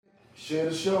Share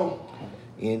the show.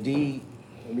 Indeed.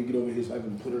 Let me get over here so I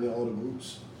can put it in all the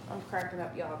groups. I'm cracking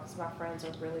up, y'all, because my friends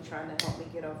are really trying to help me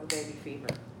get over baby fever.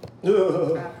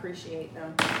 I appreciate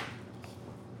them.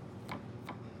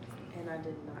 And I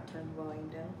did not turn the volume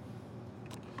down.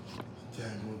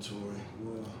 Dang, Tori.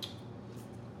 Well.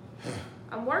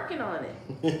 I'm working on it.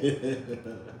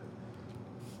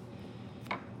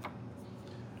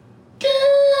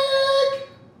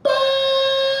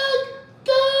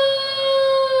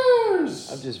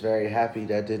 I'm just very happy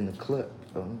that didn't clip.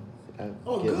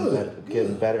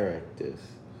 Getting better at this.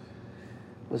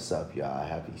 What's up, y'all?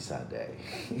 Happy Sunday.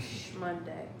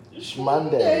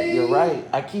 Shmonday. You're right.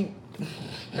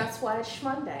 That's why it's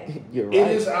Shmonday. You're right.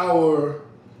 It is our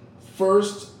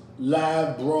first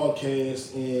live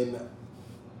broadcast in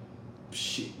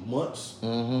months.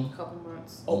 Mm-hmm. Couple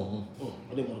months. I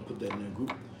didn't want to put that in that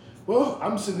group. Well,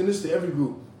 I'm sending this to every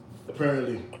group,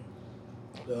 apparently.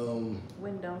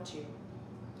 When don't you?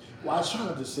 Well, I try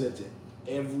not to send it to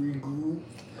every group.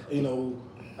 You know,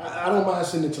 I don't mind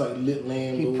sending it to like lit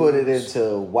landlords. He put it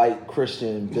into white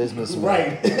Christian businessmen.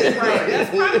 Right.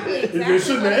 That's probably exactly You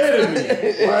shouldn't have added me.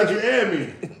 Why'd you add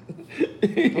me?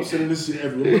 I'm sending this to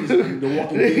everyone. The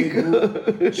Walking Dead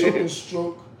group, Choke and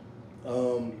Stroke,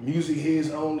 Music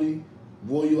Heads Only,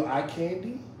 Royal Eye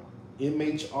Candy,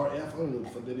 MHRF. I don't know what the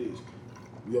fuck that is.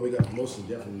 We already got promotion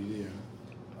definitely there.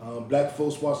 Black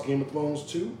folks watch Game of Thrones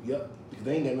too. Yep, because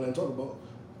they ain't got nothing to talk about.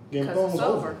 Game of Thrones is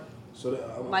over. So that,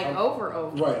 over.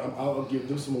 Right, I'll give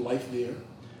them some life there.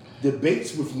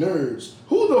 Debates with Nerds.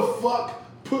 Who the fuck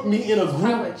put me in a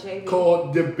group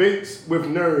called Debates with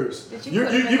Nerds? You're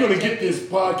gonna get this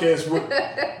podcast work.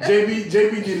 JB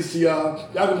did this to y'all.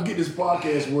 Y'all gonna get this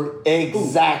podcast work.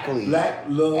 Exactly. Ooh, Black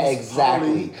loves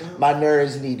exactly. Holly. My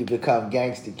nerds need to become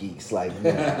gangster geeks like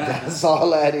me. That's all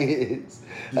that is.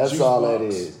 That's all that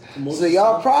is. So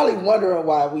y'all probably wondering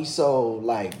why we so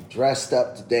like dressed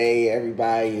up today.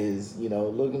 Everybody is,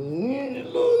 looking.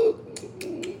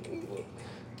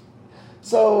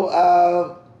 So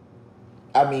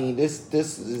I mean, this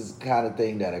is the kind of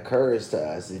thing that occurs to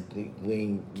us.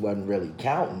 We wasn't really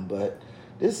counting, but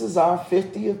this is our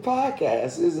 50th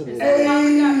podcast, isn't it? Is that why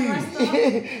we got dressed up?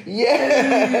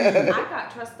 Yeah. I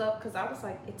got dressed up because I was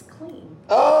like, it's clean.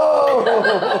 Oh,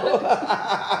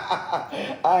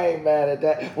 I ain't mad at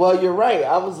that. Well, you're right.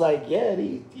 I was like,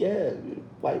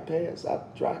 white pants,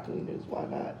 dry cleaners. Why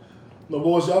not? No,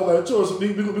 boys, y'all like, so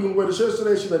we gonna wear the shirts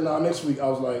today? She's like, nah, next week. I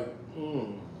was like,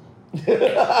 So what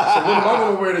am I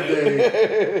gonna wear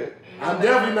today? I'm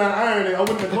definitely not ironing. I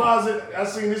went in the closet, I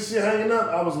seen this shit hanging up.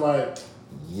 I was like,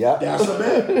 yep. That's a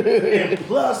bet. And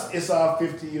plus, it's our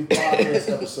 50th podcast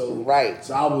episode. Right.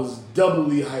 So I was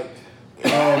doubly hyped.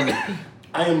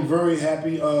 I am very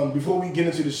happy. Before we get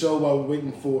into the show, while we're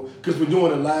waiting because we're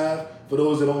doing it live, for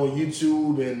those that are on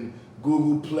YouTube and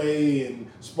Google Play and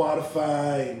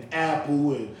Spotify and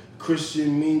Apple and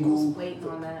Christian Mingle. I was waiting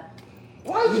on that.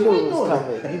 Why you knew it was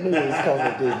coming? You knew it was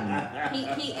coming, didn't you?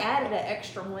 He added an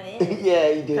extra one in. Yeah,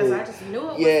 he did. Because I just knew it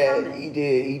was coming. Yeah, he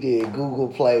did. Google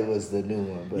Play was the new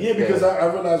one. But yeah, because I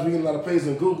realized we get a lot of plays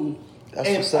on Google. That's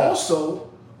and what's up.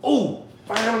 Also,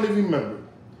 finally remember.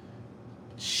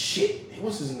 Shit,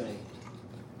 what's his name?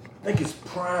 I think it's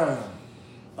Prime.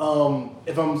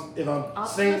 If I'm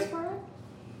Optimus saying Prime?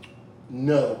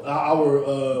 No,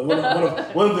 our one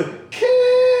of the Kickbackers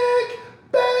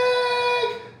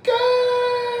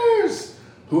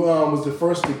who was the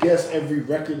first to guess every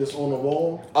record that's on the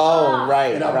wall. Oh,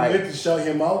 right, and I right. meant to shout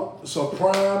him out. So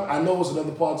Prime, I know it's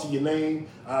another part to your name.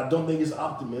 I don't think it's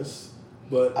Optimus,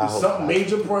 but it's something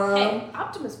Major Prime. Hey,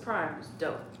 Optimus Prime was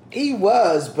dope. He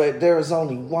was, but there was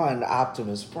only one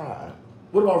Optimus Prime.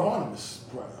 What about Rodimus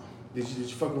Prime? Did you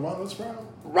fuck with Rodimus Prime?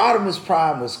 Rodimus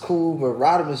Prime was cool, but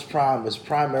Rodimus Prime was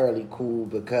primarily cool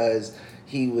because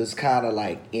he was kind of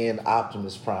like in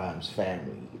Optimus Prime's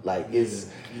family. Like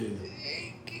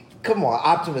come on,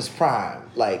 Optimus Prime.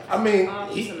 Like, I mean,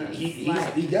 he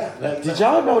got. Like, did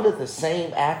y'all know that the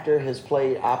same actor has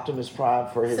played Optimus Prime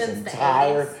for his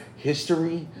entire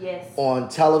history? Yes. On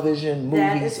television,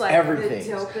 movies, like everything.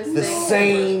 The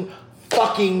same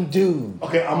fucking dude.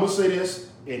 Okay, I'm gonna say this,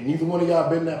 and neither one of y'all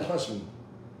better not punch me.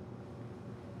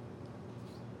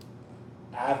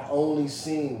 I've only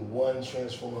seen one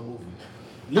Transformer movie.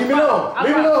 Leave me alone.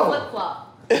 Leave me alone. Flip flop.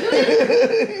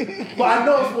 But I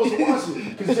know I'm supposed to watch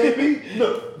it because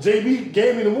JB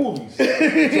gave me the movies. So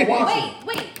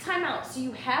Wait, time out. So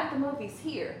you have the movies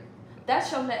here. That's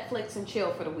your Netflix and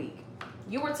chill for the week.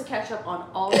 You were to catch up on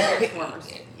all the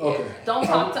Transformers. Okay. Don't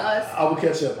talk to us. I will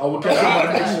catch up. by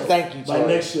next show. Thank you, By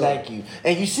next show. Thank you.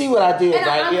 And you see what I did, And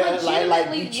right? I'm Yeah,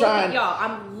 like you trying. y'all.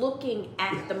 I'm looking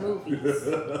at the movies.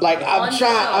 Like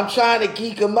I'm trying to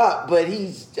geek him up, but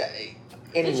he's.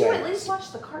 Anyway. Did you at least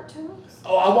watch the cartoons?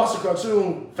 Oh, I watched the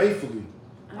cartoon faithfully.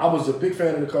 I was a big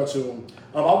fan of the cartoon.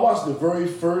 I watched the very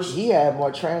first. He had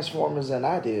more Transformers than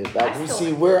I did. Like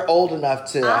we're old enough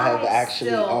to have actually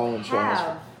owned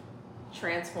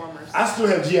Transformers. I still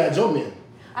have G.I. Joe men.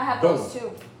 I have those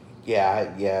too.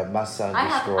 Yeah. My son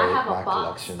destroyed my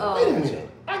collection. Wait a minute.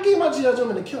 I gave my G.I. Joe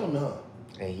men to kill him, huh?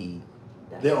 And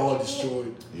they're all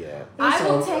destroyed. Yeah. I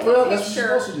will take a picture. That's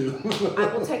what you're supposed to do.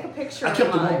 I will take a picture. I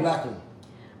kept the one black one.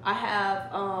 I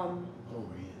have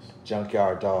where he is.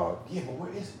 Junkyard Dog. Yeah, but where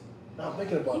is he? No, I'm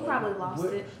thinking about it. He probably lost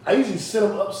it. I usually set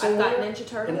him up somewhere. I've got Ninja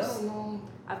Turtles. And I don't know.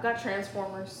 I've got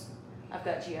Transformers. I've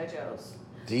got G.I. Joes.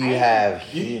 Do you have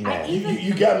He-Man?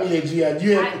 You got me a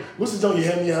G.I. What's the song you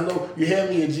had me? Hello, you had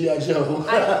me a G.I. Joe.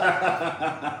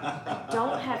 I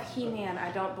don't have He-Man.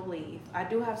 I don't believe. I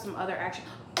do have some other action.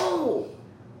 Oh,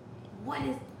 what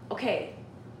is? Okay,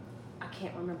 I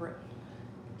can't remember it.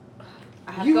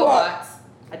 I have GoBots.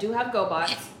 I do have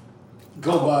GoBots.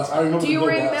 GoBots. I remember. Do you the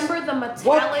remember the metallic?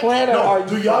 What planet are you?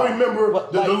 Do y'all remember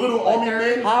the little army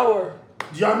men? Howard.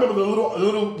 Do y'all remember the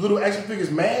little action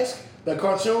figures mask? That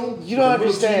cartoon? You don't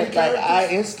understand. Like I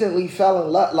instantly fell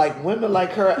in love. Like women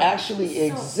like her actually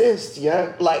exist.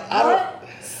 Yeah. Like I don't.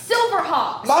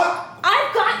 Silverhawks.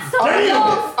 I've got some of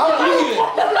those.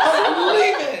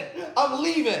 I'm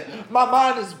leaving. My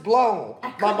mind is blown.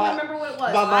 I couldn't remember what it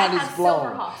was. My mind is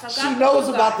blown. She knows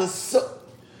about the.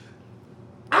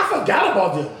 I forgot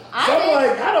about them. So I'm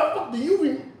like, how the fuck do you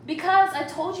remember? Because I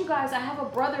told you guys I have a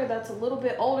brother that's a little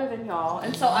bit older than y'all,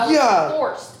 and so I was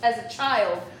forced as a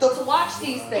child to watch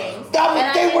these things.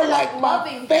 They were like my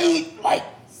favorite, like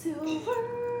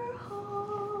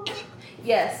Silverhawks.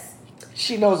 Yes.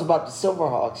 She knows about the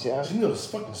Silverhawks, yeah. She knows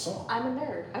this fucking song. I'm a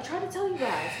nerd. I tried to tell you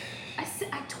guys. I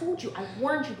told you. I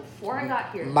warned you before I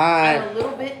got here. I'm a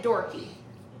little bit dorky.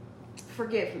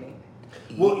 Forgive me.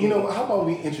 Well, how about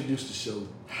we introduce the show?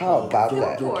 How about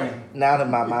that? Now that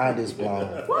my mind is blown.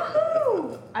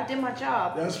 Woohoo! I did my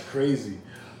job. That's crazy.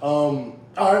 All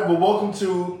right, well, welcome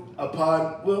to a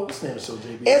pod. Well, what's the name of the show,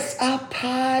 JB? It's a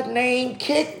pod named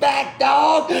Kickback,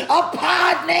 dog. A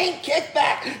pod named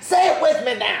Kickback. Say it with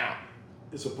me now.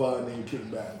 It's a pod named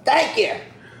Kickback. Thank you.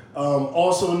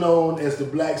 Also known as the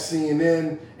Black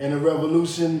CNN and the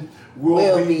Revolution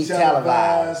will be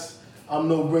televised. I'm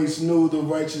no Brace New, the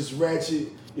righteous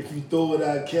ratchet. If you throw it,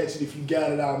 I'll catch it. If you got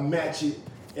it, I'll match it.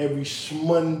 Every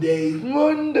Monday.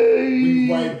 We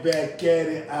right back at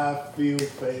it. I feel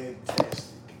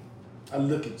fantastic. I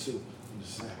look it too. I'm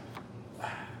just saying.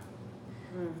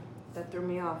 That threw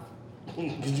me off.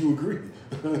 Did you agree?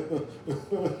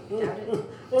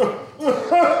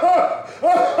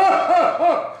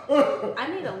 I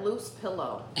need a loose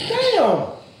pillow.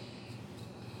 Damn!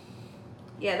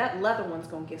 Yeah, that leather one's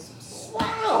gonna get some.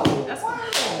 Wow! That's gonna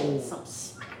get some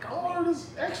smack on me.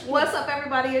 What's up,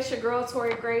 everybody? It's your girl,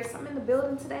 Toria Grace. I'm in the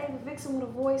building today. The vixen with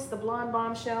a voice, the blonde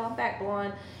bombshell. I'm back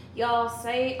blonde. Y'all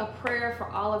say a prayer for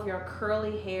all of your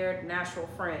curly-haired natural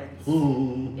friends.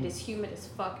 It is humid as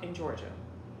fuck in Georgia.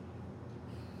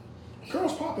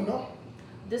 Girls popping up.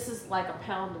 This is like a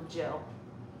pound of gel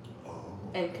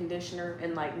and conditioner,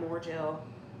 and like more gel,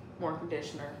 more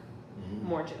conditioner,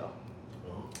 more gel.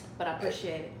 But I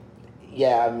appreciate it.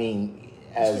 Yeah, I mean,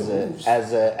 as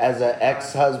a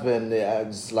ex-husband,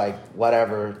 it's like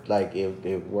whatever. Like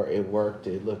it worked.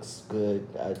 It looks good.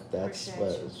 That's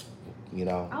what.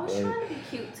 I was trying to be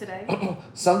cute today.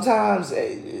 Sometimes,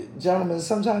 gentlemen,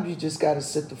 sometimes you just got to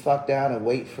sit the fuck down and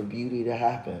wait for beauty to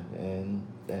happen. And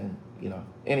then,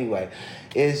 Anyway,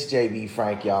 it's JB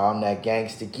Frank, y'all. I'm that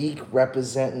gangster geek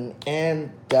representing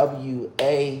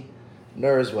NWA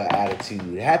Nerds with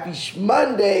Attitude. Happy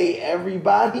Monday,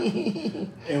 everybody.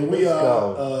 And we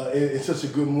are in such a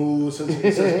good mood, such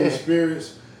good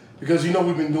spirits. Because,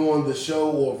 we've been doing the show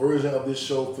or a version of this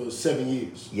show for 7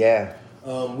 years. Yeah.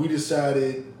 We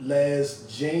decided last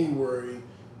January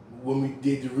when we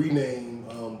did the rename,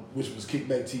 which was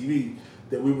Kickback TV,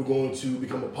 that we were going to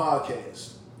become a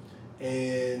podcast.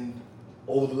 And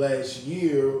over the last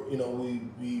year,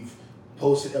 we've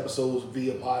posted episodes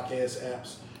via podcast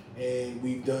apps, and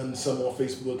we've done some on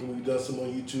Facebook, and we've done some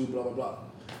on YouTube, blah, blah, blah.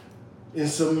 In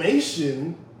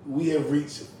summation, we have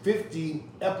reached 50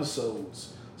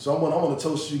 episodes. So I'm gonna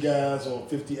toast you guys on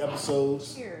 50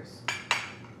 episodes. Cheers.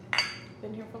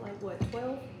 Been here for like, what,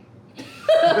 12?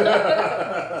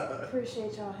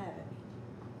 Appreciate y'all having me.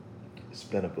 It's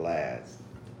been a blast.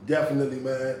 Definitely,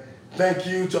 man. Thank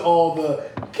you to all the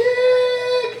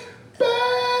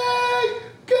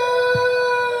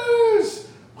kickbackers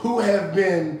who have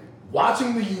been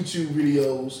watching the YouTube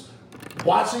videos,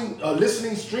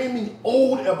 listening, streaming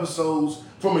old episodes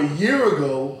from a year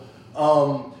ago,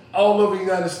 all over the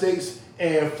United States.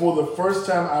 And for the first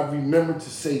time, I remembered to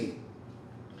say it.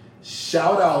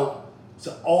 Shout out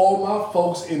to all my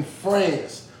folks in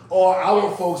France, or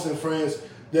our folks in France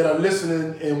that are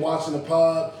listening and watching the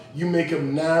pod. You make up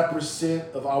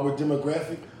 9% of our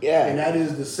demographic. Yeah. And that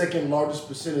is the second largest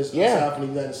percentage aside from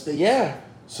the United States. Yeah.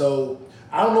 So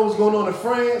I don't know what's going on in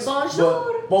France.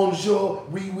 Bonjour. But bonjour,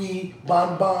 oui,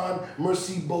 bon,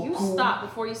 merci beaucoup. You stop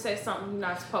before you say something you're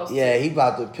not supposed to. Yeah, he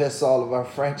about to piss all of our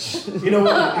French. You know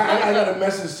what? I got a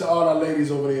message to all our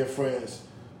ladies over there in France.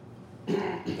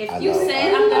 If you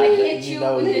say I'm gonna hit you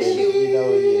with this shoe. You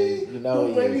know he is. You know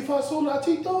he is.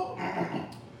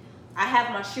 I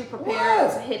have my shoe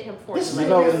prepared to hit him for you. You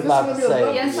know what he's about to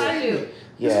say. Yes, I do.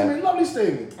 This is a lovely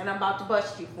statement. And I'm about to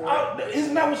bust you for it.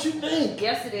 Isn't that what you think?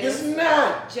 Yes, it is. It's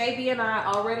not. JB and I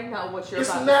already know what you're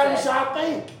about to say. It's not what y'all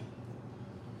think.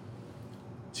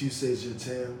 Tu sais, je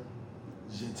t'aime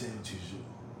toujours.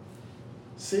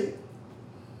 See?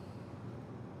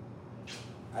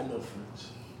 I know French.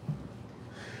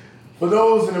 For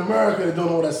those in America that don't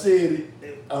know what I said,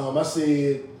 I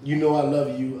said, you know I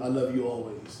love you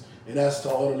always. And that's to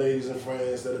all the ladies in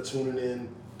France that are tuning in.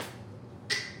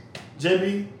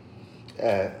 JB,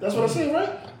 that's what I said,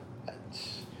 right?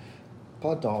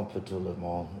 Pardon pour tout le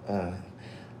monde.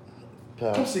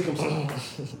 Comme si.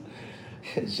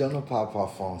 Je ne parle pas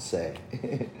français.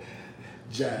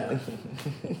 Jab.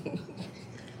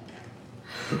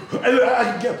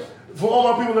 For all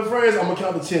my people in France, I'm going to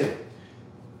count to 10.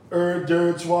 1,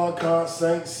 2, 3, 4,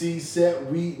 5, 6,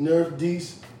 7, 8, 9, 10.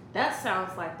 That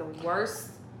sounds like the worst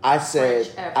I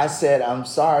French ever. I'm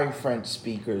sorry, French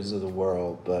speakers of the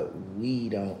world, but we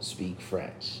don't speak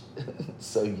French.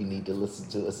 So you need to listen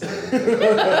to us.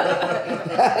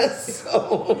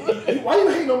 So why you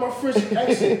hating on my French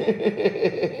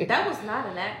accent? That was not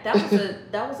an act.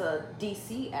 That was a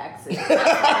DC accent.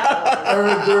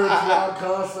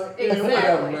 Exactly.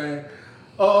 Whatever, man.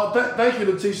 Thank you,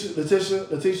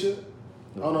 Letitia.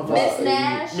 I don't know if Miss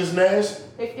Nash. Miss Nash.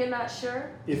 If you're not sure.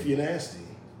 If you're nasty.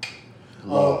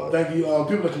 Thank you.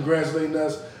 People are congratulating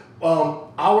us.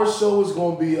 Our show is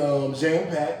going to be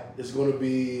jam-packed. It's going to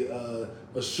be a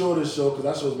shorter show because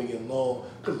our show's been getting long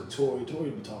because of Tori. Tori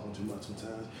be talking too much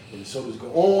sometimes. And the show just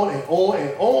go on and on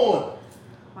and on.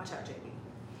 Watch out, JB.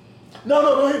 No,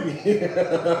 don't hit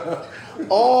me.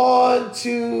 on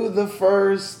to the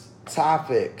first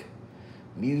topic.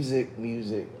 Music.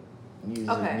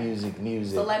 Okay. Music.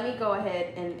 So let me go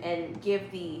ahead and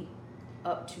give the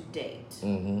up to date.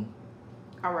 Mm-hmm.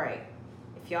 All right.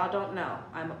 If y'all don't know,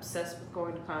 I'm obsessed with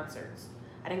going to concerts.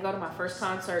 I didn't go to my first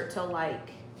concert till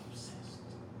like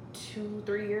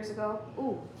 2-3 years ago.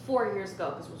 4 years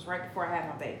ago, because it was right before I had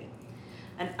my baby.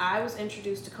 And I was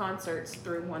introduced to concerts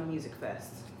through One Music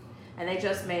Fest. And they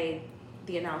just made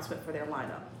the announcement for their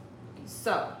lineup.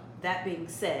 So, that being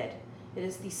said, it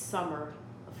is the summer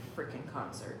of freaking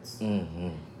concerts. Mm-hmm.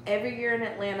 Every year in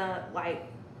Atlanta, like,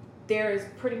 there is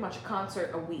pretty much a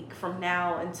concert a week from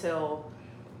now until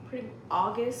pretty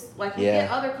August. Like, you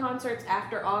get other concerts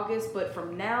after August, but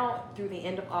from now through the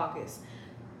end of August,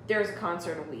 there's a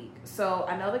concert a week. So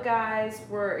I know the guys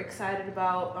were excited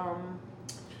about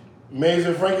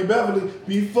Amazing Frankie Beverly.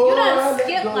 Before you done I let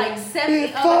skip go. like 70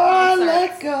 Before other I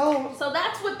let concerts. go. So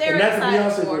that's what they're And that's excited the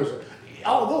Beyonce for. version.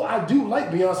 Although I do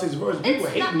like Beyonce's version, people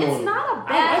hating on it. It's not a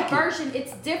bad like version.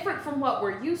 It's different from what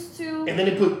we're used to. And then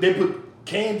they put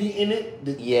Candy in it.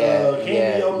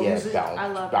 Candy on music. I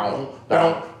love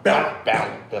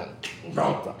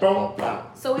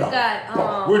So we've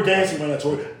got we're dancing when I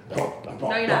told you.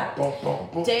 No, you're not.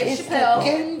 Dave Chappelle.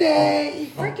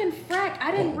 Freaking frack.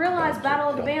 I didn't realize Battle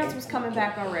of the Bands was coming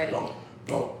back already.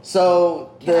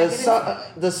 So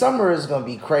the summer is gonna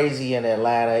be crazy in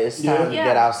Atlanta. It's time to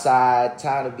get outside.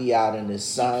 Time to be out in the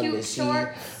sun. Cute to see,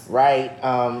 shorts. right?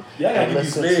 I gotta get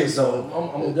these legs though.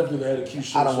 I'm definitely gonna have a cute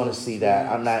shorts. I don't want to see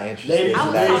that. I'm not interested Ladies,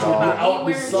 in that at all. out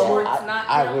this summer.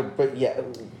 I would, but yeah.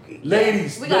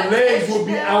 Ladies, the legs will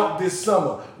be out this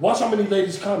summer. Watch how many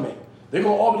ladies comment. They're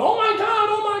gonna all be, oh my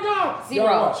god. 0.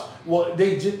 Y'all watch. Well,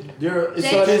 it's a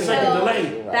 10-second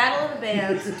delay. Battle of the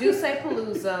Bands, Duce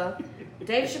Palooza,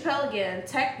 Dave Chappelle again,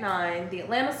 Tech Nine, the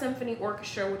Atlanta Symphony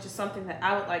Orchestra, which is something that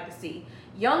I would like to see.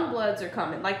 Young Bloods are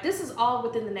coming. Like, this is all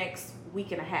within the next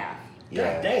week and a half.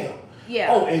 God damn. Yeah.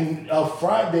 Oh, and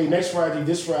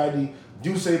this Friday,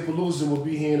 Duce Palooza will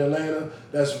be here in Atlanta.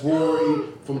 That's Rory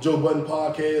from Joe Budden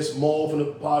Podcast. Maul from the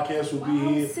podcast will be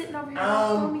here. Sitting over here,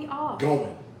 throwing me off.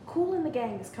 Going. Cool in the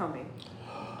Gang is coming.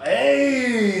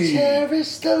 Hey!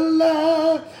 Cherish the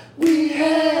love we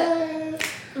have.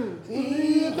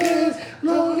 As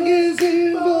long as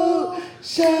evil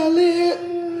shall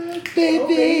live,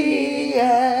 baby.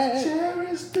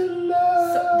 Cherish the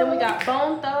love. So, then we got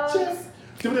Bone Thugs.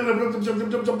 I mean,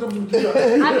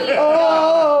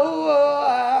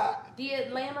 the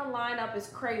Atlanta lineup is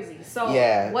crazy. So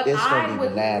what I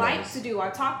would like to do, I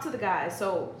talked to the guys.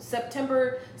 So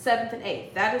September 7th and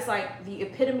 8th, that is like the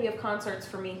epitome of concerts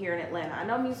for me here in Atlanta. I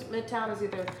know Music Midtown is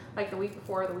either like the week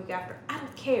before or the week after. I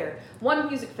don't care. One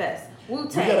Music Fest,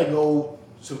 Wu-Tang. We gotta go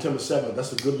September 7th.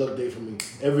 That's a good luck day for me.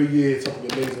 Every year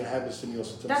something amazing happens to me on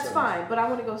September 7th. That's fine, but I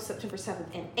want to go September 7th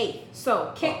and 8th.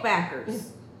 So Kickbackers.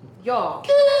 Y'all.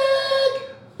 Kick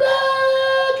back.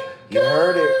 You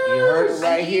heard it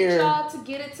right here. I need y'all to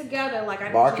get it together. Like, I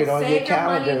need Mark you it to on save your your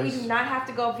money. calendars. We do not have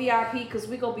to go VIP because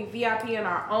we're going to be VIP in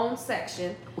our own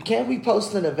section. Can't we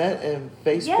post an event in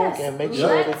Facebook and make sure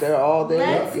let's- that they're all there?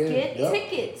 Let's get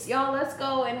tickets. Y'all, let's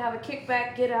go and have a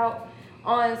kickback, get out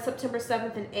on September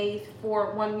 7th and 8th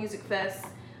for One Music Fest.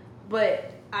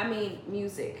 But, I mean,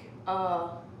 music.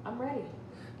 I'm ready.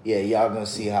 Yeah, y'all gonna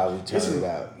see how we turn it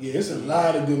out. Yeah, it's a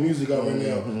lot of good music out right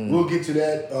now. We'll get to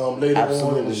that later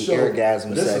on in the show.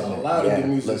 Orgasm There's segment. a lot of good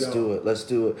music Let's out. do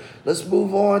it. Let's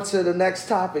move on to the next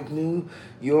topic.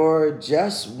 Your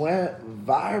just went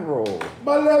viral.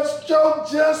 My left stroke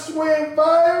just went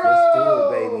viral. Let's do it,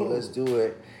 baby. Let's do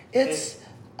it. It's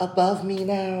above me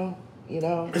now. You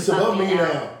know, it's above me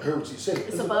now. I heard what you said.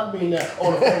 It's above me now.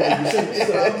 On the phone when you said it. It's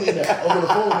above me now. On the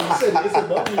phone when you said it. It's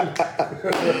above me.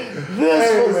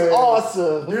 This was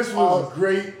awesome. This was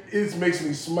great. It makes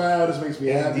me smile. This makes me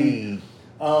happy.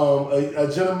 A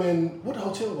gentleman. What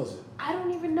hotel was it? I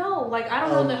don't even know. Like, I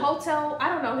don't know the hotel. I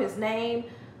don't know his name.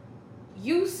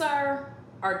 You, sir,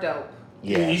 are dope.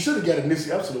 Yeah, you should have got a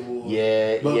Nipsey Hussle award.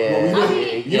 But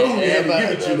you don't have to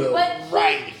give it to them. But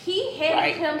he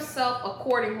handled himself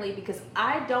accordingly because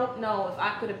I don't know if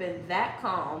I could have been that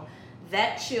calm,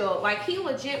 that chill. Like, he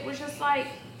legit was just like,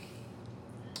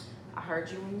 I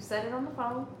heard you when you said it on the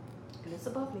phone, and it's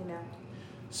above me now.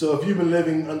 So if you've been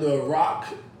living under a rock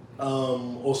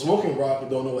or smoking rock and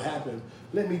don't know what happened,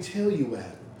 let me tell you what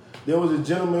happened. There was a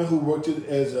gentleman who worked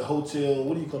as a hotel,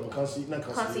 what do you call him?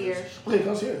 Concierge. Oh, yeah,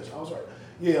 concierge. I was right.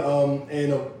 Yeah,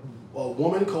 and a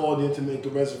woman called in to make a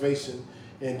reservation,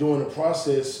 and during the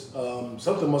process,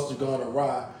 something must have gone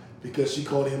awry because she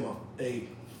called him a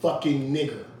fucking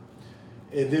nigger.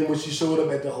 And then when she showed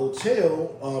up at the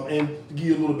hotel, and to give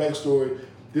you a little backstory,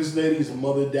 this lady's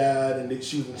mother died, and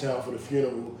she was in town for the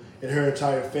funeral, and her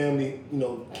entire family,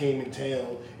 came in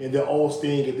town, and they're all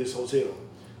staying at this hotel.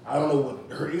 I don't know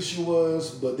what her issue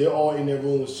was, but they're all in their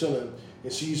rooms chilling,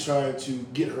 and she's trying to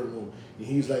get her room. And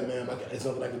he's like, man, there's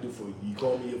nothing I can do for you. You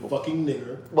call me a fucking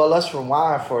nigger. Well, let's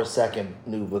rewind for a second,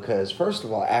 because first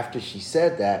of all, after she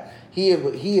said that, he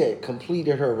had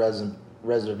completed her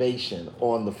reservation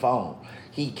on the phone.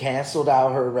 He canceled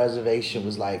out her reservation,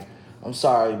 was like, I'm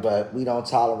sorry, but we don't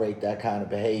tolerate that kind of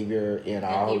behavior in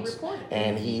our hotel.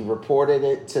 And he reported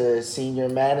it to senior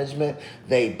management.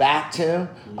 They backed him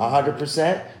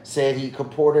 100%, said he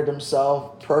comported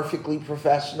himself perfectly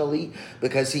professionally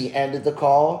because he ended the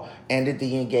call, ended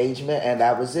the engagement, and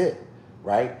that was it.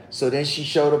 Right? So then she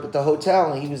showed up at the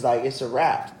hotel and he was like, it's a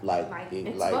wrap.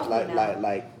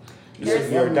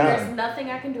 There's nothing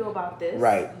I can do about this.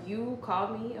 Right. You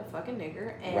called me a fucking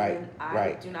nigger, and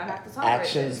I do not have to tolerate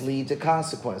Actions this. lead to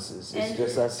consequences. It's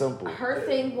just that simple. Her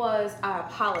thing was, I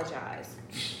apologize.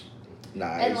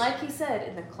 Nice. And like he said,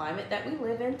 in the climate that we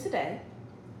live in today,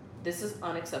 this is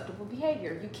unacceptable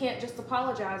behavior. You can't just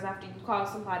apologize after you call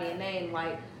somebody a name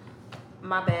like,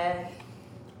 my bad.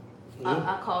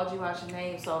 I called you out your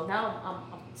name, so now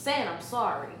I'm saying I'm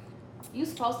sorry. You're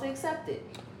supposed to accept it.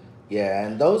 Yeah,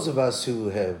 and those of us who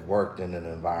have worked in an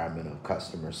environment of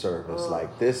customer service,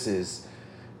 like this is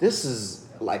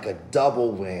like a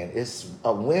double win. It's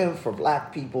a win for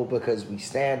Black people because we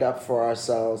stand up for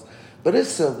ourselves, but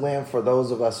it's a win for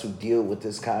those of us who deal with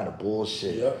this kind of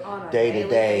bullshit day to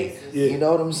day. You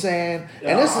know what I'm saying?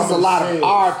 And this is a lot of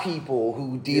our people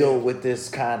who deal with this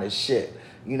kind of shit.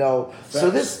 So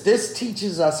this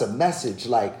teaches us a message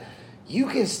like, you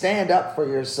can stand up for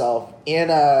yourself in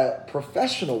a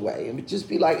professional way and just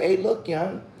be like, hey, look,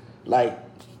 young, like,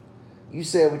 you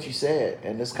said what you said,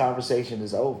 and this conversation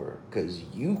is over because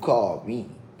you called me,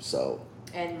 so.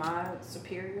 And my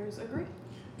superiors agree.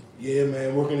 Yeah,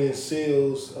 man, working in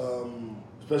sales,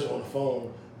 especially on the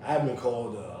phone, I've been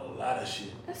called a lot of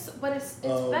shit. It's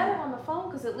better on the phone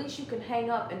because at least you can hang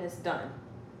up and it's done.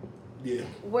 Yeah.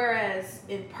 Whereas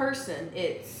in person,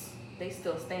 they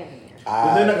still standing there.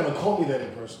 But they're not gonna call me that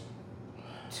in person.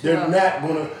 They're not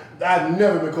gonna. I've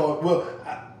never been called. Well,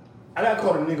 I got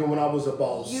called a nigga when I was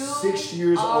about 6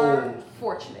 years old.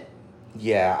 Fortunate.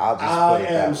 Yeah, I'll just put it that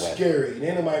way. I am scary.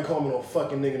 Ain't nobody call me no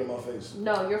fucking nigga in my face.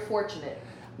 No, you're fortunate.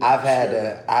 I've had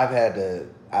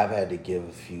to give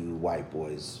a few white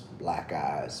boys black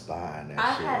eyes behind that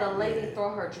I shit. had a lady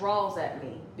throw her drawers at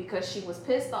me because she was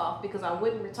pissed off because I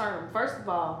wouldn't return them. First of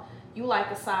all, you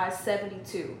like a size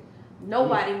 72.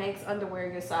 Nobody makes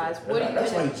underwear your size.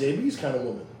 That's like JB's kind of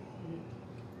woman.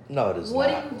 No, it is what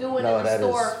not. What are you doing in the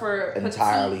store for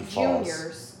entirely petite false.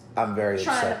 juniors? I'm very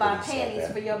trying to buy upset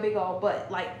panties for your big old butt.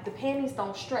 Like, the panties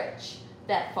don't stretch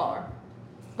that far.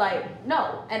 Like,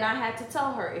 no. And I had to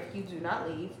tell her, if you do not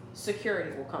leave,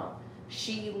 security will come.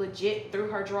 She legit threw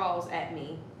her drawers at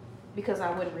me because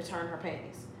I wouldn't return her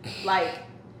panties. Like,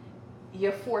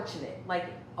 you're fortunate. Like,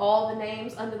 all the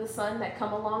names under the sun that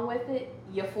come along with it,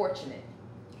 you're fortunate.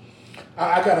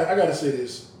 I gotta say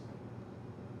this.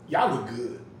 Y'all look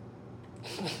good.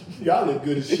 Y'all look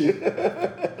good as shit.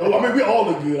 I mean, we all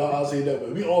look good. I'll say that,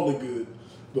 but we all look good.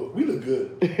 But we look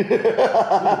good.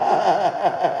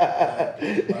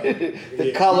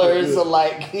 The colors are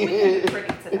like. We look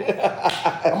pretty today.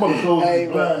 I'm gonna close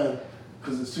the blind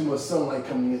because there's too much sunlight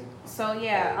coming in. So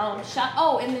yeah, shout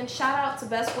out to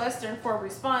Best Western for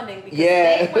responding because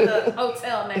they were the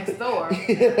hotel next door.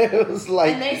 It was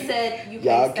like, and they said you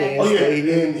y'all can't stay. Oh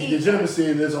yeah, and the gentleman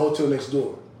said there's a hotel next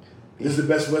door. This is the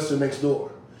Best Western next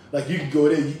door. Like, you can go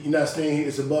there, you're not staying here,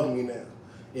 it's above me now.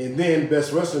 And then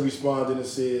Best Western responded and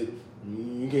said,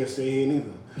 you can't stay here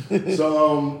neither.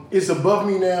 So it's above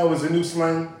me now is a new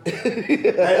slang.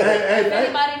 If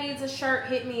anybody needs a shirt,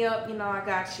 hit me up. You know, I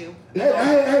got you. I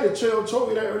had to tell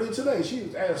Tori that earlier today. She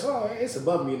was asking, it's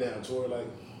above me now, Tori. Like,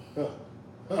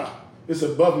 it's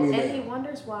above me now. And he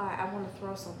wonders why I want to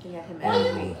throw something at him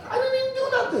every week. I didn't even do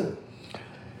nothing.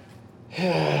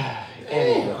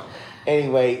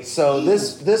 Anyway, so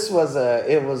this was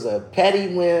a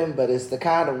petty win, but it's the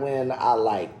kind of win I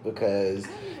like because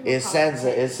it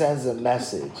sends a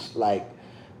message like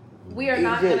we are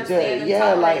not gonna stand and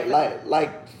tolerate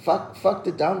like fuck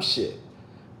the dumb shit,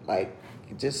 like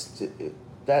just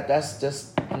that's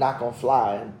just not gonna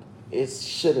fly. It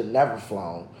should have never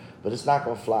flown, but it's not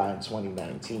gonna fly in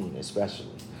 2019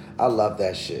 especially. I love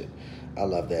that shit.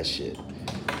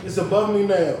 It's above me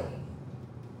now.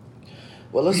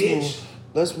 Well,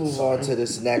 let's move on to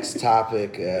this next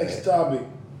topic. Next topic.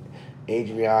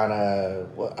 Adriana,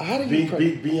 how do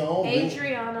you Beyond?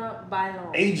 Adriana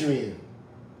Bailon. Adrian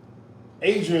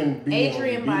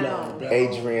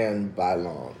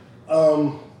Bailon.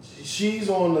 She's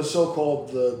on the show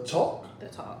called The Talk. The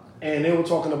Talk. And they were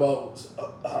talking about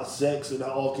sex and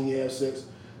how often you have sex.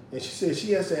 And she said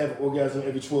she has to have an orgasm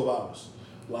every 12 hours.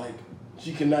 Like,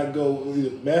 she cannot go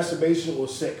either masturbation or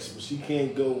sex, but she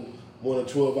can't go more than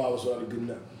 12 hours without a good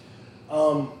nut.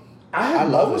 I have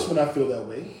moments when I feel that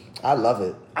way. I love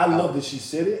it. I love that she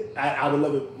said it. I would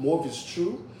love it more if it's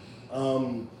true.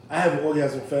 I have an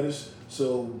orgasm fetish,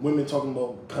 so women talking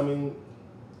about coming,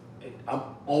 I'm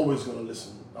always going to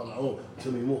listen. I'm like, oh,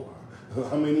 tell me more.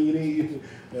 How many you need?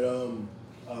 And,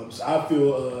 so I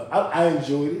feel, I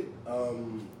enjoyed it.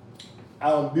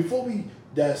 Before we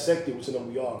dissect it, which I know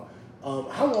we are,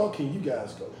 how long can you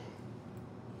guys go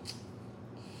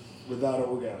without an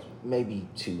orgasm? Maybe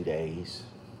 2 days.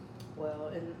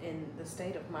 Well, in the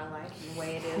state of my life and the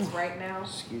way it is right now,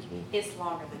 excuse me, it's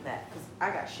longer than that because I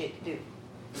got shit to do.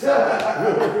 So,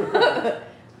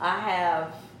 I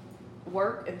have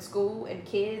work and school and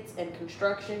kids and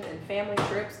construction and family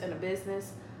trips and a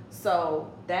business.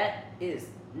 So that is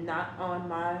not on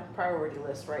my priority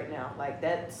list right now. Like,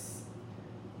 that's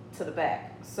to the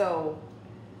back. So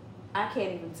I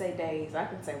can't even say days. I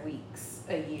can say weeks,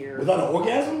 a year. Without an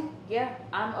orgasm? Yeah,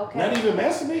 I'm okay. Not even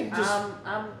masturbating?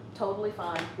 I'm totally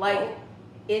fine. Like,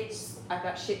 I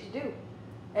got shit to do.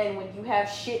 And when you have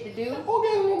shit to do...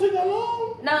 Orgasm won't take that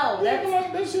long. No,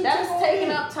 that's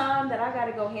taking up time that I got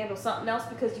to go handle something else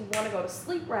because you want to go to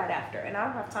sleep right after. And I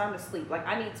don't have time to sleep. Like,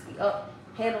 I need to be up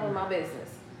handling my business.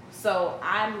 So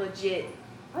I'm busy.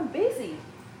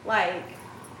 Like,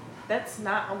 that's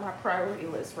not on my priority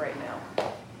list right now.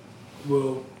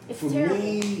 Well, it's for terrible.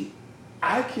 me,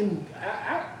 I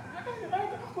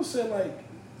would say like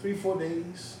 3-4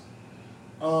 days.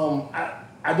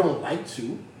 I don't like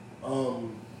to,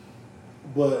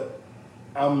 but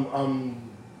I'm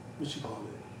what you call it?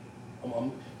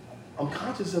 I'm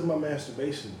conscious of my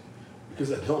masturbation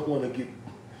because I don't want to get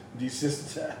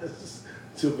desensitized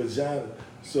to vagina.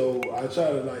 So I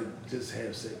try to like just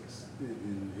have sex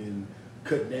and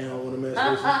cut down on the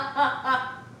masturbation.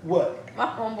 What? My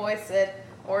homeboy said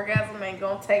orgasm ain't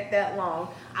gonna take that long.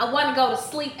 I want to go to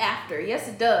sleep after. Yes,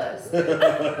 it does.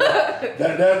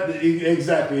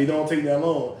 Exactly. It don't take that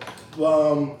long.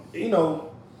 You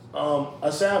know,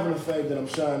 aside from the fact that I'm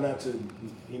trying not to,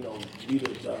 you know, be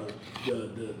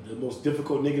the most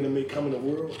difficult nigga to make come in the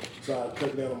world, so I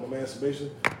cut down on my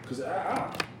masturbation because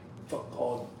I fuck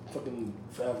all fucking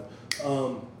forever.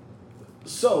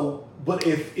 So, but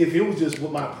if it was just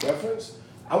with my preference,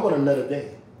 I want another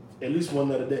day, at least one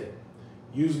another day.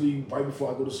 Usually right before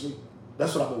I go to sleep.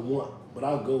 That's what I would want. But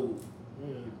I'll go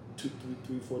 2,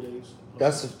 3, 4 days.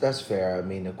 That's fair. I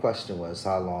mean, the question was,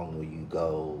 how long will you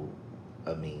go?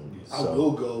 I mean, I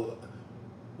will go.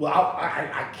 Well,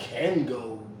 I can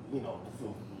go, you know, for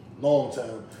a long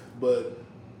time. But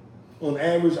on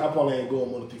average, I probably ain't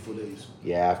going more than 3, 4 days.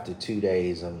 Yeah, after 2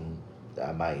 days,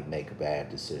 I might make a bad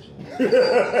decision.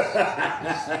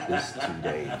 It's 2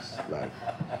 days. Like,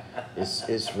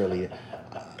 it's really...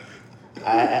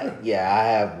 I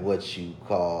have what you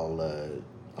call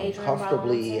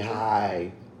uncomfortably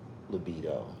high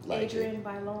libido. Like Adrian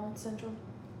Bailon syndrome.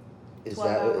 Is 12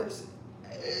 that hours.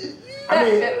 I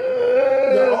mean,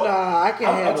 I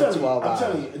can handle 12 hours.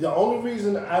 I'm telling you, the only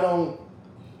reason I don't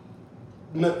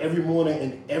nut every morning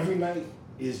and every night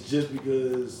is just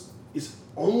because it's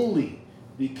only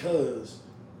because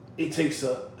it takes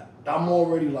I'm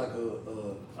already like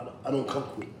I don't come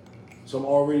quick. So I'm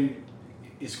already,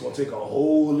 it's gonna take a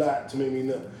whole lot to make me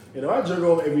nut. And if I jerk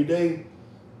off every day,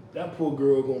 that poor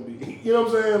girl gonna be, you know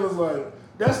what I'm saying? It's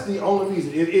like, that's the only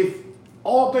reason. If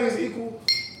all things equal,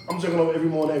 I'm jerking off every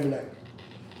morning, every night.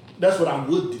 That's what I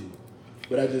would do.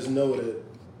 But I just know that.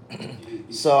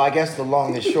 So I guess the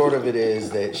long and short of it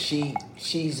is that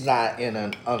she's not in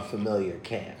an unfamiliar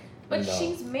camp. But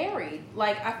she's married.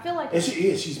 Like, I feel like... And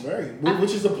she's married,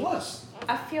 which is a plus.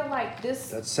 I feel like this...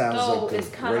 That sounds like a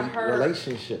great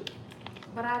relationship.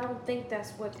 But I don't think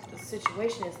that's what the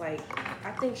situation is like.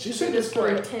 I think she said this for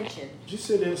attention. She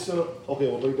said that, okay,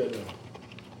 well, break that down.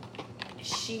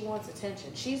 She wants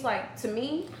attention. She's like, to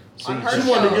me, she on her show... She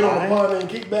wanted to get on the pond and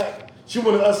kick back. She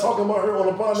wanted us talking about her on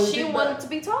the pond and kick back. She wanted to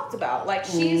be talked about. Like,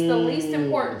 she's the least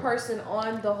important person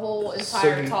on the whole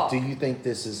entire talk. Do you think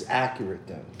this is accurate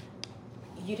then?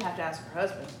 You'd have to ask her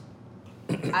husband.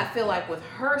 I feel like with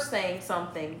her saying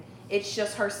something, it's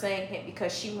just her saying it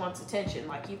because she wants attention.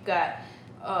 Like, you've got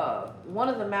one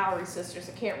of the Maori sisters,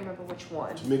 I can't remember which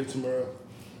one. Tamara.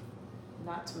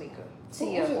 Not Tamika.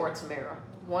 Tia or Tamara.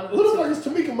 One of the Who the fuck is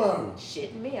Tamika Maori?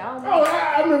 Shitting me, I don't know. Oh,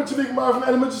 I remember Tamika Maori from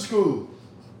elementary school.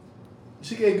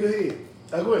 She gave good head.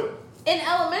 I quit. In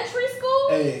elementary school?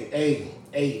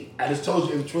 Hey, I just told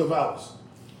you it was 12 hours.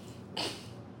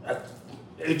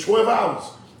 12 hours.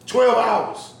 12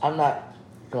 hours. I'm not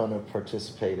going to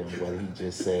participate in what he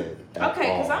just said.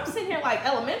 Okay, because I'm sitting here like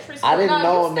elementary school. I didn't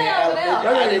know him in I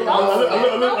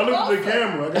looked at the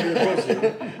camera.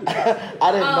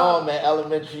 I didn't know him in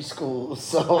elementary school,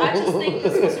 so... I just think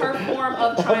this was her form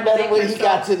of trying to make when he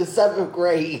got to the 7th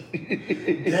grade.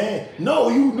 Damn. No,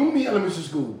 you knew me in elementary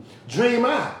school. Dream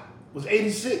I was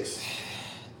 86.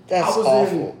 That's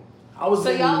awful.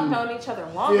 So y'all have known each other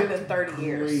longer than 30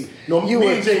 years. No, you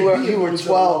were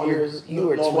 12 years. You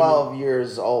were 12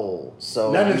 years old.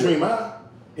 So not in Dream I.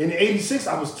 In 86,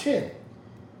 I was 10.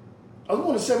 I was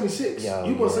born in 76.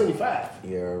 You born in 75.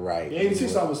 You're right. In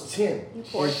 86, I was 10. And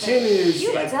 10 is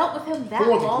you like dealt with him that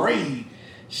 4th long. grade.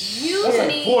 You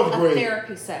That's need like 4th grade. a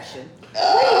therapy session.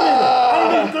 I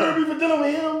don't need therapy for dealing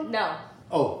with him. No.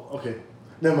 Oh, okay.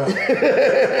 Never mind.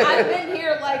 I've been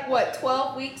here like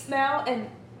 12 weeks now, and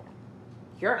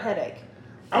you're a headache.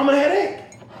 I'm a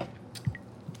headache.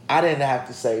 I didn't have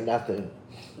to say nothing.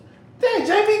 Dang,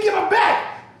 JB, get him back.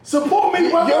 Support me,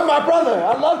 brother. You're my brother.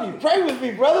 I love you. Pray with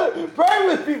me, brother. Pray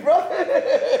with me, brother.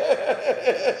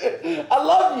 I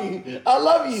love you. I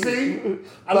love you. See?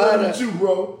 I love you too,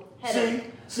 bro. Headache.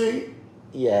 See?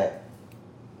 Yeah.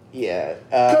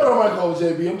 Cut on my call,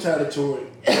 JB. I'm tired of touring.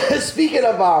 Speaking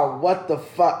of our what the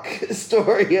fuck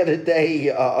story of the day,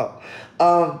 y'all.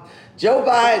 Joe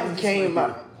Biden came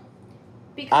out.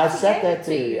 I said that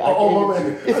to you. Oh, my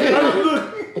man.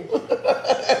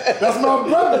 That's my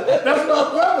brother.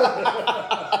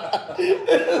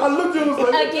 I looked at him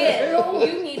like, again,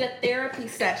 you need a therapy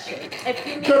session. If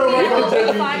you need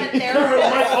to find a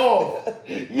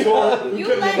therapist, you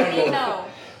let me know.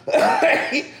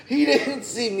 He didn't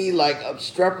see me like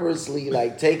obstreperously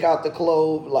like take out the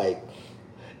clove like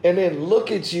and then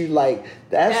look at you like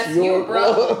that's your you,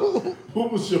 bro.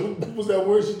 What was that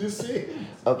word you just said?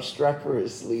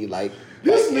 Obstreperously like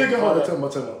this nigga. Hold on, tell me.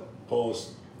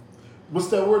 Pause. What's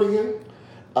that word again?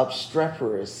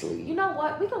 Obstreperously. You know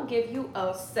what? We're going to give you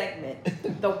a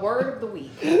segment. The word of the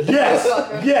week. Yes.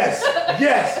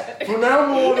 From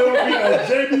now on, there will be a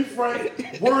JB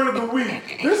Frank word of the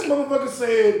week. This motherfucker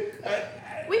said...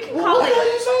 We can call it.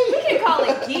 We can call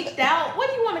it geeked out. What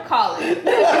do you want to call it?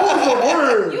 That was a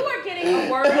word. You are getting a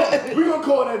word. We're gonna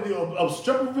call that the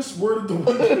obstreperous word of the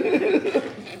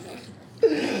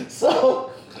week.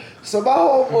 So my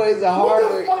homeboy is a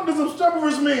Harvard. What the fuck does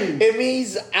obstreperous mean? It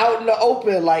means out in the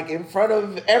open, like in front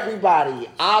of everybody.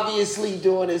 Obviously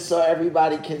doing it so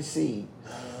everybody can see.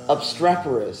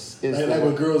 Obstreperous is like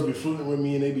when girls be flirting with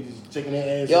me and they be just checking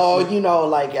their ass. Yo, you know,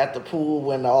 like at the pool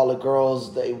when all the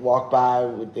girls they walk by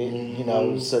with their, you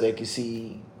know, so they can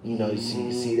see, you know, so you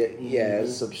can see that. Yeah,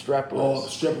 it's obstreperous. Oh,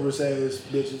 obstreperous ass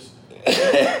bitches.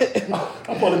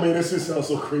 I thought, man, that shit sounds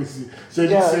so crazy. So you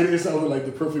say it sounds like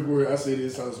the perfect word. I say it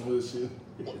sounds some other shit.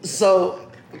 So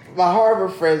my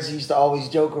Harvard friends used to always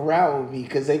joke around with me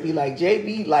because they be like,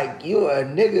 JB, like, you're a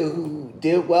nigga who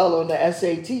did well on the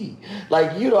SAT.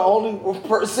 Like, you the only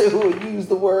person who would use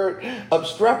the word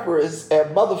obstreperous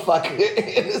and motherfucker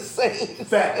in the same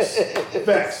Facts.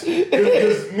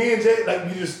 Because me and Jay, like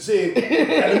you just said,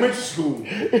 elementary school.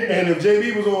 And if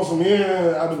JB was on some, I'd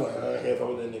be like, I can't fuck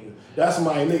with that nigga. That's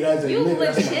my nigga. You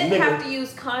legit have to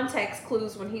use context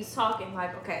clues when he's talking.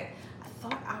 Like, okay, I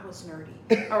thought I was nerdy.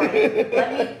 All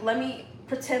right, let me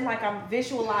pretend like I'm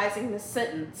visualizing the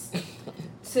sentence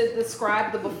to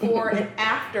describe the before and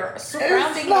after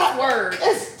surrounding this word.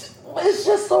 It's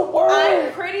just a word.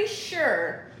 I'm pretty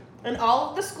sure in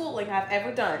all of the schooling I've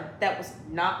ever done, that was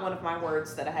not one of my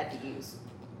words that I had to use.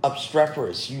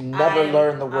 Obstreperous. You never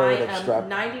learned the word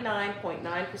obstreperous. I'm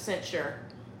 99.9% sure.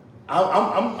 You're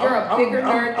a bigger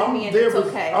nerd than me, and it's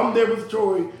okay. I'm there with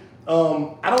Troy.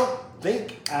 I don't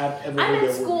think I've ever heard that word. I'm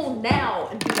in school now,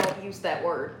 and we don't use that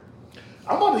word.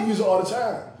 I'm about to use it all the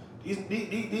time. These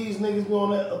niggas be on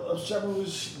that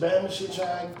obstreperous Bama shit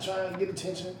trying to get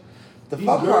attention. These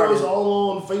girls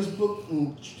all on Facebook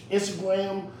and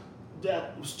Instagram,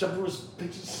 that obstreperous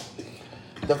pictures.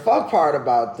 The fun part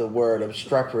about the word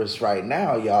obstreperous right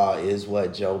now, y'all, is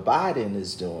what Joe Biden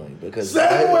is doing. Because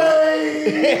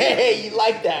Segway! You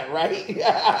like that, right?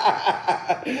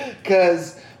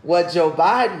 Because what Joe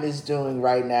Biden is doing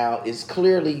right now is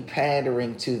clearly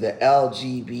pandering to the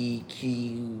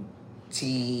LGBTQ.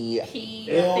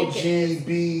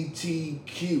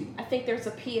 LGBTQ. I think there's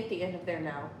a P at the end of there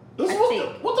now. What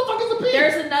the fuck is a P?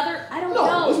 There's another. I don't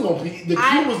know. There's no P. The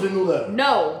Q was the new letter.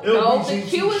 No, the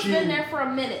Q has been there for a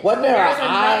minute. Wasn't there an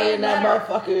I in that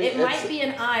motherfucker? It might be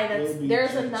an I.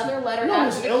 There's another letter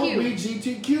after the Q.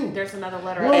 LBGTQ. There's another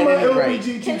letter after the Q.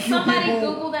 LBGTQ. Can somebody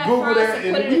Google that for us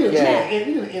and put it in the chat? We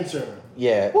need an intern.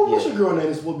 Yeah. What's your girl name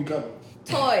is supposed to be coming?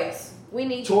 Toys. We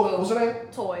need What's her name?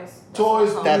 Toys.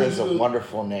 Toys. That is a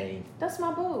wonderful name. That's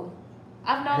my boo.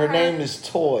 I've known her. Her name is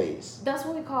Toys. That's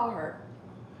what we call her.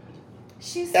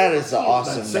 She's that is an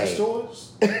awesome name. Sex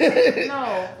toys?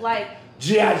 No, like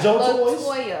G.I. Joe toys?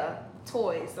 Toya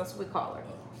toys. That's what we call her.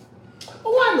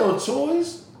 Oh, I know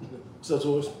Toys. So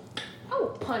Toys. I will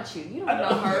punch you. You don't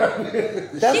know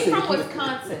her. She's from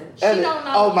Wisconsin. She don't know.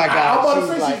 Oh my God. I was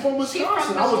about to say she's from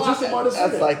Wisconsin. I was just about to say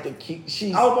that's that. like the cute.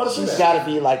 She's got to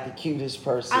be like the cutest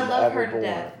person ever born. I love her to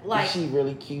death. Like, is she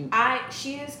really cute?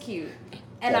 She is cute.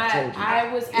 And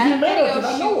I was at a video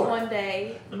shoot one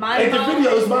day. The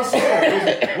video is my song.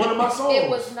 It was one of my songs. It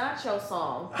was not your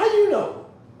song. How you know?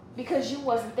 Because you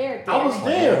wasn't there. I was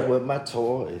there. With my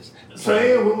toys.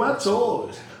 Playing with my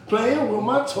toys. Playing with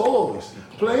my toys.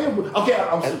 Playing with... Okay,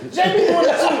 I'm... Jamie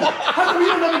wanted to. How come you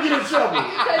never get in trouble?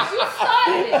 Because you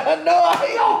started it. No, he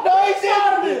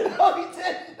didn't. No, he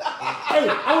didn't. Hey,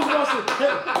 I was watching...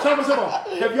 Tell me,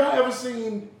 have y'all ever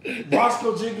seen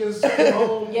Roscoe Jenkins come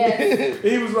home? Yes.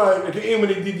 He was like, at the end when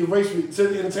they did the race with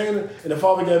Sid the Entertainer, and the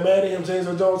father got mad at him, James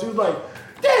Earl Jones, he was like,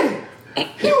 Daddy,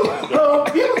 he was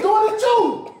doing it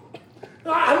too.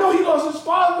 I know he lost his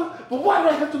father, but why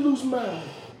did I have to lose mine?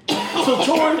 So,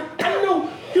 Troy, I know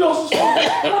he lost his father.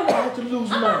 Why did I have to lose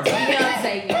mine?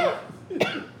 Beyonce.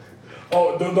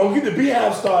 Oh, don't get the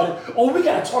Beehive started. Oh, we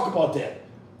got to talk about that.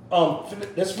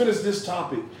 Let's finish this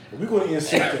topic. We're going to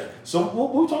insert that. So,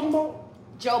 what were we talking about?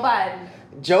 Joe Biden.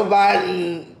 Joe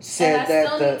Biden said and I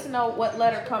still need to know what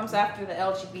letter comes after the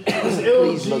LGBT.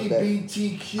 It's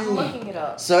LGBTQ. I'm looking it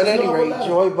up. So at any rate,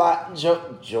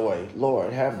 Joy,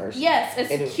 Lord have mercy. Yes,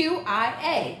 it's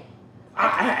QIA.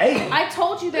 IA. I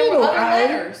told you there were other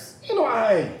letters. You know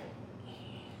IA.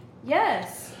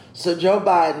 Yes. So Joe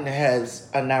Biden has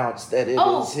announced that it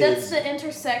is his... that's the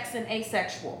intersex and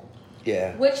asexual.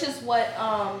 Yeah. Which is what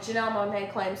Janelle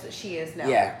Monáe claims that she is now.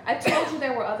 Yeah. I told you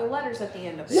there were other letters at the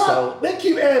end of it. So they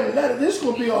keep adding letters. This is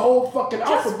gonna be a whole fucking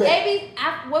alphabet. Maybe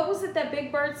what was it that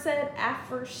Big Bird said?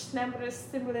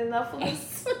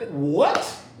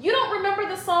 What? You don't remember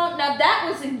the song? Now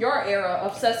that was in your era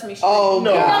of Sesame Street. Oh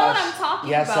no. You know gosh. what I'm talking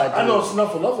Yes, about? I do. I know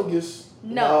Snuffleupagus.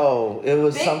 No, it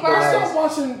was Big something Bird. I else. started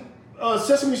watching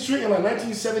Sesame Street in like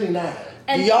 1979.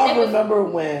 And Do y'all it was- remember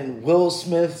when Will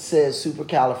Smith said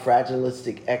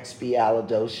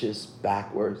supercalifragilisticexpialidocious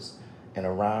backwards in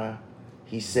a rhyme?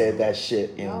 He said that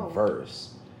shit in verse.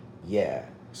 Yeah.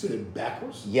 You said it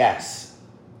backwards? Yes.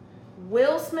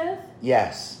 Will Smith?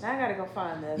 Yes. Now I gotta go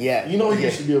find this. Yeah. You know he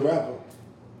used to be a rapper.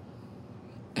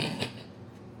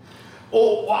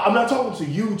 Oh, I'm not talking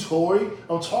to you, Tori.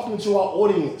 I'm talking to our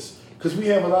audience. Because we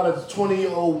have a lot of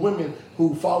 20-year-old women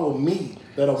who follow me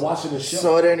that are watching the show.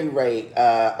 So at any rate,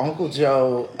 Uncle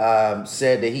Joe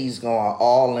said that he's going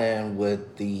all in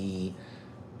with the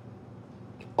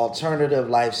alternative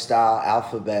lifestyle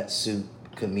alphabet soup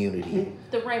community.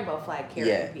 The rainbow flag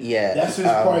carrier. Yeah. That's his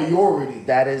priority.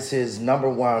 That is his number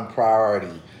one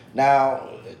priority. Now,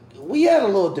 we had a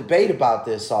little debate about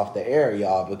this off the air,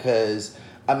 y'all, because,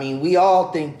 I mean, we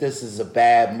all think this is a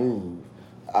bad move,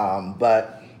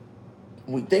 but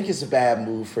we think it's a bad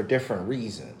move for different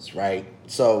reasons, right?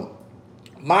 So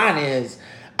mine is,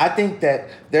 I think that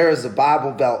there is a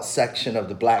Bible Belt section of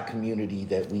the black community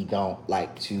that we don't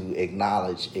like to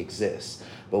acknowledge exists.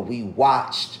 But we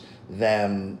watched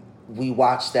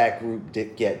that group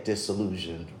get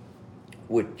disillusioned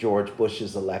with George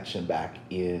Bush's election back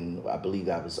in, I believe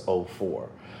that was 2004.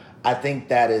 I think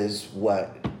that is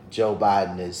what Joe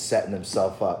Biden is setting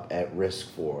himself up at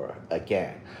risk for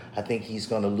again. I think he's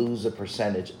going to lose a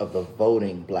percentage of the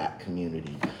voting black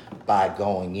community by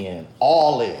going in,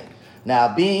 all in.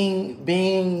 Now, being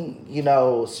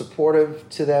supportive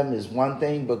to them is one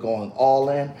thing, but going all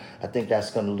in, I think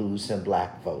that's going to lose some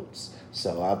black votes.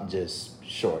 So I'm just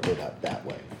shorting it up that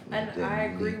way. And I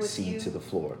agree with you. To the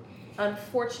floor.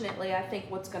 Unfortunately, I think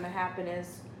what's going to happen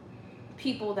is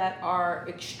people that are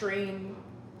extreme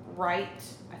right,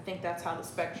 I think that's how the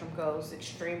spectrum goes,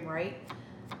 extreme right,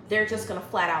 they're just going to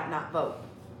flat out not vote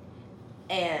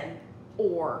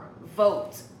or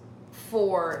vote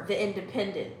for the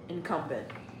independent incumbent,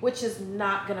 which is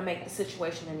not going to make the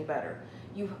situation any better.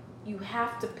 You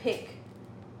have to pick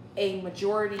a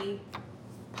majority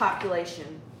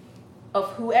population of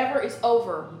whoever is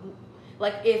over.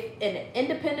 Like if an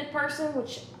independent person,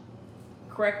 which,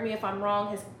 correct me if I'm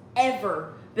wrong, has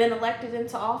ever been elected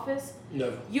into office,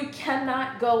 Never. You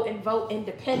cannot go and vote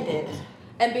independent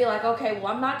and be like, okay, well,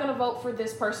 I'm not going to vote for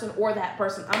this person or that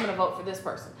person. I'm going to vote for this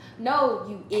person. No,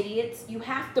 you idiots. You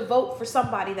have to vote for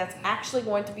somebody that's actually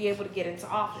going to be able to get into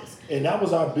office. And that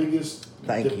was our biggest,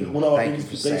 one of our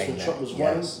biggest debates when Trump was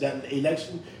running that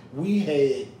election. We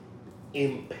had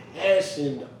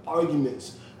impassioned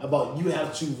arguments about you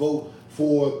have to vote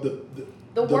for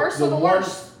the worst of the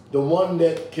worst. The one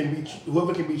that can be,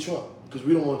 whoever can be Trump, because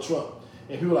we don't want Trump.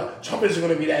 And people are like, Trump isn't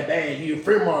going to be that bad. You're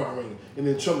fear-mongering. And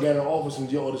then Trump got in office and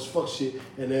did all this fuck shit.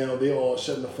 And now they're all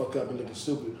shutting the fuck up and looking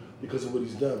stupid because of what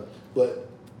he's done. But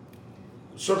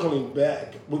circling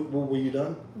back, were you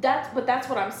done? That's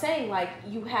what I'm saying. Like,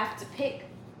 you have to pick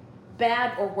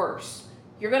bad or worse.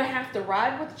 You're going to have to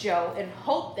ride with Joe and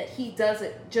hope that he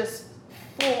doesn't just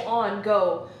full on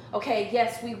go, okay,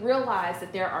 yes, we realize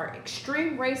that there are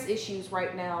extreme race issues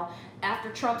right now after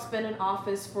Trump's been in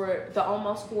office for the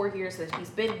almost 4 years that he's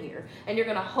been here. And you're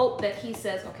going to hope that he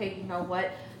says, okay, you know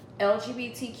what?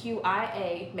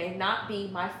 LGBTQIA may not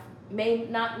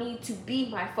need to be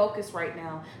my focus right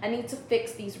now. I need to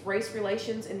fix these race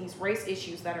relations and these race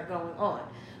issues that are going on.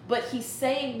 But he's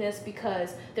saying this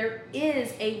because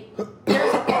there's a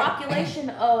population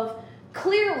of,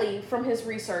 clearly from his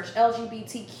research,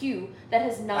 LGBTQ that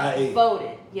has not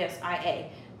voted. Yes, IA.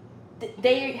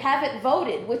 They haven't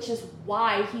voted, which is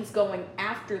why he's going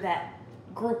after that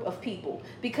group of people.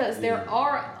 Because there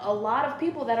are a lot of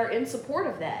people that are in support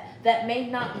of that may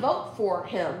not vote for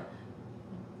him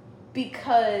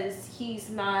because he's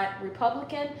not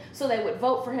Republican. So they would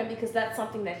vote for him because that's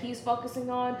something that he's focusing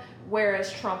on,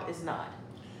 whereas Trump is not.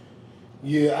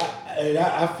 Yeah,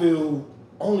 I feel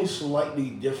only slightly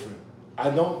different. I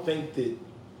don't think that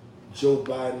Joe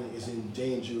Biden is in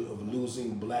danger of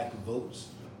losing black votes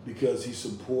because he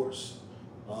supports,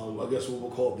 I guess what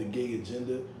we'll call the gay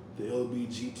agenda, the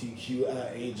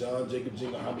LGBTQIA, John Jacob Jr.,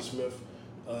 Muhammad Smith.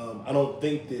 I don't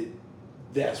think that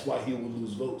that's why he will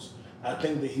lose votes. I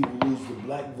think that he will lose the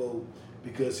black vote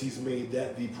because he's made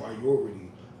that the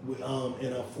priority.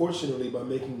 And unfortunately, by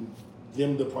making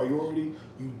them the priority,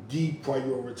 you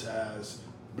deprioritize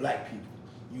black people.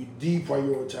 You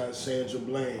deprioritize Sandra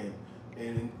Bland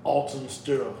and Alton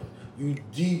Sterling. You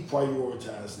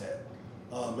deprioritize that.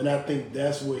 And I think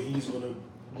that's where he's going to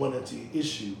run into the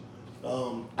issue.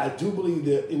 I do believe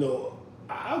that,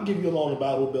 I'll give you a law on the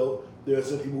Bible Belt. There are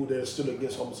some people that are still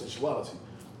against homosexuality.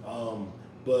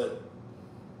 But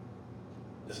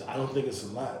I don't think it's a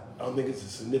lot. I don't think it's a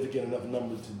significant enough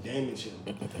number to damage him.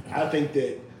 I think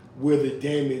that where the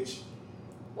damage...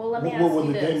 Well, let me ask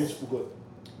you this.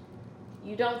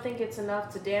 You don't think it's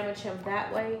enough to damage him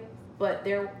that way, but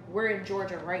we're in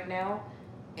Georgia right now,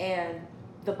 and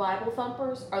the Bible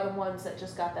thumpers are the ones that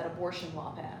just got that abortion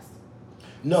law passed.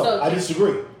 No, so, I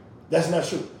disagree. That's not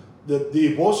true.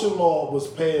 The abortion law was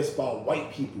passed by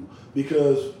white people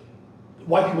because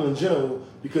white people in general,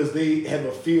 because they have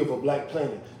a fear of a black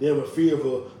planet. They have a fear of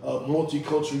a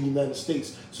multicultural United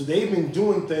States. So they've been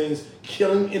doing things,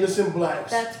 killing innocent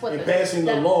blacks and passing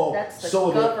the law. That's the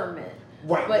government.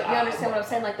 Right. But you understand what I'm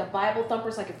saying? Like the Bible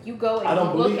thumpers, like if you go and I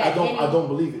don't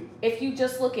believe it. If you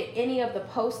just look at any of the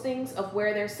postings of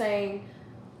where they're saying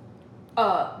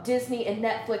Disney and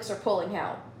Netflix are pulling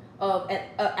out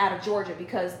of Georgia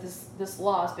because this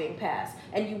law is being passed,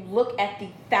 and you look at the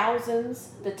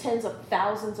tens of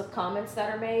thousands of comments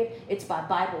that are made, it's by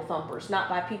Bible thumpers, not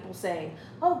by people saying,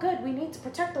 "Oh, good, we need to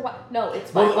protect the white." No, it's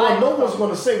by Bible thumpers. No one's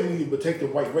going to say we need to protect the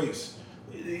white race.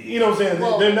 You know what I'm saying?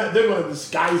 Well, they're going to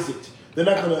disguise it. They're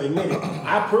not going to admit it.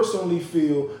 I personally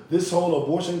feel this whole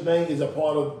abortion thing is a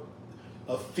part of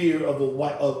a fear of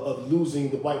losing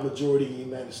the white majority in the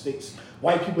United States.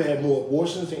 White people have more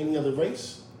abortions than any other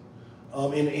race.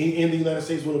 In the United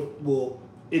States,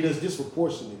 it is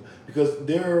disproportionate because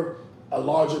they're a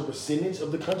larger percentage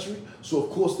of the country. So of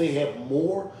course they have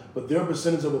more, but their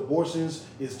percentage of abortions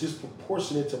is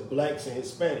disproportionate to blacks and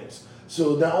Hispanics.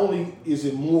 So not only is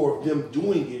it more of them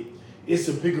doing it, it's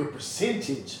a bigger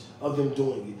percentage of them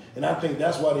doing it. And I think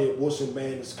that's why the abortion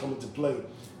ban is coming to play.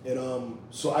 And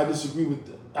so I disagree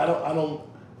with I don't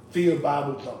fear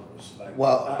Bible thumpers.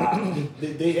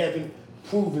 They haven't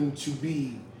proven to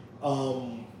be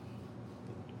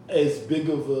as big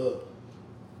of a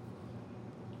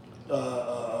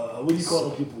what do you call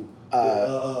them people?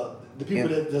 The people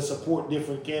that support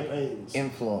different campaigns.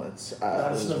 Influence.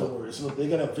 That's another word. They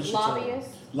got an official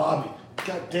lobbyists. Lobby.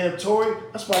 Goddamn Tory.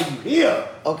 That's why you here.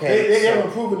 Okay. They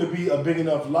haven't proven to be a big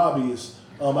enough lobbyist.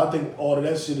 I think all of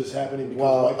that shit is happening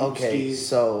because white people scared.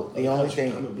 So the only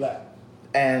thing, black.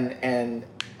 And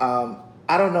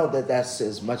I don't know that that's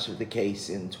as much of the case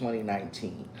in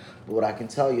 2019. But what I can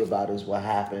tell you about is what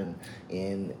happened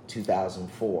in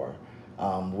 2004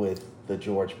 with the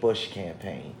George Bush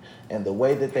campaign and the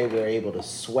way that they were able to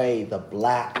sway the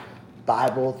black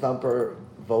Bible thumper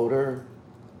voter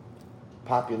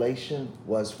population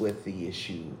was with the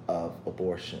issue of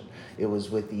abortion. It was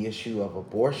with the issue of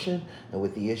abortion and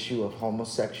with the issue of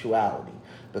homosexuality,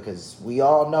 because we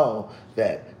all know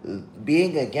that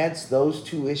being against those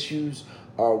two issues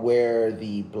are where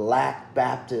the Black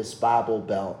Baptist Bible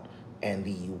Belt and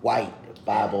the white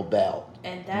Bible Belt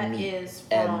and that meet. is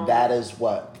from and that is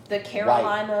what the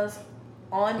Carolinas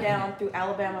on down through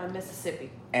Alabama and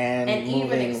Mississippi. And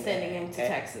even extending into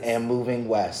Texas and moving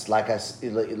west, like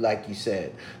you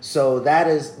said. So that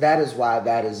is why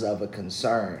that is of a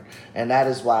concern, and that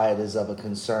is why it is of a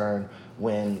concern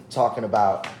when talking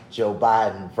about Joe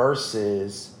Biden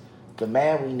versus the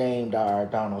man we named our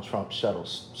Donald Trump Shut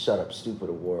Up Stupid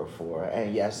Award for.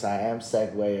 And yes, I am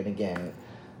segueing again,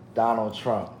 Donald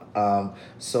Trump.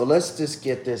 So let's just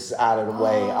get this out of the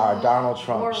way. Our Donald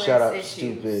Trump Shut Up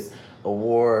Stupid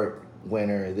Award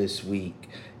winner this week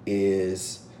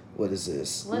is, what is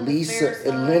this? Linda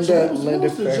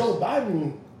What's the Joe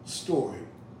Biden story?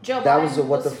 That was a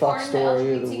what the fuck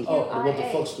story. What the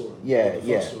fuck story? Yeah.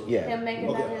 Him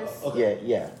making that his...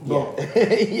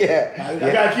 Yeah. I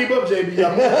gotta keep up, JB.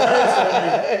 I'm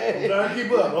trying to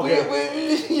keep up. Okay.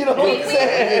 You know what I'm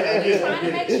saying? We're trying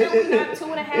to make sure we got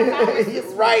 2.5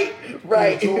 hours.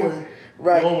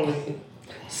 Right. Normally.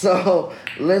 So,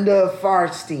 Linda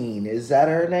Farstein, is that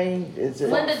her name? Is it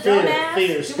Linda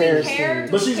Dumbass? Do we care?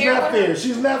 But she's not fair.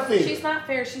 She's not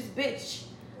fair. She's bitch.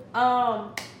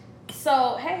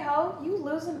 So, hey ho, you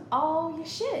losing all your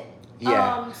shit.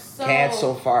 Yeah.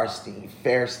 Cancel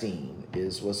Fairstein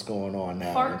is what's going on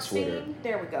now on Twitter.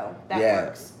 There we go. That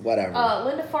works. Whatever.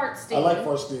 Linda Farstein. I like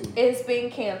Farstein. Is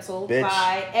being canceled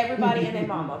by everybody and their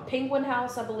mama. Penguin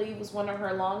House, I believe, was one of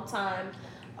her longtime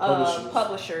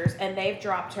publishers, and they've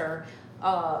dropped her.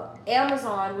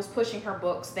 Amazon was pushing her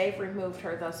books. They've removed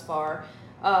her thus far.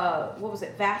 What was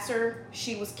it? Vassar.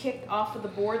 She was kicked off of the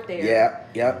board there.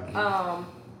 Yep.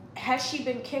 has she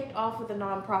been kicked off with the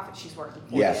nonprofit she's working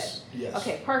for Yes. yet? Yes.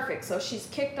 Okay, perfect. So she's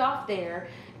kicked off there,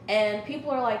 and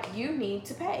people are like, you need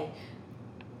to pay.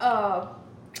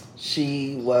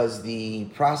 She was the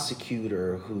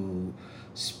prosecutor who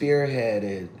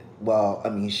spearheaded. Well, I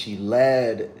mean, she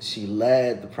led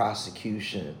the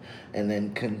prosecution, and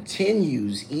then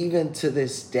continues even to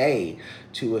this day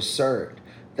to assert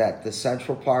that the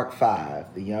Central Park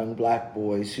Five, the young black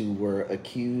boys who were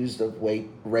accused of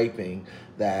raping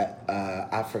that,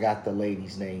 I forgot the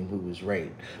lady's name who was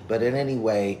raped. But in any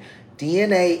way,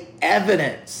 DNA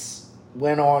evidence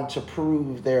went on to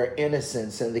prove their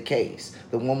innocence in the case.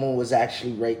 The woman was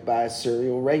actually raped by a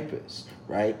serial rapist,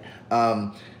 right?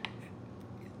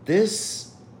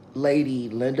 This lady,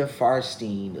 Linda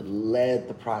Farstein, led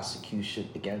the prosecution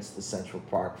against the Central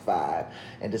Park Five.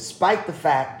 And despite the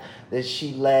fact that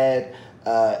she led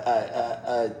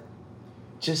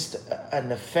just a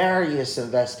nefarious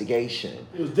investigation.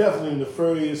 It was definitely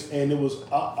nefarious, and it was,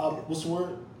 what's the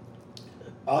word?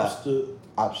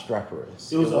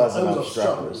 Obstreperous. It wasn't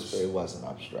obstreperous. But it wasn't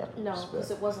obstreperous. No,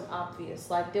 because it wasn't obvious.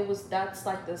 Like, that's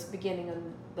like the beginning of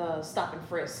the stop and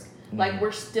frisk. Like,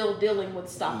 we're still dealing with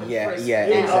stop and frisk. Yeah,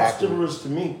 it exactly. was obstreperous to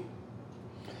me.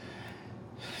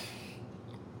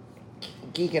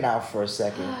 Geeking out for a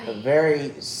second. A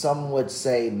very, some would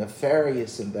say,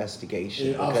 nefarious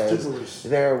investigation, because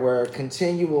there were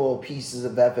continual pieces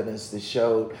of evidence that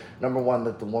showed, number one,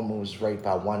 that the woman was raped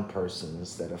by one person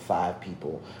instead of 5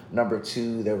 people. Number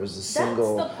 2, there was a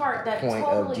single point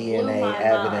of DNA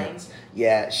evidence. Mind.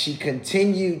 Yeah, she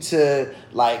continued to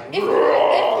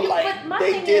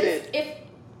they did it. If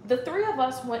the 3 of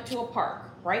us went to a park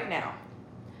right now,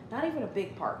 not even a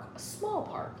big park, a small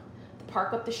park, the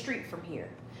park up the street from here.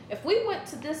 If we went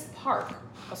to this park,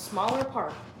 a smaller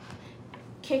park,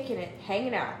 kicking it,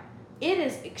 hanging out, it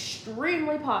is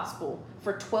extremely possible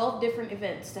for 12 different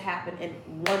events to happen in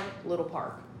one little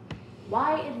park.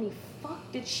 Why in the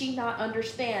fuck did she not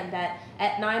understand that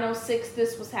at 9:06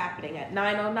 this was happening, at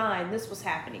 9:09 this was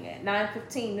happening, at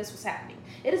 9:15 this was happening?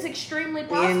 It is extremely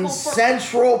possible in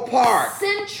Central Park.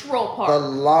 Central Park. The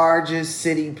largest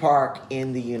city park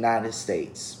in the United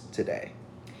States today.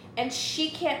 And she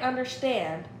can't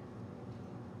understand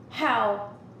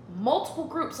how multiple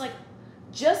groups, like,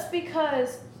 just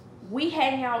because we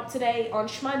hang out today on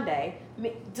Shmonday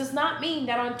does not mean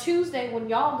that on Tuesday when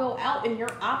y'all go out in your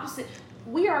opposite,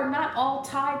 we are not all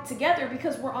tied together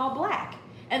because we're all black.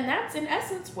 And that's in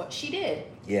essence what she did.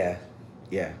 Yeah.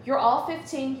 You're all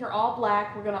 15, you're all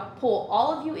black, we're gonna pull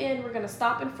all of you in, we're gonna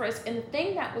stop and frisk. And the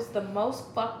thing that was the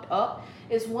most fucked up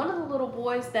is one of the little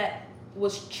boys that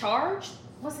was charged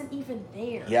wasn't even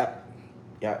there. Yep.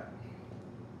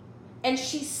 And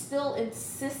she's still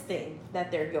insisting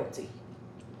that they're guilty.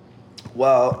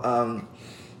 Well,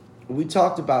 we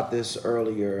talked about this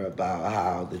earlier about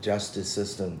how the justice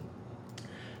system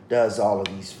does all of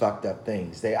these fucked up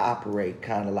things. They operate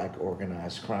kind of like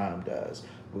organized crime does.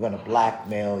 We're going to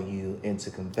blackmail you into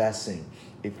confessing.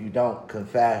 If you don't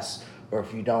confess, or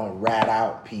if you don't rat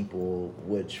out people,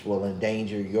 which will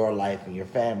endanger your life and your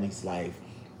family's life,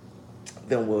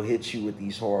 then we'll hit you with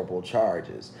these horrible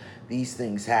charges. These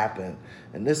things happen,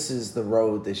 and this is the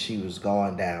road that she was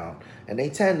going down. And they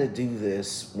tend to do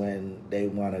this when they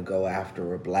want to go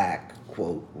after a black,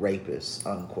 quote, rapist,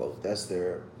 unquote. That's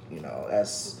their,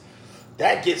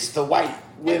 that gets the white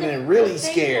women really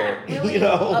scared. What really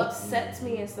upsets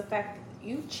me is the fact that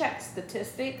you check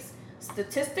statistics.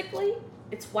 Statistically,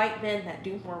 it's white men that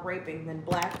do more raping than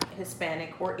black,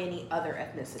 Hispanic, or any other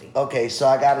ethnicity. Okay, so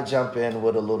I got to jump in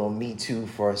with a little Me Too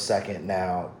for a second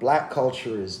now. Black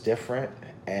culture is different,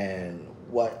 and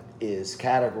what is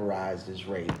categorized as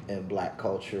rape in black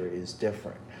culture is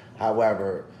different.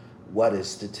 However, what is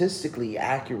statistically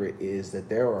accurate is that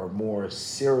there are more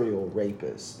serial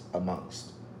rapists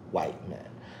amongst white men.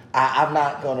 I'm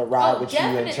not going to ride with you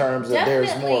in terms of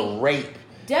there's more rape.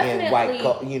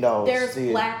 Definitely, there's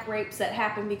black rapes that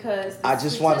happen because I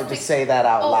just wanted to say that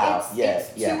out loud.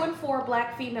 It's 2 in 4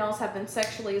 black females have been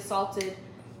sexually assaulted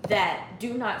that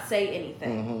do not say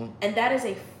anything, and that is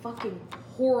a fucking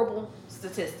horrible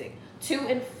statistic. 2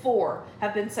 in 4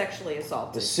 have been sexually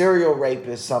assaulted. The serial rape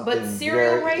is something. But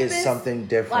serial rape is something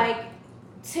different. Like,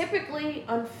 typically,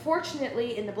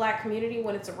 unfortunately, in the black community,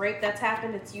 when it's a rape that's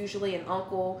happened, it's usually an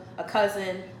uncle, a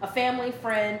cousin, a family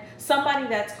friend, somebody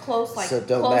that's close, like it's a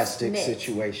domestic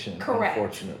situation. Correct.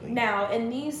 Unfortunately. Now,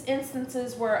 in these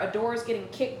instances where a door is getting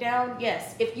kicked down,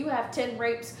 yes, if you have 10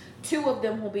 rapes, 2 of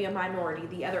them will be a minority.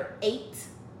 The other 8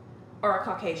 are a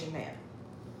Caucasian man.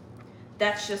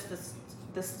 That's just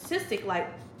the statistic. Like,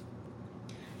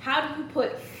 how do you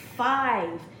put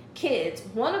 5 kids,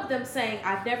 one of them saying,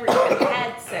 I've never even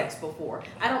had sex before.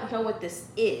 I don't know what this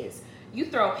is. You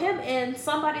throw him in,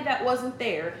 somebody that wasn't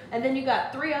there, and then you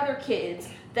got 3 other kids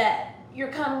that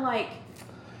you're kind of like,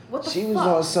 what the fuck? She was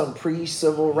on some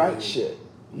pre-civil rights shit.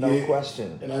 No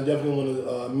question. And I definitely want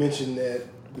to mention that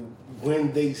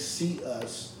When They See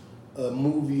Us, a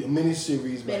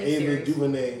miniseries by Ava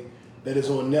DuVernay that is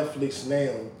on Netflix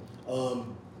now,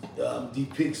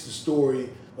 depicts the story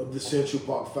of the Central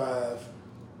Park 5.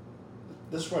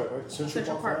 That's right?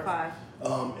 Central Park 5.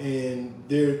 And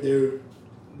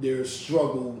their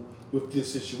struggle with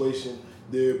this situation.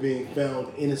 They're being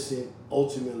found innocent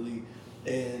ultimately,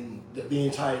 and the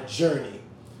entire journey.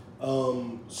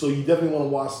 So you definitely want to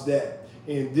watch that.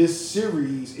 And this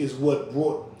series is what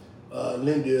brought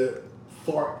Linda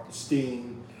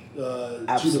Fartstein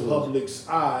to the public's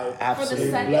eye. For the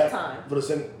second time. For the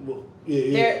second,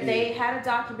 They had a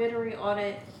documentary on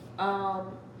it.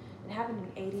 It happened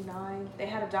in 89. They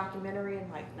had a documentary in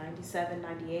like 97,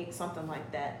 98, something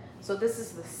like that. So this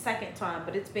is the second time,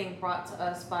 but it's being brought to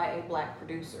us by a black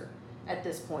producer at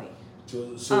this point.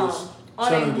 So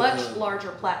on a much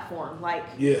larger platform. Like,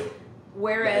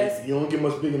 whereas you don't get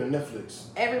much bigger than Netflix.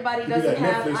 Everybody doesn't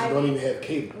have Netflix and don't even have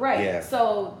cable. Right. Yeah.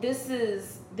 So this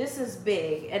is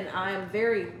big, and I'm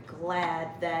very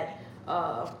glad that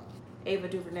Ava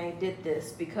DuVernay did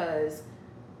this, because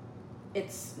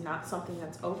it's not something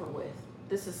that's over with.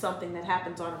 This is something that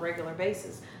happens on a regular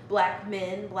basis. Black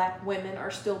men, black women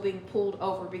are still being pulled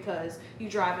over because you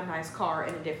drive a nice car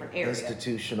in a different area.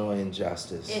 Institutional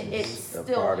injustice. It's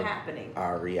still happening.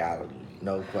 Our reality,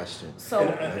 no question. So,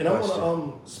 and I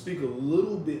want to speak a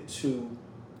little bit to,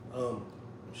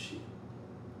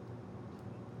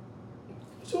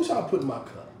 So what y'all put in my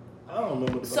cup? I don't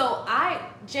know.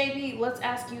 JB, let's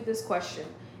ask you this question.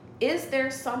 Is there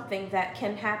something that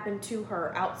can happen to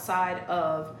her outside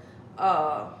of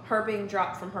her being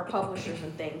dropped from her publishers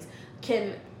and things?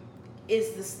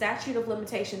 Is the statute of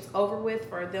limitations over with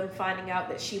for them finding out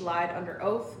that she lied under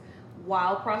oath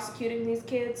while prosecuting these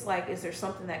kids? Like, is there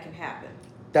something that can happen?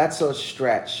 That's a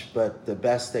stretch, but the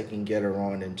best they can get her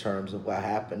on in terms of what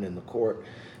happened in the court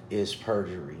is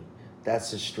perjury.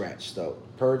 That's a stretch, though.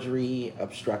 Perjury,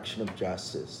 obstruction of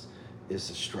justice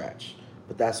is a stretch.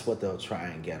 But that's what they'll try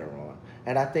and get her on.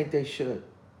 And I think they should.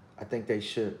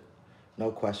 No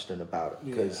question about it.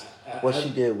 Because what she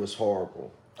did was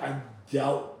horrible. I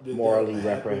doubt that morally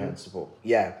reprehensible.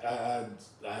 Yeah.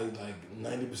 I like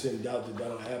 90% doubt that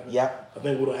that'll happen. Yep. I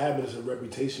think what'll happen is her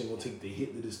reputation will take the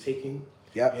hit that it's taking.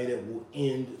 Yep. And it will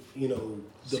end,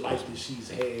 the life that she's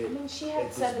had. I mean, she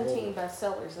had 17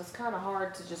 bestsellers. It's kind of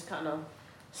hard to just kind of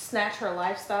snatch her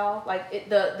lifestyle. Like,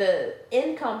 the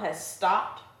income has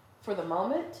stopped for the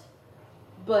moment,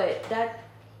 but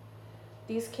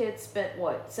these kids spent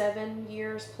 7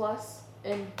 years plus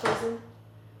in prison.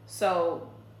 So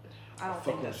I don't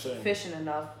think that's sufficient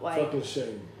enough. Like, fucking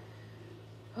shame.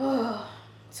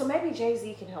 So maybe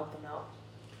Jay-Z can help them out.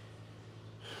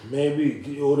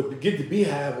 Maybe, or to get the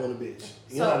Beehive on the bitch.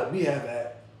 You know how the Beehive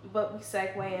at. But we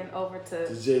segueing over to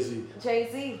Jay-Z.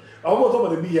 Jay-Z. I want to talk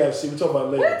about the Beehive shit. We'll talk about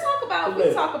it later.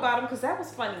 We'll talk about him because that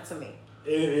was funny to me.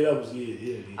 That was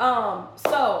yeah.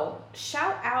 So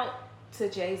shout out to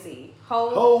Jay-Z.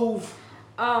 Hove.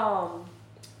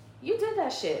 You did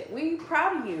that shit. We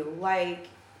proud of you. Like,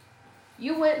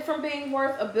 you went from being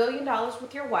worth $1 billion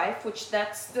with your wife, which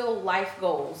that's still life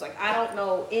goals. Like, I don't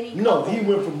know any. No, he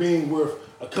went from being worth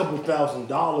a couple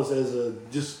 $1,000s as a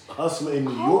just hustler in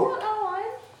New York. Hold on.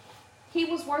 He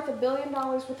was worth $1 billion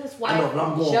with his wife. I know, but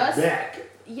I'm going back.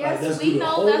 Yes, we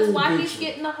know that's why he's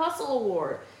getting the Hustle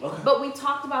Award. Okay. But we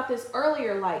talked about this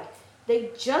earlier. Like,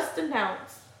 they just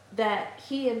announced that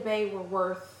he and Bae were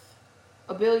worth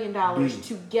 $1 billion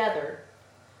together.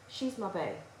 She's my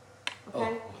bae.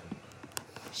 Okay? Oh.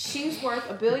 She's worth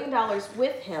 $1 billion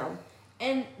with him.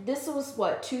 And this was,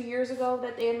 2 years ago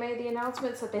that they had made the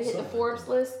announcements that they hit the Forbes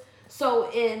list.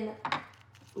 So in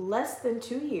less than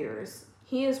 2 years,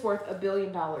 he is worth $1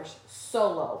 billion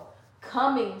solo.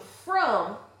 Coming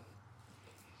from,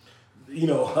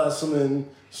 hustling,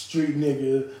 street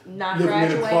nigga, not living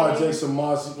graduating. in the projects of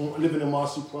living in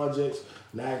Marcy projects,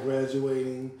 not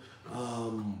graduating,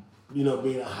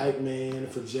 being a hype man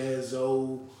for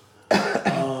Jazzo.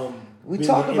 We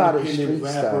talk about his street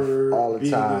stuff all the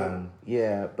time.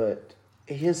 Yeah, but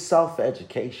his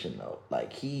self-education though,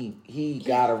 like he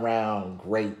got around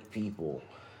great people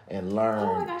and learned.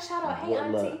 Oh my gosh! Shout out, hey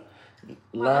auntie.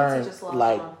 Learn,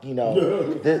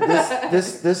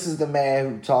 this is the man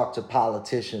who talked to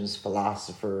politicians,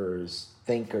 philosophers,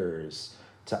 thinkers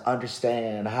to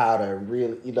understand how to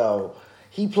really,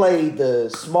 he played the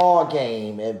small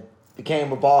game and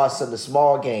became a boss in the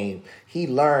small game, he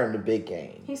learned the big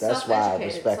game. He's That's why I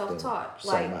respect him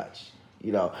so much.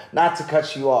 You know, not to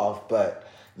cut you off, but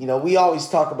you know, we always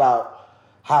talk about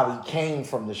how he came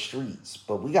from the streets,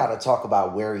 but we got to talk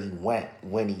about where he went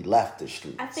when he left the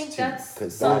streets. I think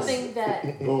that's something that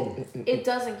it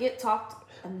doesn't get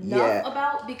talked enough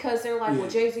about, because they're like, well,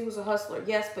 Jay-Z was a hustler.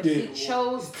 Yes, but he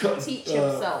chose to teach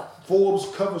himself. Forbes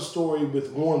cover story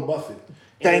with Warren Buffett.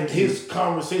 His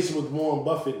conversation with Warren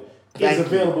Buffett is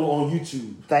available on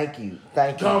YouTube. Thank you.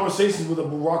 Conversations with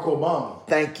Barack Obama.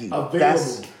 Thank you.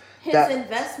 Available. His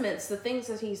investments, the things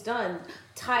that he's done,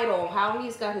 Tidal, how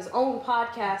he's got his own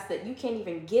podcast that you can't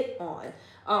even get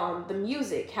on, the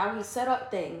music, how he set up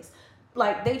things.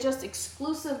 Like, they just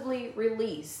exclusively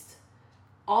released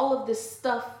all of this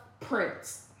stuff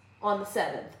prints on the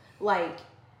 7th. Like,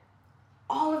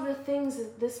 all of the things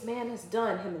that this man has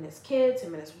done, him and his kids,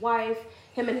 him and his wife,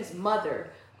 him and his mother.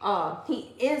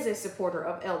 He is a supporter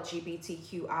of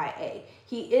LGBTQIA.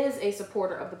 He is a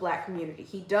supporter of the black community.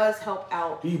 He does help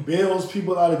out. He bails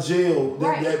people out of jail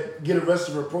that get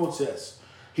arrested for protests.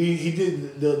 He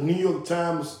did the New York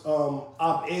Times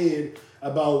op-ed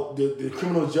about the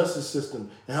criminal justice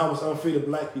system and how it's unfair to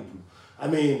black people. I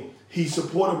mean, he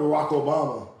supported Barack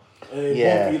Obama in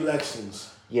both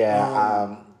elections.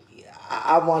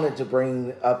 I wanted to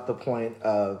bring up the point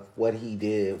of what he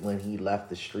did when he left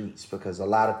the streets, because a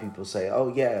lot of people say,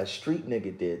 oh yeah, a street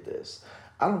nigga did this.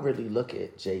 I don't really look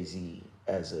at Jay-Z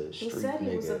as a street nigga. He said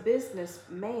he was a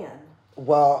businessman.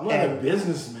 Well, I'm not a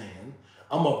businessman.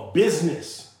 I'm a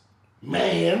business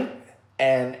man.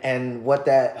 And what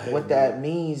that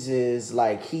means is,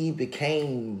 like, he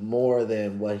became more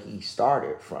than what he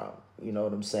started from. You know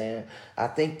what I'm saying? I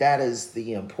think that is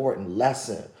the important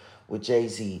lesson with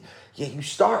Jay-Z. Yeah, you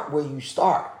start where you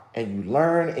start, and you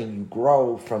learn and you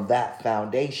grow from that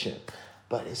foundation.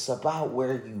 But it's about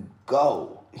where you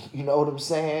go. You know what I'm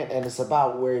saying? And it's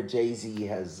about where Jay-Z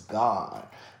has gone.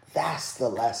 That's the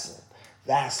lesson.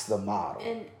 That's the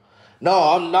model. No,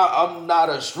 I'm not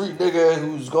a street nigga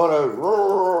who's gonna...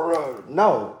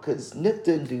 No, because Nip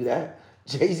didn't do that.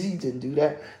 Jay-Z didn't do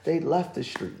that. They left the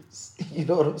streets. You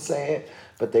know what I'm saying?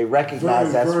 But they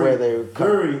recognize that's where they're coming from.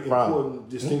 Very important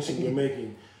distinction you're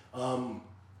making.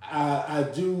 I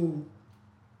do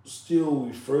still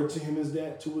refer to him as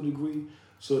that to a degree,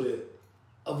 so that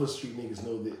other street niggas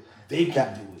know that they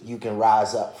can do it. You can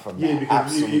rise up from that. Yeah,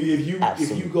 because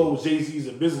if you go Jay-Z's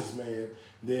a businessman,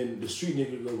 then the street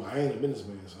nigga go, I ain't a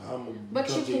businessman, so I'm a But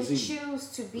you can choose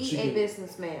to be a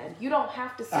businessman. You don't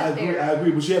have to sit there. I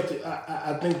agree, but you have to.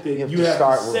 I think that you have to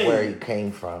start with where he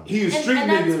came from. He's a street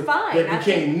nigga that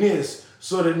became this,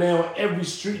 so that now every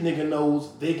street nigga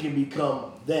knows they can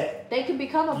become that. They can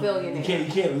become a billionaire.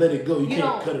 You can't let it go. You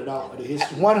can't cut it out of the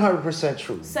history. 100%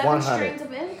 true. 7 streams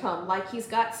of income. Like, he's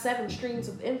got 7 streams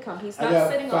of income. He's not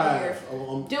sitting on here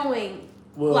doing.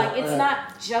 Like, it's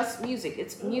not just music.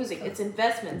 It's music. It's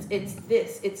investments. It's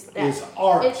this. It's that. It's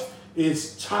art.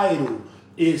 It's Tidal.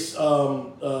 It's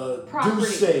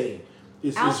Duce.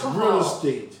 It's real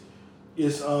estate.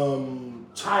 It's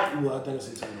Tidal. Well, I think I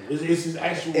say Tidal. It's his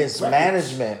actual. It's records.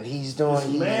 Management. He's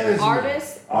doing management.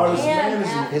 Artist management.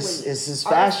 Athlete. It's his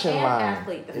fashion line.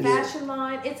 Athlete. The fashion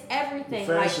line. It's everything.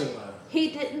 The fashion line. He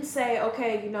didn't say,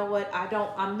 okay, you know what?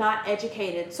 I'm not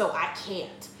educated, so I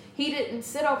can't. He didn't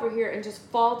sit over here and just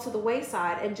fall to the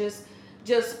wayside and just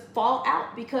fall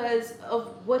out because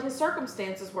of what his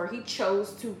circumstances were. He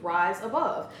chose to rise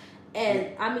above.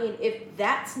 And I mean, if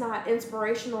that's not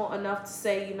inspirational enough to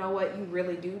say, you know what, you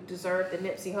really do deserve the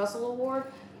Nipsey Hussle Award,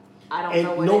 I don't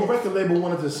know what no record label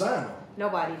wanted to sign him.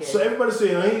 Nobody did. So everybody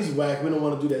said, oh, he's whack, we don't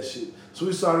want to do that shit. So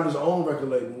he started his own record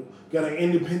label, got an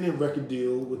independent record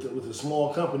deal with a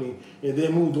small company, and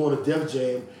then moved on to Def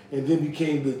Jam, and then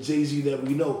became the Jay-Z that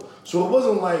we know. So it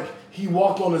wasn't like he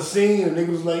walked on the scene and niggas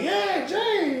was like, yeah,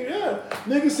 Jay, yeah.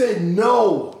 Niggas said,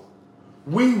 no,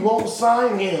 we won't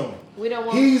sign him. We don't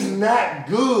want He's not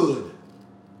good.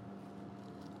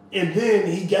 And then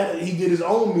he did his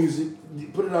own music,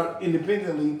 put it out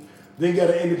independently, then got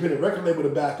an independent record label to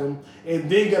back him, and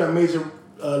then got a major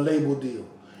label deal.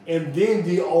 And then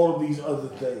did all of these other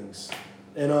things.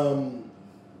 And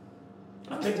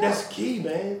I think that's key,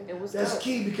 man. That's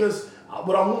key, because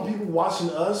what I want people watching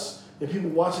us and people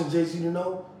watching Jay-Z to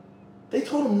know, they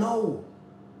told him no.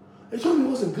 They told him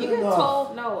he wasn't good enough. You've been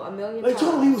told no a million times. They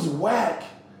told him he was whack.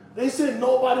 They said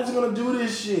nobody's going to do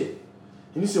this shit.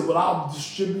 And he said, well, I'll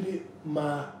distribute it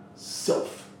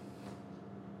myself.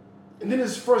 And then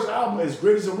his first album, as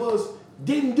great as it was,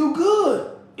 didn't do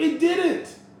good. It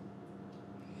didn't.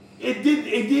 It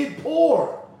did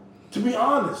poor, to be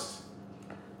honest.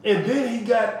 And then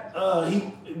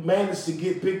he managed to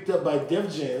get picked up by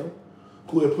Def Jam,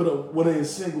 who had put up one of his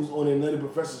singles on their Nutty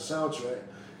Professor soundtrack.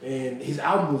 And his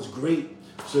album was great,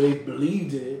 so they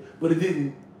believed in it, but it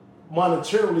didn't,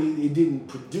 monetarily, it didn't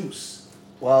produce.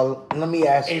 Well, let me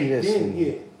ask you this. Then,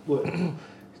 yeah, what?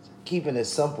 Keeping it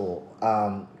simple,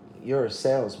 you're a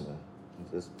salesman.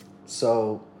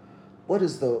 So what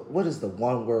is the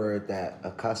one word that a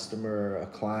customer, a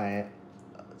client,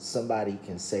 somebody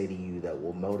can say to you that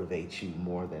will motivate you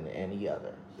more than any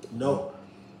other? No.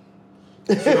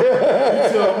 You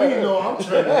tell me no, I'm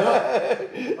turning up.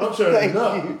 I'm turning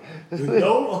up.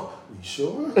 No, you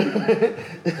sure?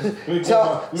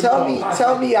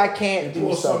 Tell me I can't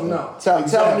do something.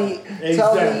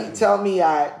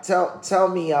 Tell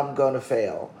me I'm gonna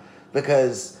fail,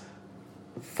 because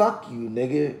fuck you,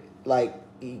 nigga. Like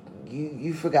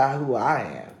you forgot who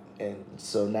I am, and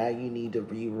so now you need to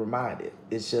be reminded.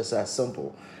 It's just that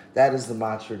simple. That is the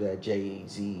mantra that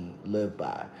Jay-Z lived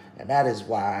by, and that is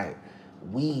why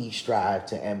we strive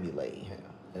to emulate him,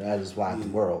 and that is why the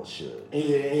world should.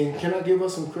 And can I give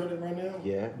us some credit right now?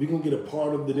 Yeah. We're going to get a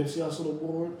part of the Nipsey Hussle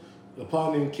Award. A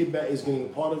partner named Kickback is getting a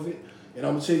part of it, and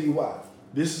I'm going to tell you why.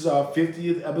 This is our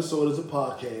 50th episode as a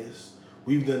podcast.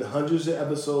 We've done hundreds of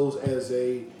episodes as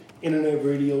a internet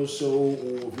radio show,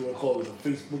 or if you want to call it a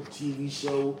Facebook TV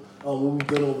show, what we've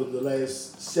done over the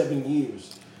last 7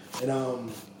 years. And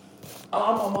I'm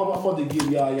about to give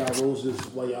y'all roses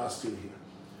while y'all still here.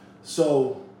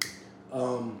 So,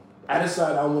 I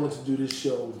decided I wanted to do this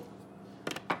show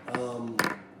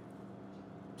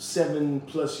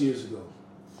 7+ years ago.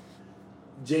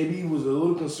 JB was a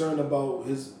little concerned about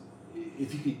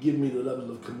if he could give me the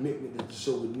level of commitment that the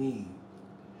show would need.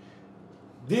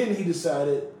 Then he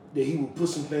decided that he would put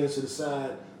some things to the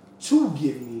side to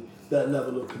give me that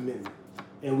level of commitment.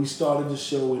 And we started the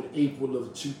show in April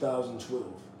of 2012.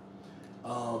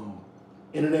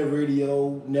 Internet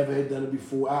radio, never had done it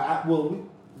before. We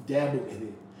dabbled in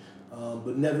it,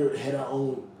 but never had our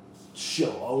own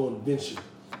show, our own venture.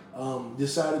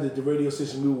 Decided that the radio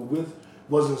station we were with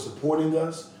wasn't supporting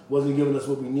us, wasn't giving us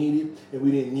what we needed, and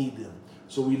we didn't need them.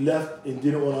 So we left and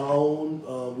did it on our own.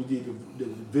 We did the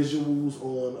visuals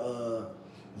on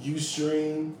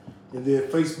Ustream, and then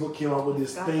Facebook came out with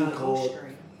this thing called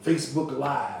Facebook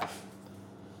Live.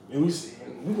 And we said,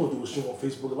 we're going to do a show on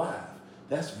Facebook Live.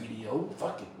 That's video.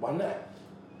 Fuck it. Why not?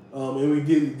 And we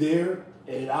did it there,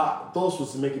 and our thoughts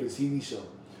was to make it a TV show.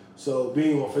 So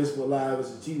being on Facebook Live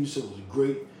as a TV show was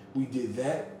great. We did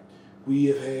that. We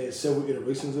have had several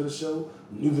iterations of the show.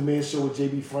 Knew the Man Show with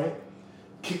JB Frank,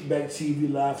 Kickback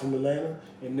TV live from Atlanta,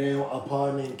 and now a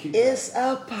pod named Kickback. It's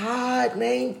a pod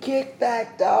named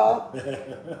Kickback, dog.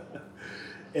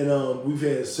 And we've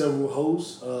had several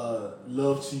hosts.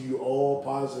 Love to you all,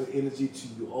 positive energy to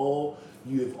you all.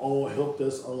 You have all helped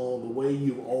us along the way.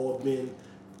 You've all been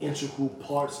integral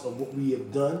parts of what we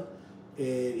have done, and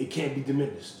it can't be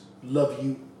diminished. Love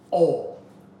you all.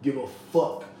 Give a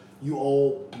fuck. You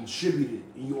all contributed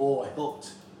and you all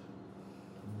helped.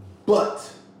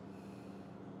 But,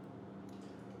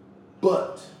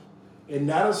 and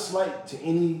not a slight to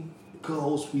any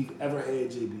co-host we've ever had,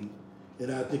 JB,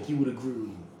 and I think you would agree with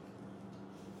me.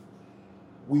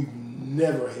 We've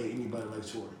never had anybody like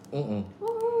Tori.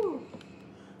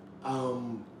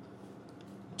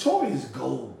 Tori's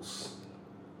goals.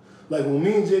 Like when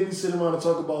me and JB sit around and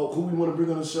talk about who we want to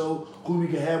bring on the show, who we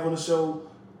can have on the show,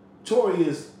 Tori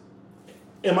is,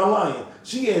 am I lying?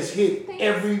 She has hit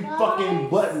every fucking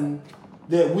button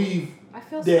that we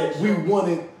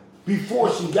wanted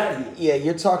before she got here. Yeah,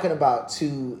 you're talking about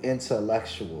two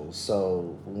intellectuals.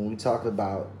 So when we talk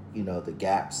about, the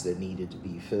gaps that needed to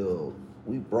be filled,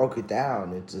 we broke it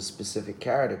down into specific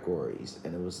categories,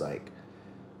 and it was like,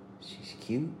 she's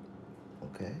cute,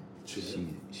 okay. Sure.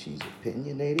 She's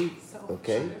opinionated,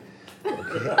 okay. Sure.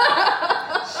 Okay.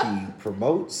 She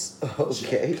promotes,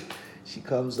 okay. She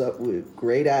comes up with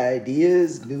great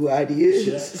ideas, new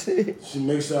ideas. She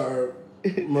makes our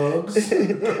mugs.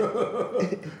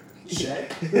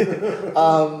 Check.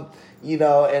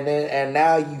 And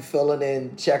now you filling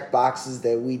in check boxes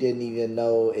that we didn't even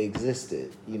know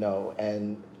existed,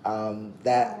 and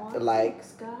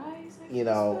Thanks, guys.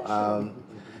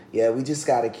 Yeah, we just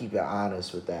got to keep it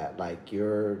honest with that. Like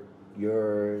you're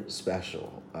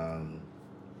special. I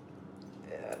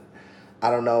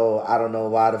don't know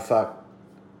why the fuck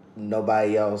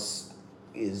nobody else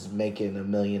is making $1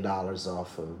 million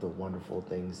off of the wonderful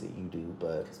things that you do,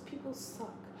 but because people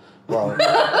suck. Well,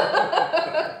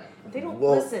 they don't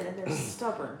listen and they're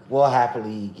stubborn. We'll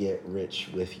happily get rich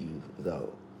with you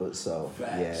though. But so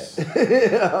Facts.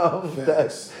 yeah,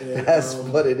 Facts. that's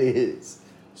what it is.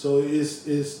 So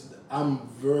it's I'm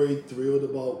very thrilled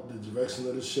about the direction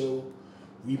of the show.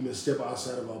 We've been stepping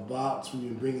outside of our box. We've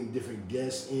been bringing different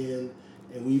guests in,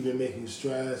 and we've been making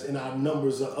strides. And our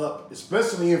numbers are up,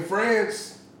 especially in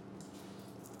France.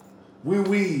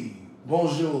 Oui,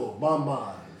 bonjour,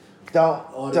 bon. Don't.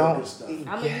 I'm gonna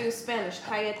use Spanish.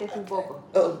 Cállate tu boca.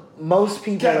 Most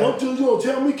people. You don't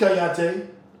tell me cállate.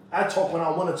 I talk when I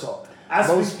want to talk. I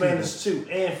speak Spanish too,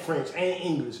 and French, and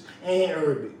English, and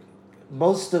Arabic.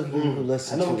 Most of you who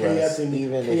listen to us,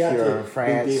 even if you're in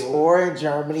France Big or in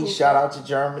Germany, shout out to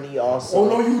Germany also. Oh,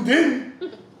 no, you didn't.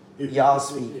 Y'all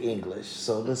speak English,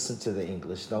 so listen to the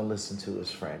English. Don't listen to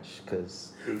his French,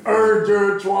 because... That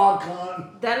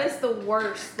is the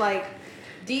worst. Like,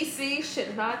 DC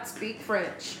should not speak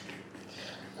French.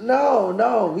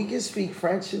 No, we can speak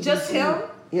French in Just DC. him?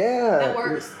 Yeah. That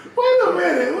works. Wait a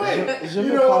minute, Je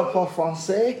ne parle pas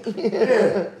français.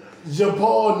 Yeah. Je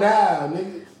parle now,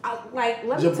 nigga. Let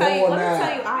me tell you,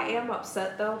 I am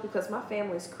upset though because my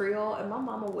family's Creole and my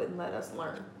mama wouldn't let us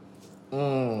learn.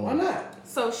 Why not?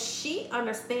 So she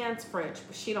understands French,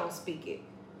 but she don't speak it.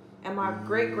 And my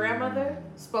great grandmother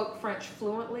spoke French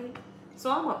fluently,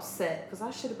 so I'm upset because I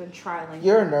should have been trilingual.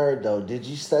 You're a nerd though. Did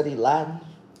you study Latin?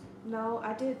 No,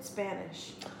 I did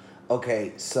Spanish.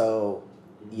 Okay, so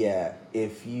yeah,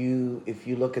 if you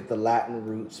look at the Latin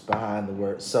roots behind the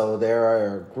word, so there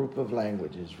are a group of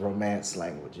languages, Romance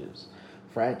languages,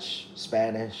 French,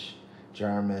 Spanish,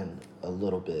 German, a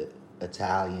little bit,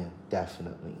 Italian,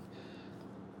 definitely.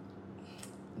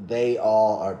 They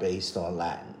all are based on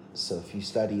Latin. So if you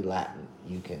study Latin,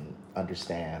 you can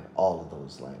understand all of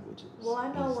those languages. Well,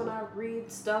 I know when I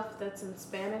read stuff that's in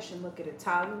Spanish and look at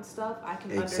Italian stuff, I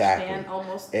can understand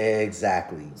almost.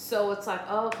 Exactly. So it's like,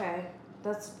 oh, okay.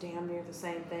 That's damn near the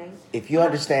same thing. If you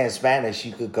understand Spanish,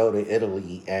 you could go to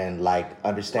Italy and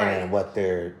understand what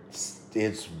they're.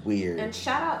 It's weird. And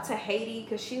shout out to Haiti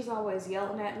because she's always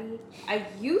yelling at me. I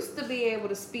used to be able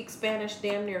to speak Spanish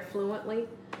damn near fluently.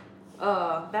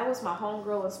 That was my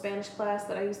homegirl in Spanish class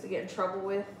that I used to get in trouble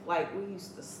with. Like we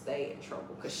used to stay in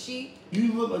trouble because she.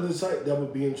 You look like the type that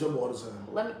would be in trouble all the time.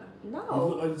 No. You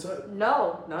look like the type.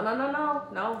 No.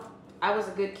 I was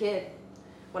a good kid.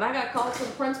 When I got called to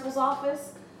the principal's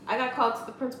office,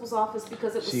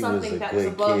 because it was something that was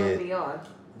above and beyond.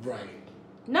 Right.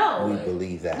 No. We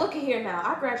believe that. Look at here now.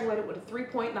 I graduated with a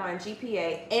 3.9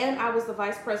 GPA, and I was the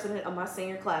vice president of my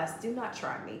senior class. Do not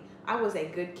try me. I was a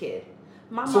good kid.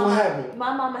 What happened?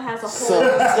 My mama has a whole...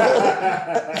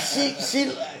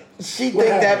 She think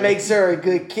that makes her a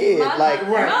good kid.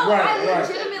 I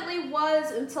legitimately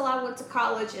was until I went to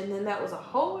college, and then that was a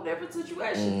whole different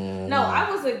situation. No, I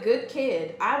was a good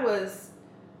kid. I was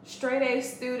straight A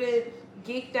student,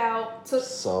 geeked out.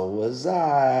 So was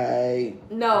I.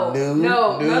 No.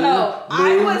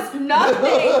 I was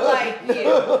nothing like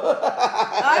you.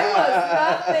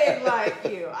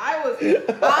 I was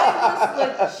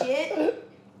legit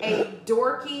a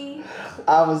dorky.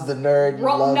 I was the nerd you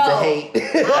loved to hate.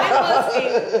 I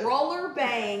was a roller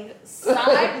bang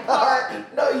side part.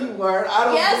 No, you weren't. I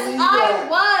don't believe that. Yes, I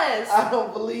was. I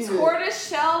don't believe it.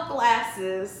 Tortoiseshell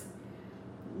glasses,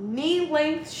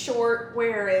 knee-length short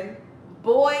wearing,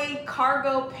 boy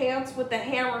cargo pants with the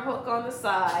hammer hook on the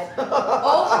side,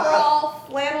 overall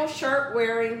flannel shirt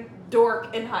wearing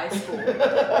dork in high school.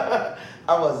 I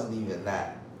wasn't even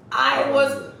that. I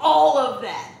was all of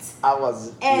that. I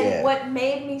wasn't. And what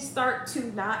made me start to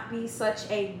not be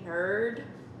such a nerd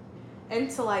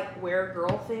and to wear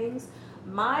girl things,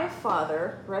 my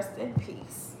father, rest in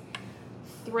peace,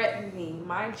 threatened me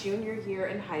my junior year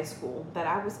in high school that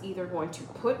I was either going to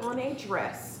put on a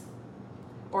dress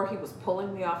or he was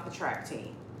pulling me off the track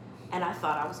team. And I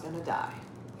thought I was going to die.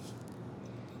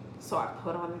 So I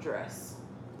put on a dress.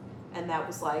 And that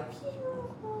was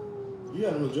you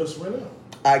got an dress right now.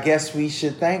 I guess we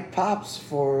should thank Pops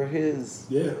for his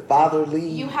fatherly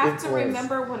You have influence. to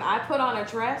remember when I put on a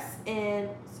dress in,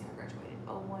 I graduated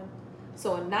 01.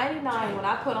 So in 99, when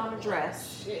I put on a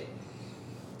dress. Shit.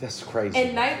 That's crazy.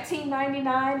 In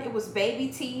 1999, it was baby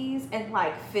tees and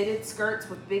fitted skirts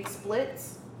with big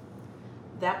splits.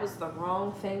 That was the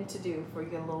wrong thing to do for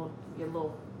your little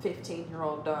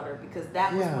 15-year-old daughter because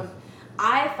that was when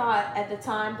I thought at the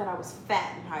time that I was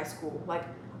fat in high school.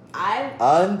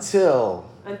 Until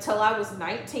I was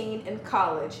 19 in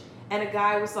college, and a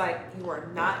guy was like, "You are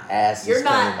not. You're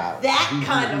not that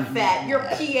kind of fat. You're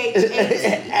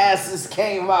PH18." Asses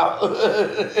came out.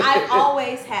 I've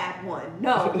always had one.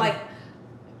 No,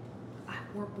 I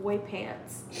wore boy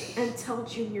pants until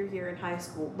junior year in high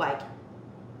school.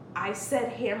 I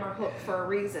said hammer hook for a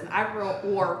reason. I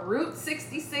wore Route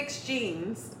 66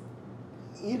 jeans.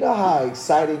 You know how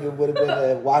exciting it would have been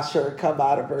to watch her come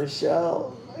out of her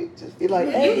shell? Just be like,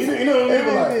 hey, you know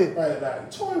what I mean?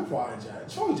 Like Tori probably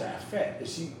Tori fat if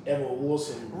she ever wore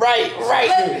some. Right.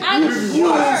 I'm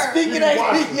sure. Speaking that,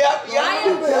 yep. I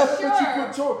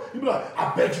am sure. You be like,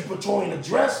 I bet you put Tori in a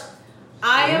dress.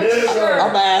 I am sure.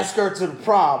 I'm gonna ask her to the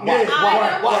prom. Watch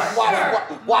what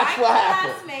happens. My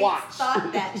classmates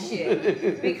thought that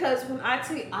shit because when I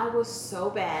tell you, I was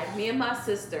so bad. Me and my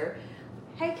sister.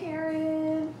 Hey,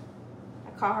 Karen. I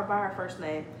call her by her first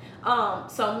name.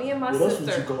 So me and my sister.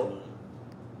 That's what you call her.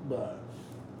 But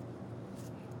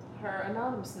her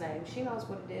anonymous name. She knows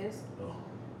what it is. Oh.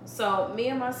 So me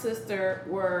and my sister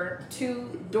were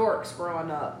two dorks growing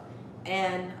up,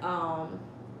 and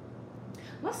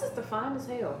my sister fine as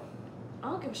hell. I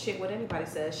don't give a shit what anybody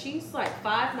says. She's like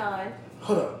 5'9".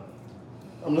 Hold up.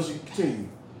 I'm gonna let you continue.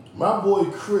 My boy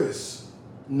Chris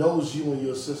knows you and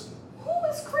your sister. Who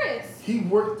is Chris? He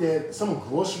worked at some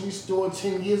grocery store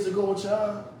 10 years ago with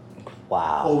y'all.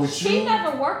 Wow. Or with She you.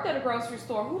 never worked at a grocery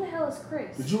store. Who the hell is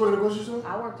Chris? Did you work at a grocery store?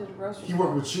 I worked at a grocery He store.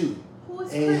 worked with you. Who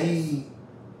is and Chris?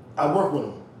 I work with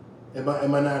him in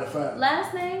my 9 to 5.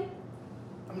 Last name?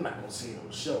 I'm not gonna say it on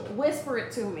the show. Whisper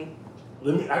it to me.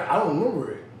 I don't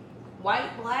remember it. White,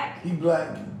 black? He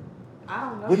black. I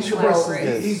don't know. Which who Chris Chris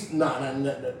is this? He's another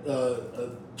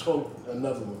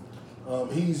one.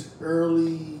 He's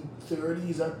early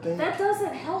 30s, I think. That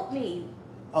doesn't help me.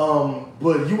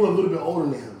 But you were a little bit older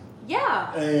than him.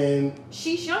 Yeah. And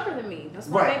She's younger than me. That's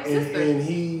my baby sister. and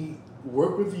he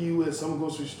worked with you at some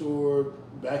grocery store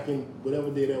back in whatever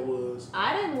day that was.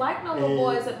 I didn't like no little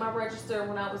boys at my register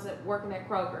when I was working at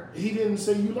Kroger. He didn't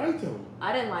say you liked him.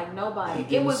 I didn't like nobody.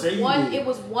 It was one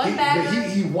bagger. But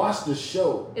he watched the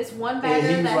show. It's one bagger And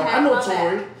he was that like, had I know my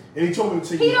Tori. back. And he told me to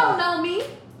tell He you don't hi. know me.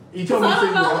 He told me to I tell don't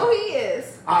you know hi. who he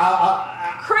is.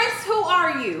 Chris, who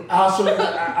are you? I'll show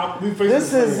you.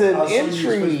 This is an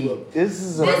intrigue. This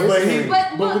is a But look,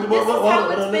 but- this is how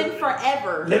it's been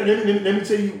forever. Let me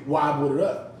tell you why I brought it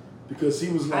up. Because he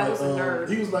was like, I was a nerd.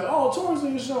 He was like, oh, Tori's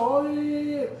in your show. Oh,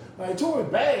 yeah. Like, Tori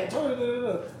bad. Tori,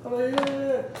 da. I'm like,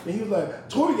 yeah. And he was like,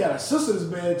 Tori got a sister that's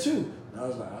bad, too. And I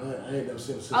was like, I ain't never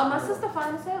seen a sister. Oh, my sister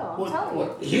fine as hell. I'm telling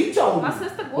you. He told me. My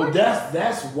sister But gorgeous.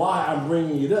 that's why I'm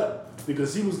bringing it up.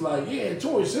 Because he was like, yeah,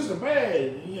 Tori's sister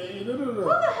bad. Yeah, da. Who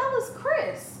the hell is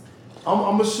Chris? I'm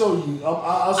going to show you.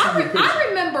 I'll show you a picture. I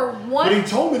remember one. But he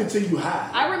told me to tell you hi.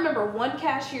 I remember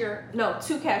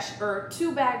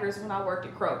two baggers when I worked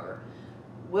at Kroger.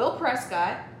 Will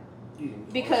Prescott,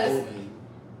 because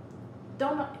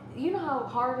you know how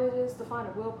hard it is to find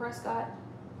a Will Prescott?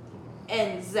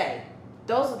 And Zay.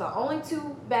 Those are the only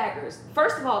two baggers.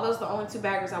 First of all, those are the only two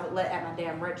baggers I would let at my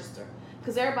damn register.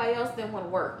 Because everybody else didn't want to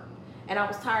work. And I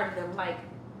was tired of them. Like,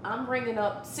 I'm bringing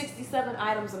up 67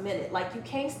 items a minute. Like, you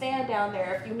can't stand down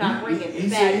there if you're not bringing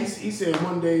he said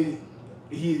one day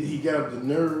he got up the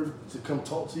nerve to come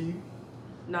talk to you.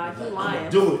 Nah, you like, lying.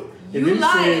 Do it. And You then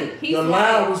lying. Said He's the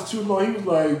lying. line was too long. He was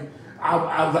like,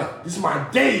 I was like, this is my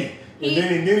day.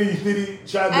 And then he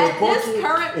tried to At approach this it,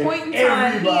 current and point in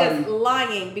time, everybody- he is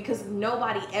lying because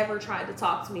nobody ever tried to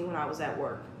talk to me when I was at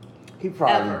work. He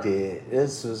probably Ever. did.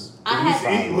 This was.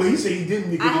 He said he didn't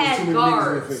because I there had were too many niggas in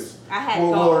guards. the face. I had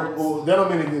guards. Well, that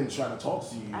don't mean he didn't try to talk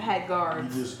to you. I had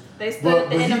guards. You just, They stood at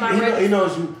the end of my register. He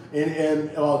knows you.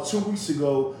 And 2 weeks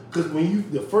ago, because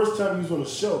the first time you was on the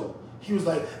show, he was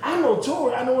like, I know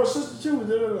Tori. I know her sister too.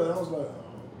 And I was like,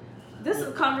 oh. This is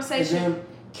a conversation. And then,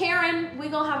 Karen, we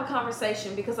gonna have a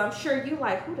conversation because I'm sure you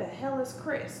like, who the hell is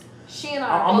Chris? She and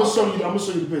I. I'm gonna show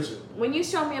you the picture. When you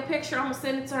show me a picture, I'm gonna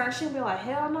send it to her. She'll be like,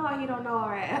 hell no, he don't know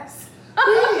our ass.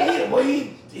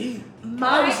 He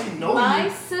obviously knows my you.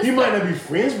 sister. He might not be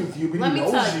friends with you, but Let he me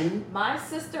knows tell you. you, my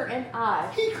sister and I.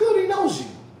 He clearly knows you.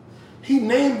 He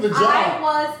named the job. I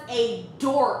was a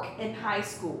dork in high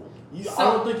school. I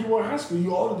don't think you were in high school.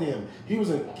 You older than him. He was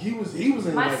in.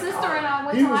 My like, sister and I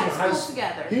went he to was in high school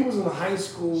together. He was in high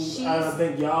school. I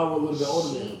think y'all were a little bit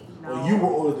older than him. No. Or you were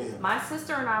older than him. My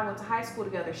sister and I went to high school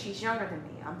together. She's younger than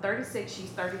me. I'm 36. She's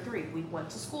 33. We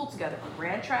went to school together. We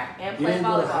ran track and He played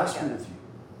didn't go to high volleyball school together. with you.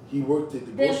 He worked at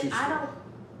the Then grocery store.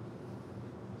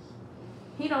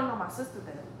 He don't know my sister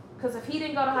then. Because if he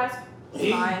didn't go to high school,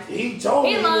 he's lying. He told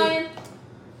me. He lying.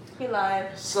 He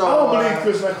lied. So I don't believe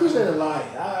Chris. Like Chris ain't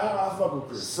lying. I fuck with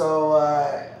Chris. So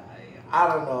I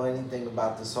don't know anything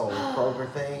about this whole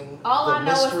Kroger thing. All The I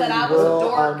know is mystery that I was a will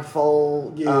dork.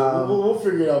 Unfold. Yeah, we'll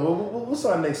figure it out. What's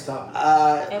our next topic?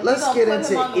 And we Let's gonna get put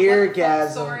into him on the what the fuck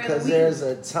Eargasm story of the because week. there's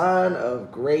a ton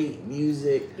of great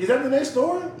music. Is that the next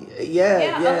story?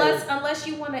 Yeah. Unless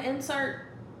you want to insert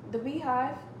the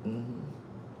Beehive. Mhm.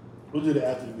 We'll do that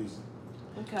after the music.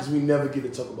 Okay. Because we never get to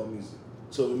talk about music.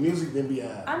 So the music then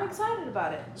behind. I'm excited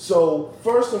about it. So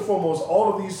first and foremost,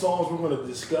 all of these songs we're going to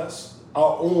discuss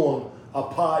are on a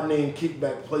pod named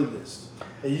Kickback playlist.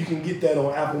 And you can get that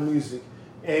on Apple Music.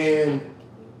 And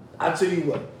I tell you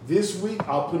what, this week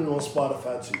I'll put it on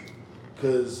Spotify too.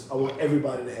 Because I want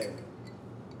everybody to have it.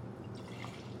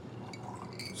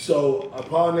 So a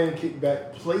pod named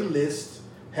Kickback playlist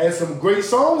has some great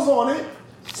songs on it.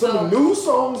 Some new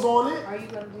songs on it. Are you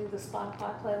going to do the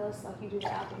Spotify playlist like you do the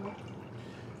Apple one?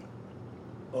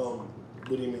 What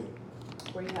do you mean?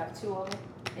 Where you have two of them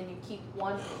and you keep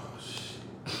one.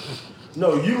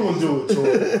 No, you gonna do it,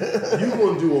 Tori. You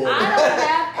gonna do all I that. don't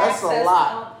have That's access a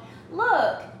lot.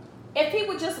 Look, if he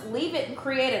would just leave it and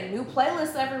create a new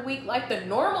playlist every week like the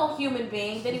normal human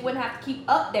being, then he wouldn't have to keep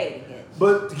updating it.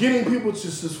 But getting people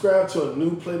to subscribe to a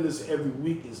new playlist every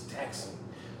week is taxing.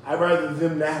 I'd rather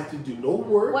them not have to do no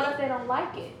work. What if they don't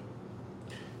like it?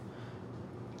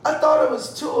 I thought it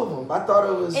was two of them. I thought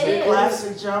it was the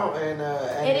classic Joan and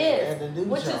the new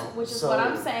which Joan. Which is what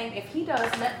I'm saying. If he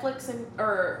does Netflix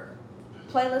or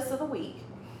playlist of the week,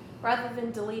 rather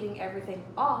than deleting everything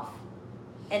off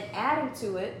and adding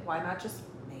to it, why not just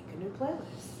make a new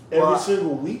playlist? Every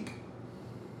single week?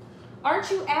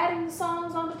 Aren't you adding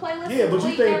songs on the playlist? Yeah, but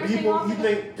you think people,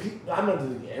 I'm not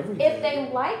doing everything. If they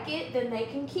like it, then they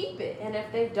can keep it. And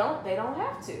if they don't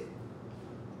have to.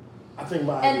 I think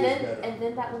my idea is better. And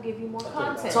then that will give you more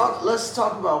content. Let's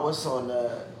talk about what's on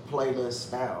the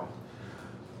playlist now.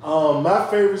 My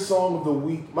favorite song of the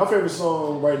week, my favorite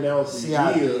song right now of the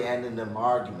year. Ending them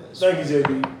arguments. Thank you,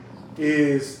 JB.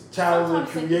 Is Tyler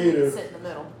the Creator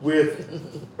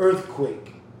with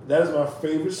Earthquake. That is my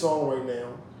favorite song right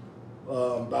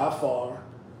now, by far,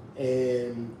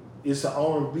 and it's an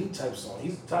R&B type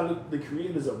song. Tyler the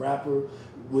Creator is a rapper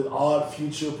with Odd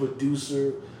Future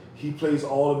producer. He plays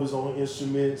all of his own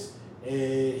instruments,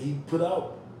 and he put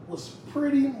out what's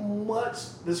pretty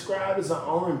much described as an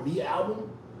R&B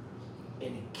album,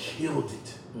 and he killed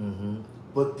it. Mm-hmm.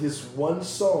 But this one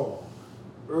song,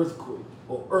 Earthquake,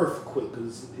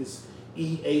 because it's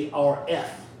EARF,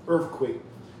 Earthquake,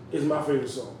 is my favorite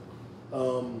song.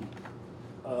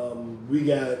 We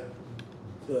got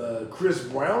Chris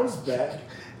Brown's back.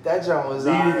 That John was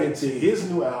leading into his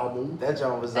new album. That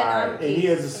John was alright. And he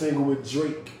has a single with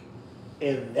Drake.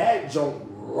 And that joint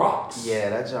rocks. Yeah,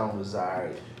 that joint was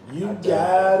alright. You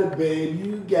got it, babe.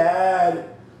 You got it.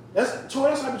 That's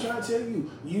what I've been trying to tell you.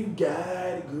 You got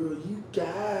it, girl. You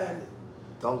got it.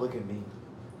 Don't look at me.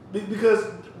 Because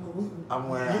I'm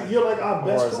wearing you're like our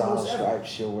best horizontal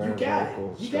stripes. You got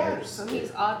it. You got it. So he's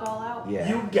oddball out. Yeah.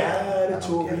 You got it,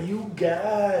 Tori. You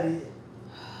got it.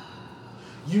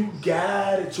 You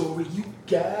got it, Tori. You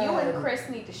got it. You and Chris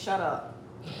need to shut up.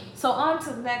 So on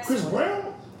to the next Chris one.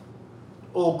 Brown?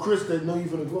 Oh, Chris that know you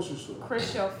from the grocery store.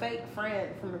 Chris, your fake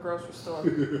friend from the grocery store.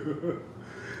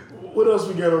 What else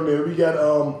we got on there? We got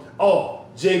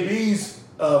JB's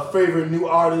favorite new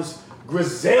artist,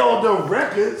 Griselda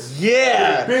Records.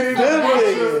 Yeah. Benny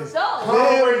the Butcher,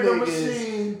 Conway the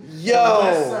Machine,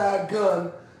 West Side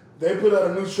Gun. They put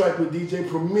out a new track with DJ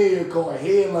Premier called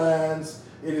Headlines.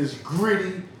 It is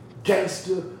gritty,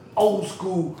 gangster, old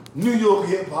school New York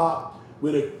hip hop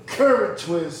with a current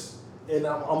twist. And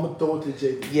I'm gonna throw it to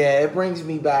JB. Yeah, it brings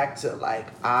me back to like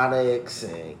Onyx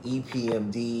and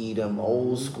EPMD, them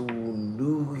old school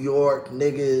New York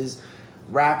niggas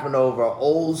rapping over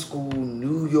old school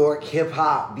New York hip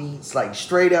hop beats, like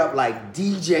straight up like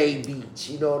DJ beats.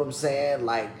 You know what I'm saying?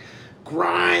 Like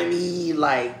grimy,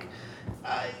 like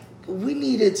we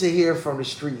needed to hear from the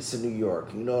streets of New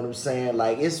York. You know what I'm saying?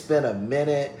 Like it's been a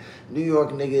minute. New York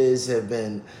niggas have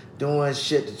been doing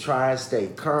shit to try and stay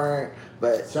current.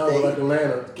 But sounds like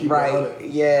Atlanta. Keep right,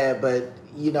 yeah, but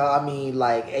you know, I mean,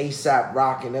 like ASAP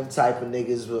Rocky and them type of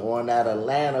niggas were on that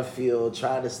Atlanta field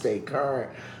trying to stay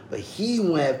current. But he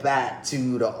went back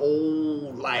to the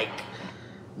old, like,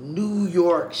 New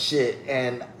York shit.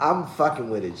 And I'm fucking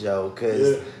with it, Joe,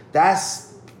 because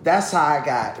that's how I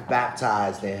got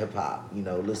baptized in hip-hop, you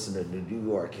know, listening to New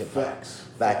York hip-hop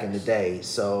back in the day.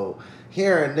 So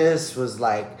hearing this was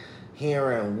like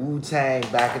hearing Wu-Tang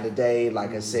back in the day,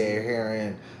 like I said,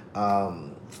 hearing,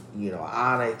 you know,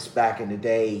 Onyx back in the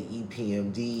day,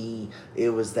 EPMD. It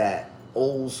was that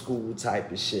old school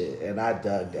type of shit, and I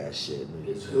dug that shit.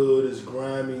 It's hood, it's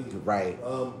grimy. Right.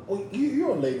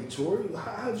 You're a lady, Tori.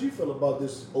 How'd you feel about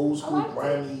this old school,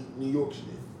 grimy New York shit?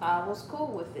 I was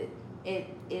cool with it.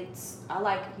 I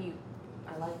like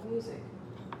music.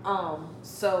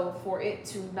 So for it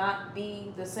to not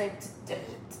be the same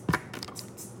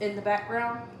in the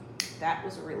background, that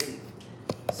was a relief.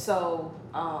 So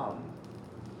I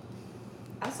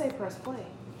say press play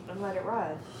and let it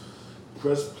ride.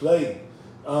 Press play.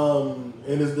 And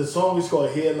the song is called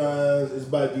Headlines. It's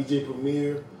by DJ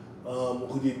Premier,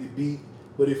 who did the beat.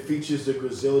 But it features the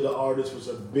Griselda artists, which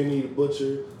are Benny the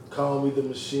Butcher, Call Me the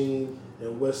Machine,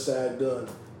 and West Side Gun.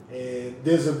 And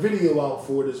there's a video out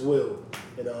for it as well.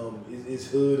 And it's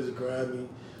hood, it's grimy,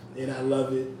 and I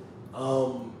love it.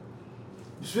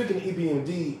 Speaking of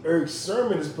EPMD, Eric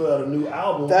Sermon has put out a new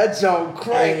album. That junk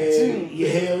crank too. Yeah,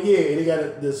 hell yeah. And they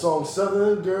got the song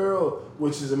Southern Girl,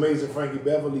 which is amazing. Frankie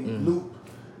Beverly loop,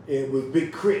 and with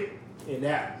Big Crit, and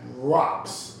that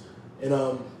rocks. And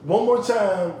one more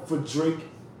time for Drake,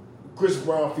 Chris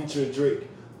Brown featuring Drake.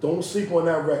 Don't sleep on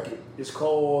that record. It's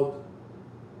called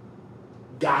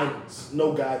Guidance.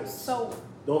 No Guidance. So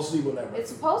don't sleep on that record. It's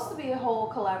supposed to be a whole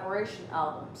collaboration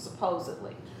album,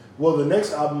 supposedly. Well, the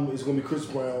next album is going to be Chris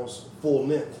Brown's full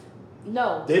length.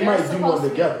 No, they might do one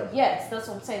together. Yes, that's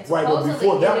what I'm saying. Right, but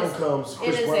before that one comes,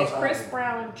 Chris Brown's album. It is a Chris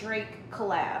Brown Drake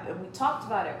collab, and we talked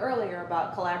about it earlier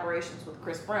about collaborations with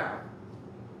Chris Brown.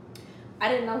 I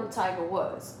didn't know who Tyga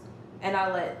was, and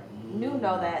I let New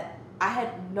know that I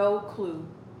had no clue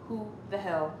who the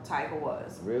hell Tyga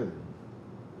was. Really?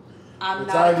 I'm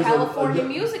not a California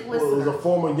music listener. Well, it was a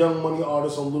former Young Money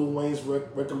artist on Lil Wayne's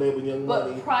record label, Young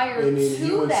Money. But prior and then to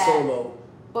he went that, solo.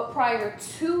 But prior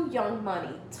to Young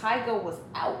Money, Tyga was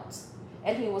out,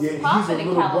 and he was popping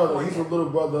in California. He's a little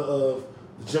brother of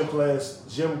the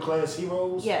Gym Class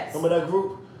Heroes. Yes. Remember that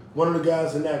group? One of the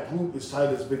guys in that group is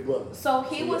Tyga's big brother. So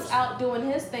he was out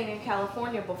doing his thing in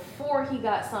California before he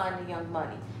got signed to Young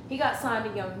Money. He got signed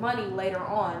to Young Money later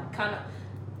on.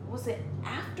 Was it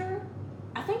after?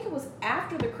 I think it was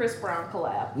after the Chris Brown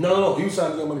collab. No, he was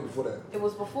signed to Young Money before that. It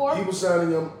was before? He was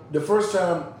signing him. The first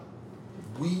time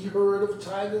we heard of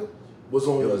Tyga was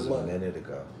on Young Money. It was a minute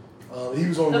ago. He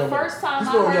was on Young Money.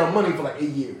 He's been on Young Money for like 8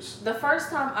 years. The first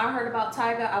time I heard about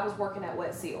Tyga, I was working at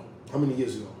Wet Seal. How many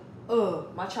years ago?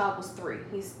 My child was 3.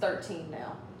 He's 13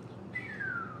 now.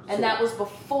 And that was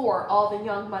before all the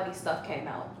Young Money stuff came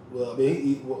out. Well, I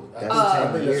mean,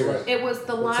 I think that's right. It was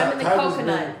the Lime and the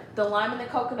Coconut. The Lime and the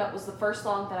Coconut was the first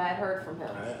song that I had heard from him.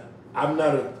 I'm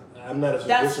not a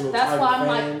traditional That's why I'm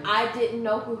fan. like, I didn't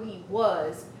know who he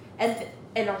was, and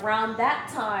around that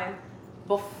time,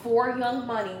 before Young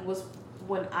Money was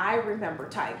when I remember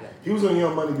Tyga. He was on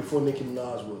Young Money before Nicki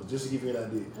Minaj was, just to give you an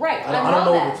idea. Right, I don't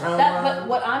know that. But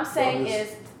what I'm saying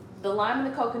is, the Lime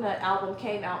and the Coconut album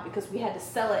came out because we had to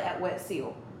sell it at Wet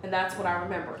Seal. And that's what I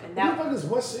remember. And that what is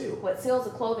Wet Seal? Wet Seal's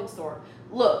a clothing store.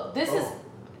 Look,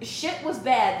 shit was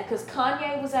bad because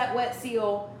Kanye was at Wet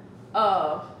Seal.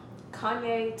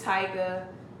 Kanye, Tyga,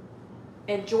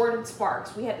 and Jordan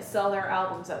Sparks. We had to sell their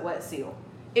albums at Wet Seal.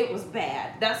 It was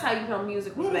bad. That's how you know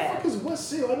music was bad. What the fuck is Wet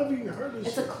Seal? I never even heard of this.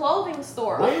 It's a clothing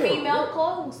store, Where? a female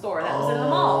clothing store that was in the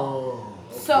mall.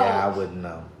 Okay. So yeah, I wouldn't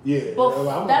know. Yeah,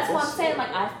 that's what I'm saying. Like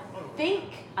I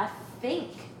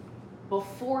think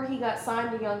before he got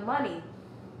signed to Young Money,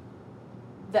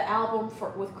 the album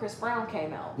with Chris Brown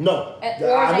came out. No,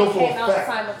 I know for a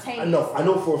fact. I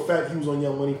know for a fact he was on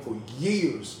Young Money for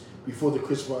years before the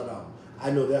Chris Brown album. I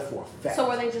know that for a fact. So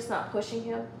were they just not pushing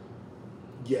him?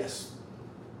 Yes.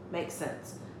 Makes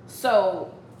sense.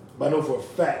 So. But I know for a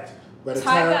fact. By the Tyga,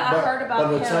 time, I heard about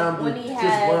by the him time when the he Chris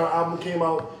had. Brown album came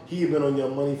out, he had been on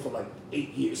Young Money for like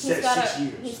 6 years.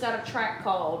 He's got a track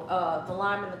called "The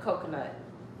Lime and the Coconut,"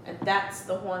 and that's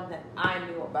the one that I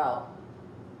knew about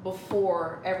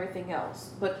before everything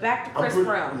else. But back to Chris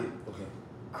Brown. Yeah, okay.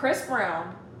 Chris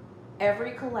Brown,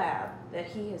 every collab that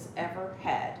he has ever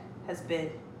had has been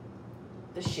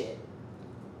the shit.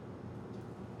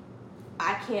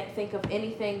 I can't think of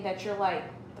anything that you're like,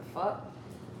 the fuck?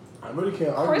 I really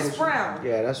can't. Chris Brown.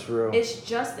 Yeah, that's real. Is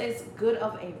just as good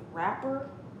of a rapper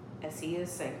as he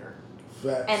is singer.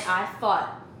 Facts. And I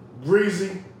thought,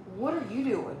 Breezy. What are you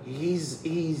doing?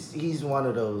 He's one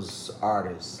of those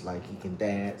artists. Like he can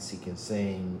dance, he can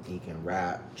sing, he can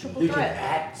rap. Triple He threat. can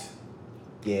act.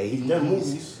 Yeah, He's done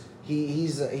movies.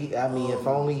 I mean, if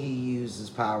only he used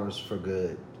his powers for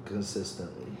good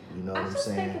consistently. You know what I'm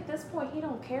saying? I just think at this point he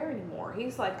don't care anymore.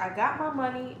 He's like, I got my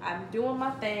money, I'm doing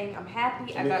my thing, I'm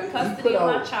happy, I got custody of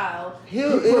my child.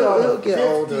 He'll get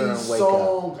older and wake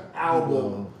song up.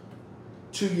 album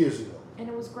 2 years ago. And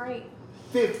it was great.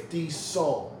 50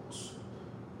 songs.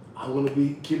 I'm gonna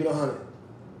keep it 100.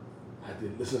 I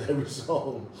didn't listen to every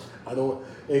song.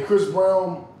 And Chris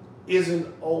Brown isn't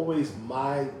always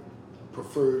my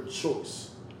preferred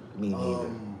choice. Me neither.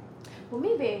 Well,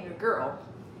 me being a girl,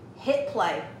 hit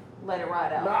play, let it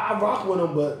ride out. Nah, I rock with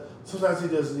him, but sometimes he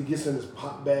gets in his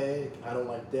pop bag. I don't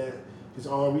like that. His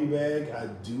R&B bag, I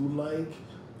do like.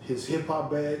 His hip hop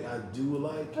bag, I do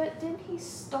like. But didn't he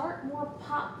start more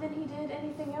pop than he did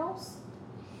anything else?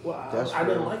 Well, I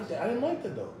didn't like that. I didn't like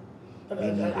that though.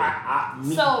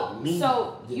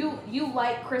 You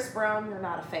like Chris Brown, you're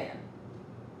not a fan.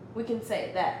 We can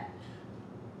say that.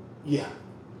 Yeah.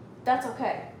 That's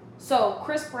okay. So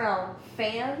Chris Brown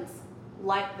fans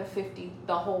like the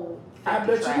whole 50 I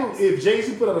bet tracks. you do. If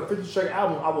Jay-Z put out a 50-track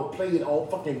album, I would play it all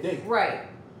fucking day. Right.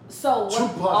 So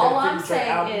all I'm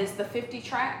saying is the 50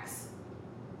 tracks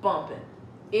bumping.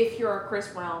 If you're a Chris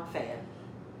Brown fan.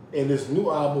 And this new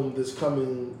album that's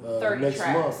coming next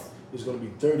month is going to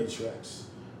be 30 tracks.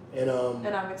 And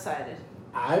I'm excited.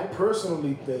 I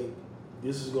personally think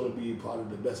this is going to be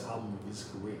probably the best album of his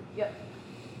career. Yep.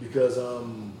 Because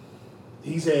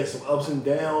he's had some ups and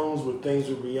downs with things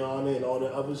with Rihanna and all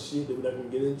that other shit that we're not going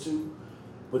to get into.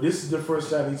 But this is the first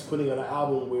time he's putting out an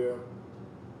album where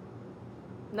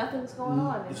nothing's going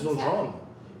on. There's no drama.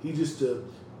 He just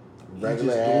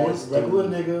regular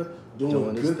nigga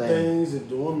doing good things and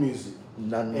doing music.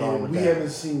 Nothing wrong with that. And we haven't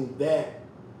seen that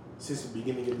since the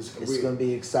beginning of his career. It's going to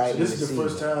be exciting. So this is the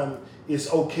first time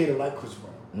it's okay to like Chris Brown.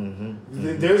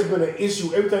 Mm-hmm. There's been an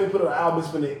issue. Every time you put on an album, it's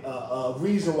been a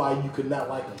reason why you could not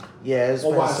like him. Yeah, there's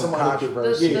been some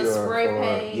controversy. The spray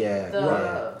paint,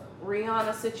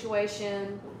 Rihanna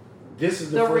situation. This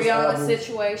is the first Rihanna album,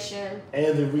 situation.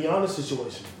 And the Rihanna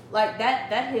situation. Like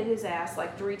that hit his ass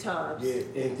like 3 times.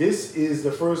 Yeah, and this is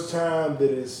the first time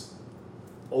that it's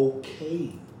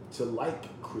okay to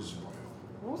like Chris Brown.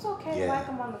 It was okay to like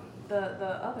him on the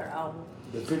other album.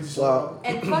 The 50 album.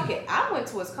 And fuck it, I went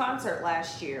to his concert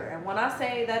last year, and when I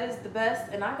say that is the best,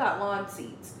 and I got lawn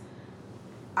seats,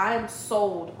 I am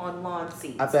sold on lawn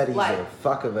seats. I bet he's a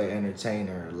fuck of an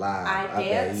entertainer live. I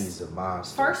bet he's a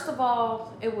monster. First of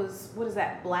all, it was, what is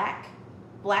that, Black?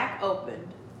 Black opened,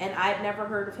 and I'd never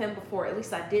heard of him before. At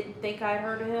least I didn't think I'd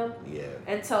heard of him. Yeah.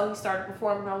 Until he started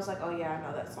performing, I was like, oh yeah, I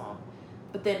know that song.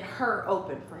 But then Her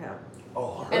opened for him.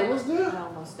 Oh, Her was there? I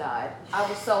almost died. I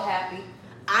was so happy.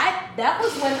 That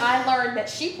was when I learned that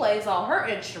she plays all her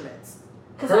instruments.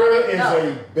 Her is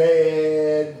a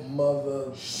bad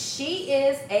mother. She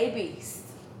is a beast.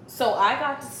 So I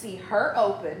got to see her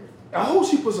open. I hope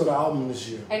she puts out an album this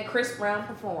year. And Chris Brown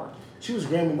performed. She was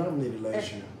Grammy nominated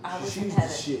last year. She's the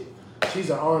shit. She's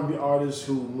an R&B artist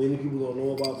who many people don't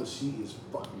know about, but she is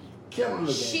fucking killing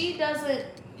the game.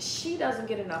 She doesn't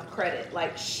get enough credit.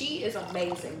 Like, she is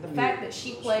amazing. The fact that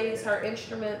she plays her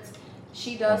instruments,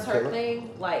 she does her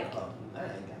thing, like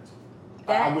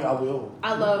that. I will.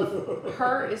 I love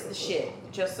her is the shit,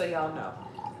 just so y'all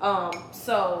know.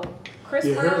 So Chris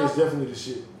Brown, her is definitely the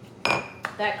shit.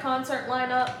 That concert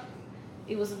lineup,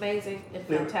 it was amazing and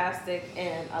fantastic,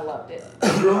 and I loved it.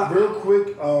 Real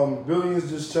quick, Billions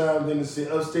just chimed in and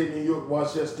said, upstate New York,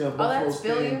 watch that stand Buffalo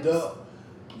stand up.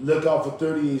 Look out for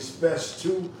 38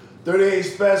 Special 2. 38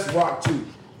 Special Rock 2.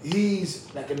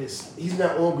 He's like he's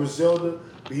not on Griselda,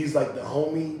 but he's like the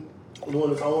homie doing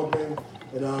his own thing.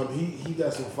 And he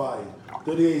got some fire.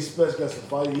 38 Special got some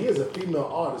fire. He is a female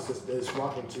artist that's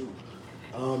rocking too.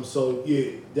 So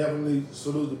yeah, definitely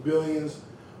salute the Billions.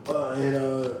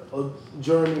 And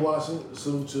Jeremy Watson,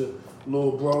 salute to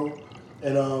Lil Bro.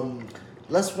 And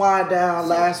let's wind down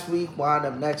last week, wind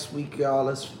up next week, y'all.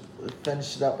 Let's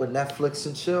finish it up with Netflix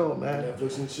and chill, man.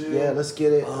 Netflix and chill. Yeah, let's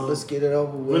get it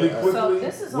over with. Really quickly, so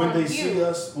this is when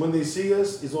they see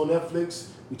us, it's on Netflix.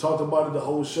 We talked about it the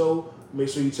whole show. Make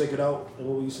sure you check it out. And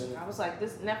what were you saying? I was like,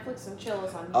 this Netflix and chill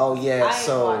is on. Oh yeah,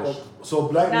 so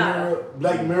Black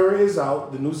Mirror is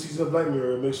out. The new season of Black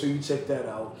Mirror. Make sure you check that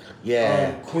out.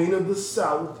 Yeah. Queen of the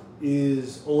South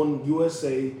is on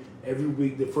USA every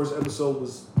week. The first episode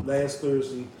was last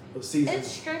Thursday of season 5.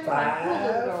 It's streaming on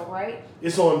Hulu, though, right?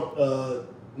 It's on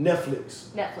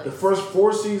Netflix. The first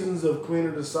 4 seasons of Queen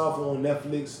of the South are on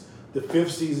Netflix. The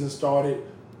 5th season started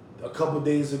a couple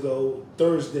days ago,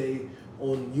 Thursday,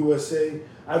 on USA.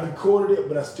 I recorded it,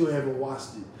 but I still haven't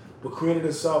watched it. But Queen of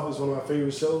the South is one of my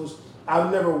favorite shows. I've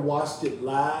never watched it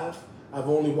live. I've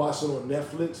only watched it on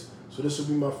Netflix. So this will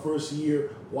be my first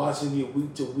year watching it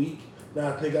week to week. Now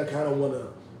I think I kind of want to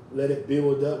let it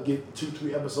build up, get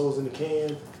 2-3 episodes in the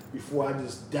can before I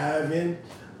just dive in.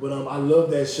 But I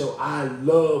love that show. I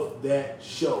love that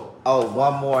show. Oh,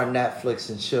 one more Netflix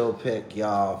and chill pick,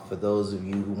 y'all. For those of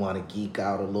you who want to geek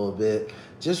out a little bit,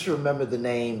 just remember the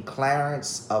name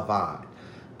Clarence Avant.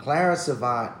 Clarence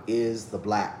Avant is the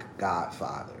Black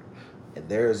Godfather. And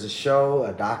there is a show,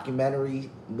 a documentary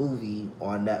movie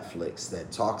on Netflix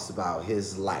that talks about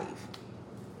his life.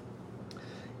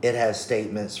 It has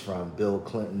statements from Bill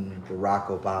Clinton, Barack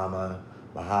Obama,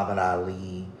 Muhammad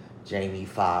Ali, Jamie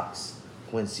Foxx,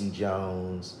 Quincy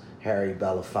Jones, Harry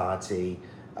Belafonte,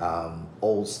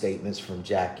 old statements from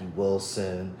Jackie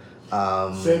Wilson.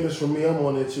 Same as from me, I'm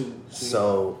on it too.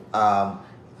 So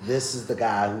This is the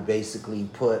guy who basically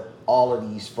put all of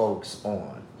these folks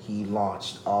on. He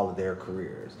launched all of their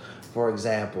careers. For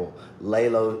example,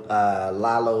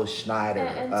 Lalo Schneider.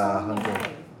 And tell him his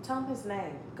name. Tell him his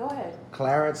name. Go ahead.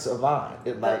 Clarence Avant.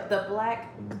 The black.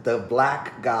 The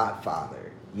Black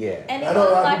Godfather. Yeah. And he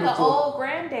looked like an old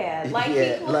granddad. Like he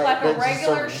looked like a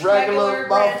regular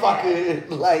motherfucker.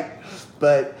 Like,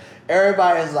 but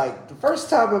everybody is like, the first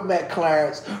time I met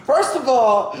Clarence, first of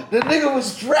all, the nigga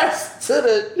was dressed to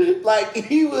the, like,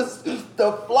 he was the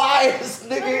flyest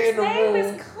nigga in the room. His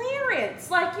name is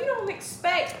Clarence. Like, you don't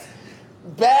expect.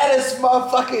 Baddest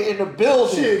motherfucker in the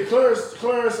building. Shit,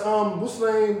 Clarence, what's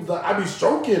the name? I be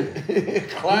stroking.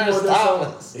 Clarence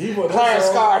Thomas. Clarence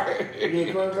Carter.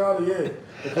 Yeah, Clarence Carter, yeah.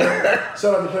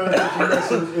 Shout out to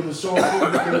Clarence. It was showing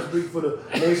food making us speak for the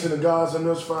nation of gods and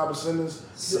those 5%ers.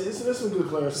 It's some good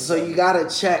Clarence. So you gotta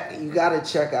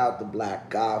check out the Black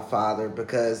Godfather,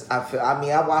 because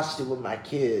I watched it with my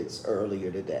kids earlier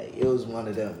today. It was one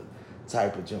of them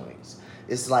type of joints.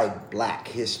 It's like Black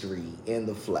history in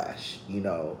the flesh, you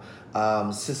know.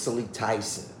 Cicely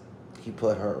Tyson, he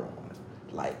put her on.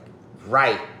 Like,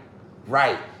 right.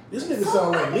 This nigga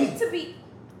sound like me.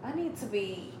 I need to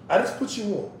be. I just put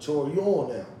you on. So you're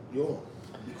on now. You're on.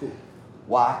 Be cool.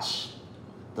 Watch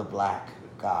the Black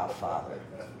Godfather.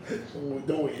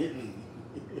 Don't hit me.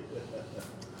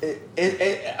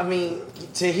 I mean,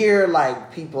 to hear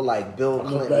like people like Bill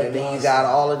Clinton, and then you got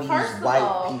all of these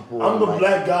white people. I'm the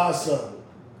Black Godson.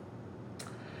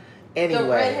 Anyway, the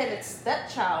redheaded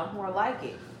stepchild, more like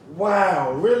it.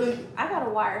 Wow, really? I got a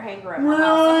wire hanger at my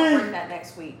house. I'm gonna bring that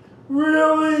next week.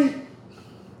 Really?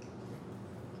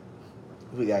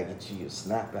 We gotta get you a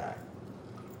snapback.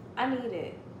 I need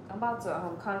it. I'm about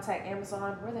to contact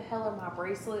Amazon. Where the hell are my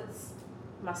bracelets?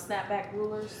 My snapback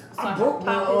rulers? So I broke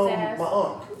my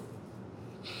arm.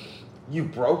 You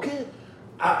broke it?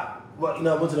 I went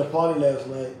to the party last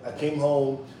night. I came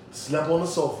home, slept on the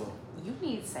sofa. You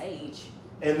need sage.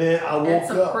 And then I woke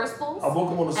up. Crystals. I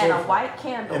woke up on the sofa. And a white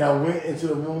candle. And I went into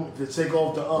the room to take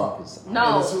off the arm. No.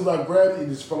 And as soon as I grabbed it, it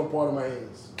just fell apart in my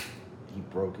hands. He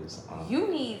broke his arm. You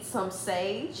need some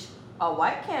sage, a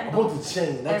white candle, I broke the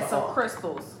chain, not and the some arm.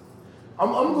 crystals.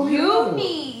 I'm gonna get You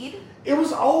need. It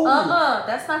was old.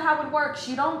 That's not how it works.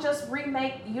 You don't just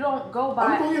remake. You don't go by.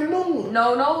 I'm gonna get a new one.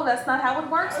 No, that's not how it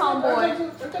works,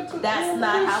 homeboy. That's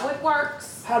not how it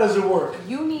works. How does it work?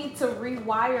 You need to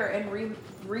rewire and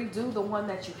redo the one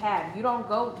that you have. You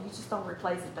just don't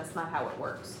replace it. That's not how it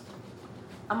works.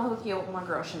 I'm gonna hook you up with my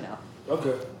girl Chanel.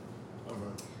 Okay. All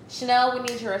right. Chanel, we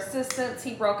need your assistance.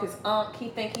 He broke his unk. He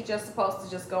think he just supposed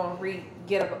to just go and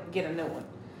get a new one.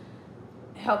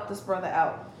 Help this brother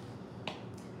out.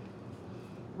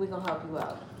 We're gonna help you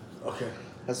out. Okay.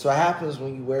 That's what happens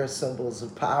when you wear symbols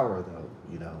of power, though.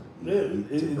 You know.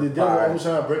 The devil always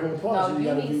trying to break them apart. No,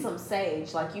 you need some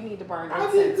sage. Like, you need to burn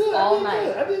I did good. all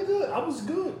night. I did good. I was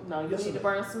good. No, you need to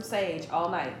burn some sage all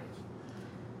night.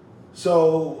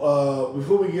 So,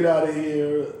 before we get out of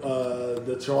here,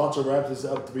 the Toronto Raptors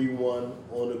are up 3-1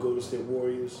 on the Golden State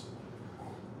Warriors.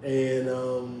 And,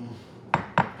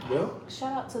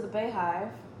 shout out to the Bay Hive.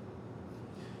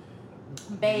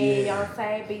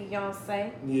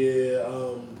 Beyonce. Yeah,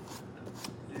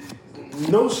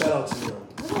 no shout out to them.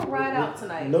 We're going to ride out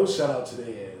tonight. No shout out to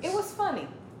their ass. It was funny.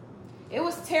 It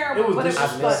was terrible, but it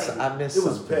was funny. I missed it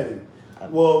was petty.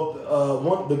 Well,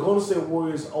 the Golden State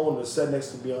Warriors owner sat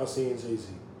next to Beyonce and Jay-Z.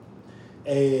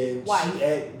 And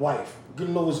wife.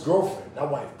 No, his girlfriend.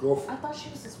 Not wife, girlfriend. I thought she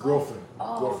was his girlfriend. Wife.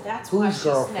 Oh, girlfriend. that's why she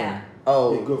girlfriend? snapped.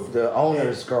 Oh, yeah, girlfriend. the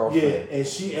owner's girlfriend. Yeah, and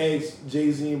she asked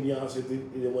Jay-Z and Beyonce if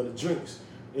they wanted drinks.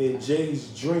 And Jay's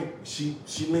drink, she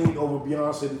leaned over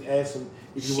Beyonce to ask him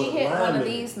if he wanted She hit one of in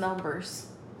these numbers.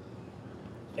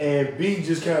 And B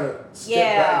just kind of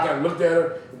stepped back, kind of looked at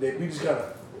her, and then B just kind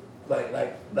of like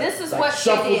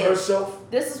shuffled herself.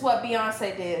 This is what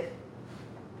Beyonce did.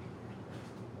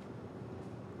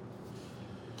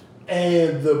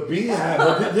 And the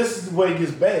Beehive, this is the way it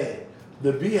gets bad.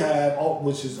 The Beehive,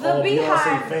 which is all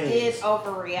Beyonce fans, did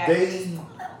overreact. They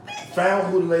found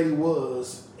who the lady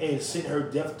was and sent her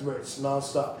death threats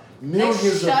nonstop.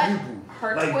 Millions of people.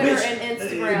 Her Twitter and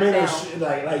Instagram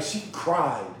down. Like she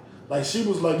cried. Like she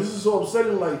was like, "This is so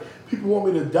upsetting. Like people want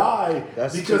me to die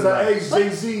because I asked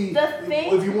Jay-Z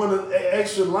if you want an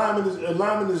extra lime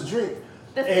in this drink."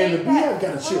 And the Beehive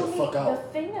got to chill the fuck out. The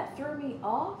thing that threw me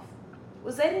off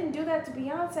was they didn't do that to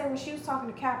Beyonce when she was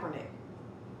talking to Kaepernick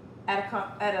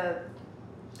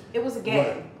it was a game.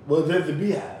 Right. Well, they're the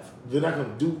Beehive. They're not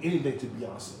going to do anything to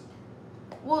Beyonce.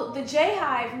 Well, the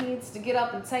J-Hive needs to get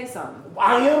up and say something.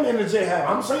 I am in the J-Hive.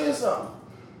 I'm saying something.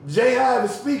 J-Hive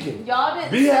is speaking. Y'all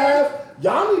didn't Beehive,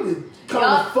 y'all need to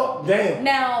calm the fuck down.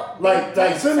 Now, like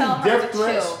sending death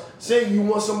threats, chill. saying you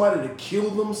want somebody to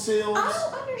kill themselves. I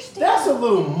don't understand. That's a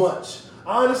little much.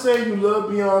 I understand you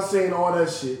love Beyonce and all that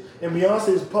shit, and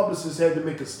Beyonce's publicist had to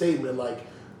make a statement like,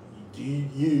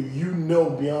 you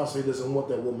know Beyonce doesn't want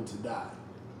that woman to die.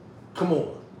 Come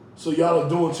on. So y'all are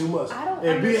doing too much. I don't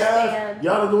and understand. Beehive,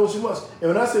 y'all are doing too much. And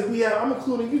when I say Beehive, I'm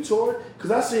including you, Tori,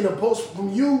 because I seen a post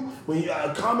from you,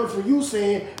 a comment from you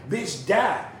saying, bitch,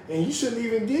 die. And you shouldn't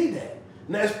even did that.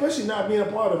 Now, especially not being a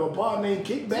part of a pod named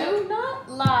Kickback. Do not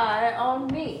lie on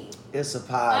me. It's a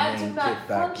pod named Kickback, I do not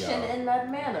function in that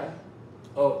manner.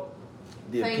 Oh.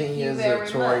 The Thank opinions you very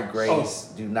of Tori much. Grace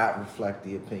do not reflect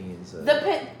the opinions of...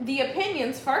 The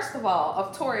opinions, first of all,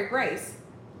 of Tori Grace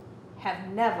have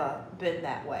never been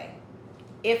that way.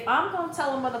 If I'm gonna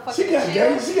tell a motherfucker she got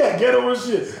ghetto and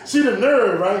shit. She the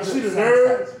nerd, right? She the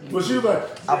nerd, but she was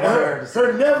like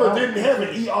her never didn't have an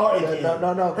ER again.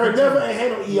 No. Her never ain't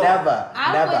had no ER.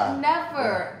 I would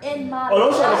never in my life. Oh,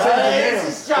 don't try to change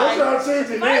it now. Don't try to change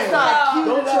it now.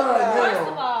 Don't try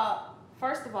now.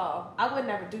 First of all, I would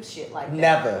never do shit like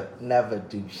Never that.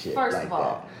 do shit First like of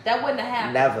all, that. That wouldn't have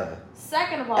happened. Never.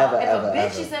 Second of all, Ever, if ever, a bitch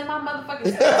ever. is in my motherfucking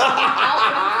space,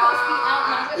 I'm supposed to be out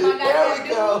and I'm with my goddamn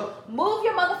dude, move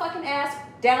your motherfucking ass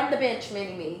down the bench,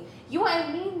 mini-me. You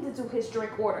ain't needing to do his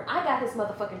drink order. I got his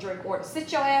motherfucking drink order.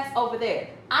 Sit your ass over there.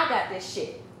 I got this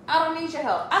shit. I don't need your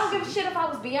help. I don't give a shit if I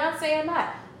was Beyonce or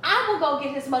not. I will go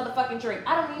get his motherfucking drink.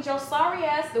 I don't need your sorry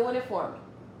ass doing it for me.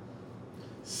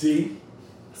 See?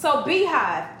 So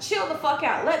Beehive, chill the fuck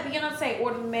out. Let Beyonce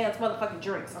order the man's motherfucking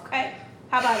drinks, okay?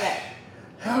 How about that?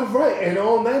 All right, and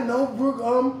on that note, we're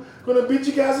gonna bid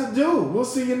you guys adieu. We'll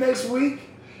see you next week.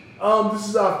 This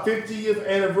is our 50th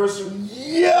anniversary.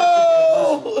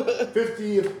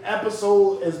 50th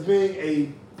episode as being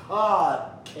a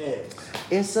podcast.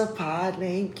 It's a pod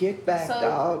named Kickback,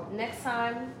 dog. So next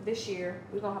time this year,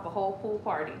 we're gonna have a whole pool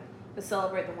party to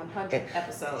celebrate the 100th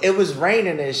episode. It was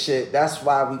raining and shit. That's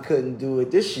why we couldn't do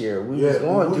it this year. We was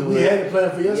going to do it. We had it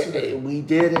planned for yesterday. Yeah, we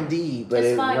did indeed, but it's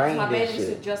it fine, rained my and bathing shit.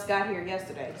 suit just got here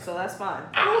yesterday, so that's fine.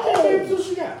 What bathing suit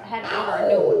she got? I had to order a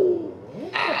new one.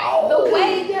 The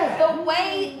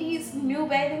way these new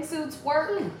bathing suits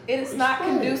work, it is not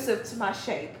conducive to my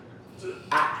shape.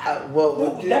 That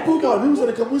pool party, we was in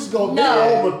a couple weeks ago. No.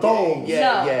 They were over thongs.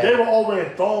 Yeah. They were all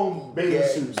wearing thong bathing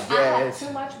suits. I have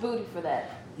too much booty for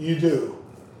that. You do.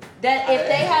 That if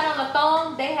they had on a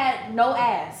thong, they had no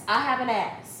ass. I have an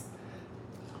ass.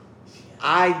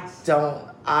 I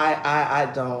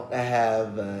don't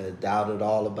have a doubt at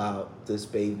all about this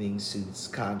bathing suit's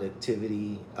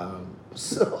conductivity.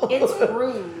 So It's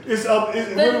rude. It's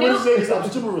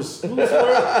obstreperous. It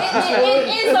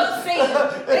is obscene.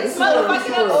 It's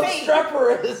motherfucking obscene.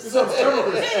 It's obstreperous. I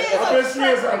bet she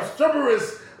has an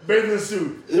obstreperous bathing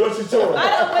suit. Don't you tell her? I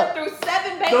done went through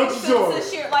 7 bathing suits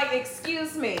this year. Like,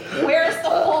 excuse me, where's the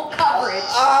full coverage?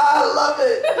 I love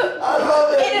it.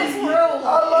 It is rude.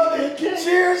 I love it.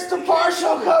 Cheers to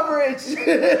partial coverage.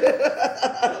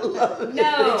 I love it.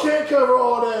 No. It can't cover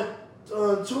all that,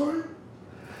 Tori.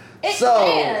 It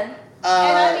can. And I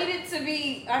need it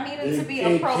to be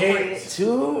appropriate.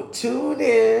 Tune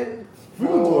in. We're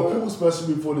going to do a pool special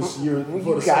before this year.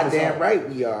 Before the goddamn right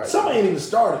we are. Summer ain't even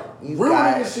started.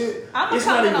 Ruining this shit. It's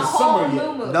not even summer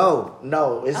yet.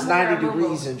 No. It's 90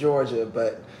 degrees in Georgia,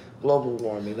 but global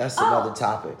warming, that's another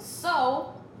topic.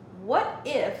 So, what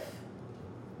if,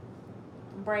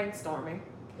 brainstorming,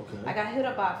 I got hit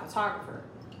up by a photographer.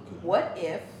 Okay. What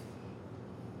if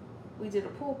we did a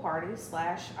pool party /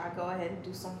 I go ahead and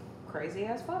do some crazy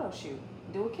ass photo shoot,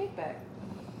 do a kickback?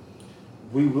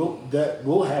 That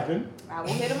will happen. I will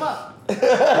hit him up.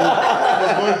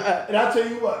 And I'll tell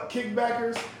you what,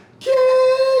 kickbackers,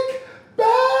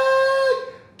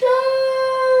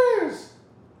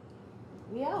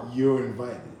 Yeah. You're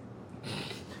invited.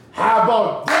 How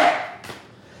about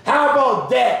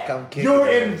that? Come kick You're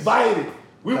it. invited.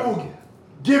 We will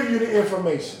give you the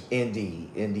information. Indeed.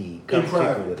 Come kick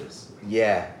it with us.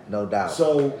 Yeah, no doubt.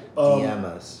 So, DM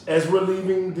us. As we're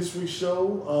leaving this week's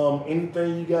show,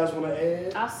 anything you guys want to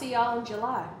add? I'll see y'all in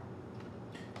July.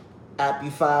 Happy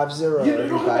 5-0, You don't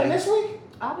come back everybody. next week?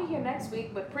 I'll be here next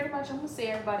week, but pretty much I'm going to see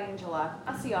everybody in July.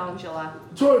 I'll see y'all in July.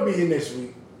 Tori be here next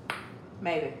week.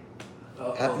 Maybe.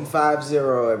 Happy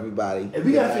 5-0, everybody. And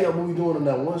we got to figure out what we're doing on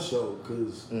that one show,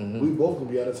 because we both going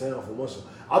to be out of town for one show.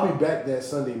 I'll be back that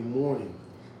Sunday morning.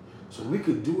 So we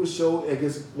could do a show, I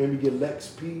guess maybe get Lex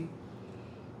P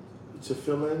to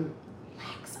fill in.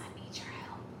 Lex, I need your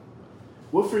help.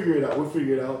 We'll figure it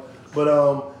out.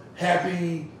 But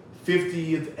happy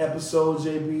 50th episode,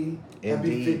 JB. Indeed.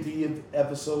 Happy 50th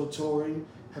episode, Tori.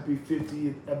 Happy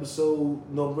 50th episode,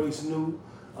 No Breaks New.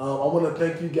 I want to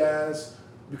thank you guys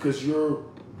because you're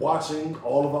watching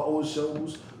all of our old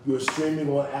shows. You're streaming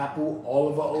on Apple all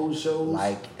of our old shows.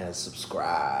 Like and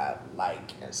subscribe.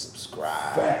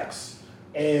 Facts.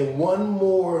 And one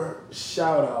more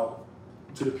shout out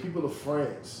to the people of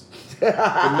France. The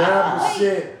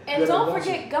 9%. And don't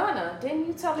forget Ghana. Didn't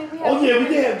you tell me we have? Oh yeah, we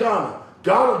did have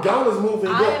Ghana. Ghana's moving.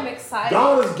 I am excited.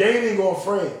 Ghana's gaining on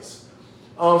France.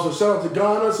 So shout out to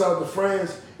Ghana, shout out to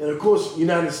France, and of course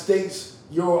United States.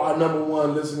 You're our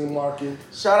 #1 listening market.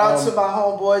 Shout out to my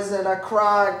homeboys in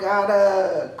Accra,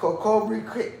 Ghana,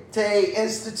 Kokobrite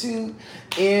Institute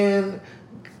in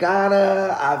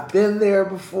Ghana. I've been there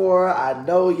before. I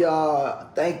know y'all.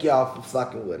 Thank y'all for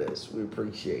fucking with us. We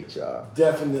appreciate y'all.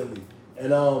 Definitely.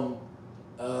 And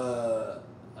I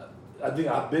think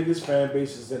our biggest fan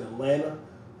base is in Atlanta.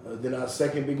 Then our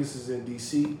second biggest is in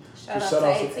DC. Shout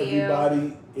out to to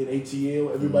everybody in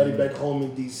ATL, everybody back home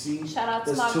in DC. Shout out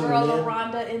to my girl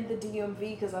LaRonda in the DMV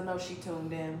because I know she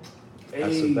tuned in. Hey.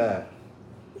 That's a bad.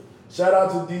 Shout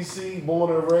out to DC,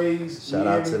 born and raised. Shout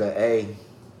out to the A.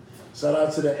 Shout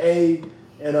out to the A,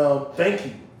 and thank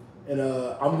you. And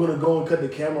I'm gonna go and cut the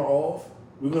camera off.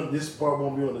 This part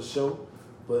won't be on the show,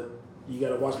 but you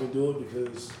gotta watch me do it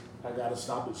because I gotta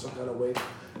stop it some kind of way.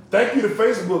 Thank you to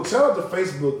Facebook. Shout out to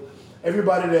Facebook.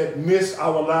 Everybody that missed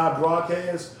our live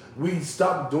broadcast, we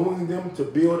stopped doing them to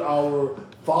build our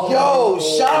following. Yo,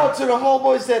 shout out to the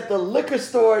homeboys at the liquor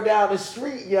store down the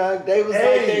street, young. They was like,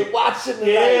 they watching the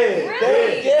Really?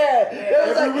 They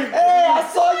was like, hey, I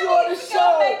saw you on the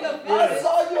show. I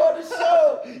saw you on the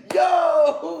show.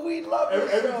 Yo, we love you.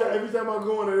 Every time I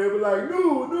go in there, they be like,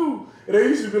 no. And they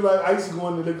used to be like, I used to go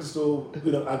in the liquor store,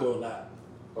 I go a lot.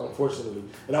 Unfortunately,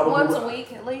 and I would once a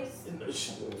week at least.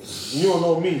 You don't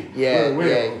know me. Yeah.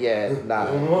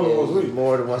 Nah,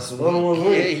 more than once a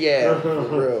week. Yeah, for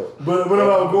real. But whenever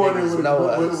I was going there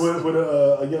with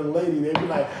a young lady, they'd be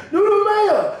like, "New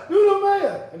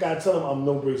mayor." I gotta tell them I'm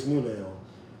No Breaks New now.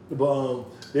 But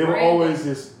they were always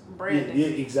just Brandon. Yeah,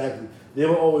 exactly. They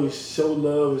would always show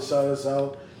love and shout us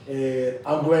out, and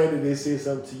I'm glad that they said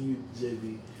something to you,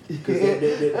 JB.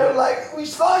 They're like, we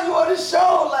saw you on the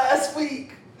show last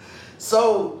week.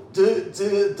 So does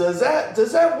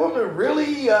that woman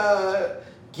really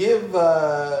give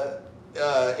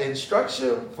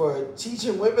instruction for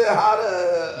teaching women how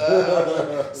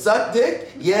to suck dick?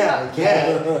 Yeah,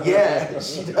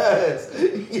 she does.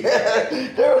 Yeah,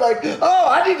 they were like, oh,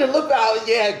 I need to look out.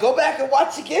 Yeah, go back and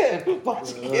watch again.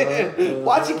 Watch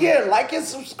again. Like and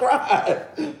subscribe.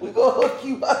 We gonna hook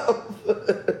you up.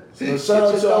 So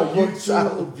shout out to our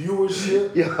YouTube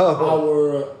viewership,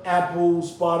 our Apple,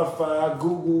 Spotify,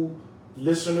 Google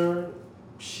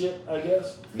listenership, I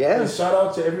guess. Yeah. And shout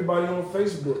out to everybody on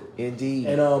Facebook. Indeed.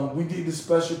 And we did this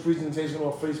special presentation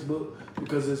on Facebook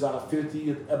because it's our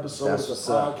 50th episode of the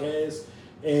podcast.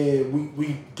 And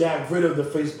we got rid of the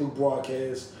Facebook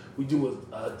broadcast. We do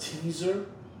a teaser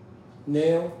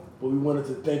now, but we wanted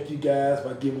to thank you guys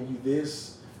by giving you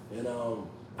this. And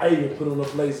I even put on a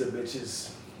blazer, bitches.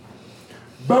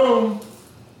 Boom!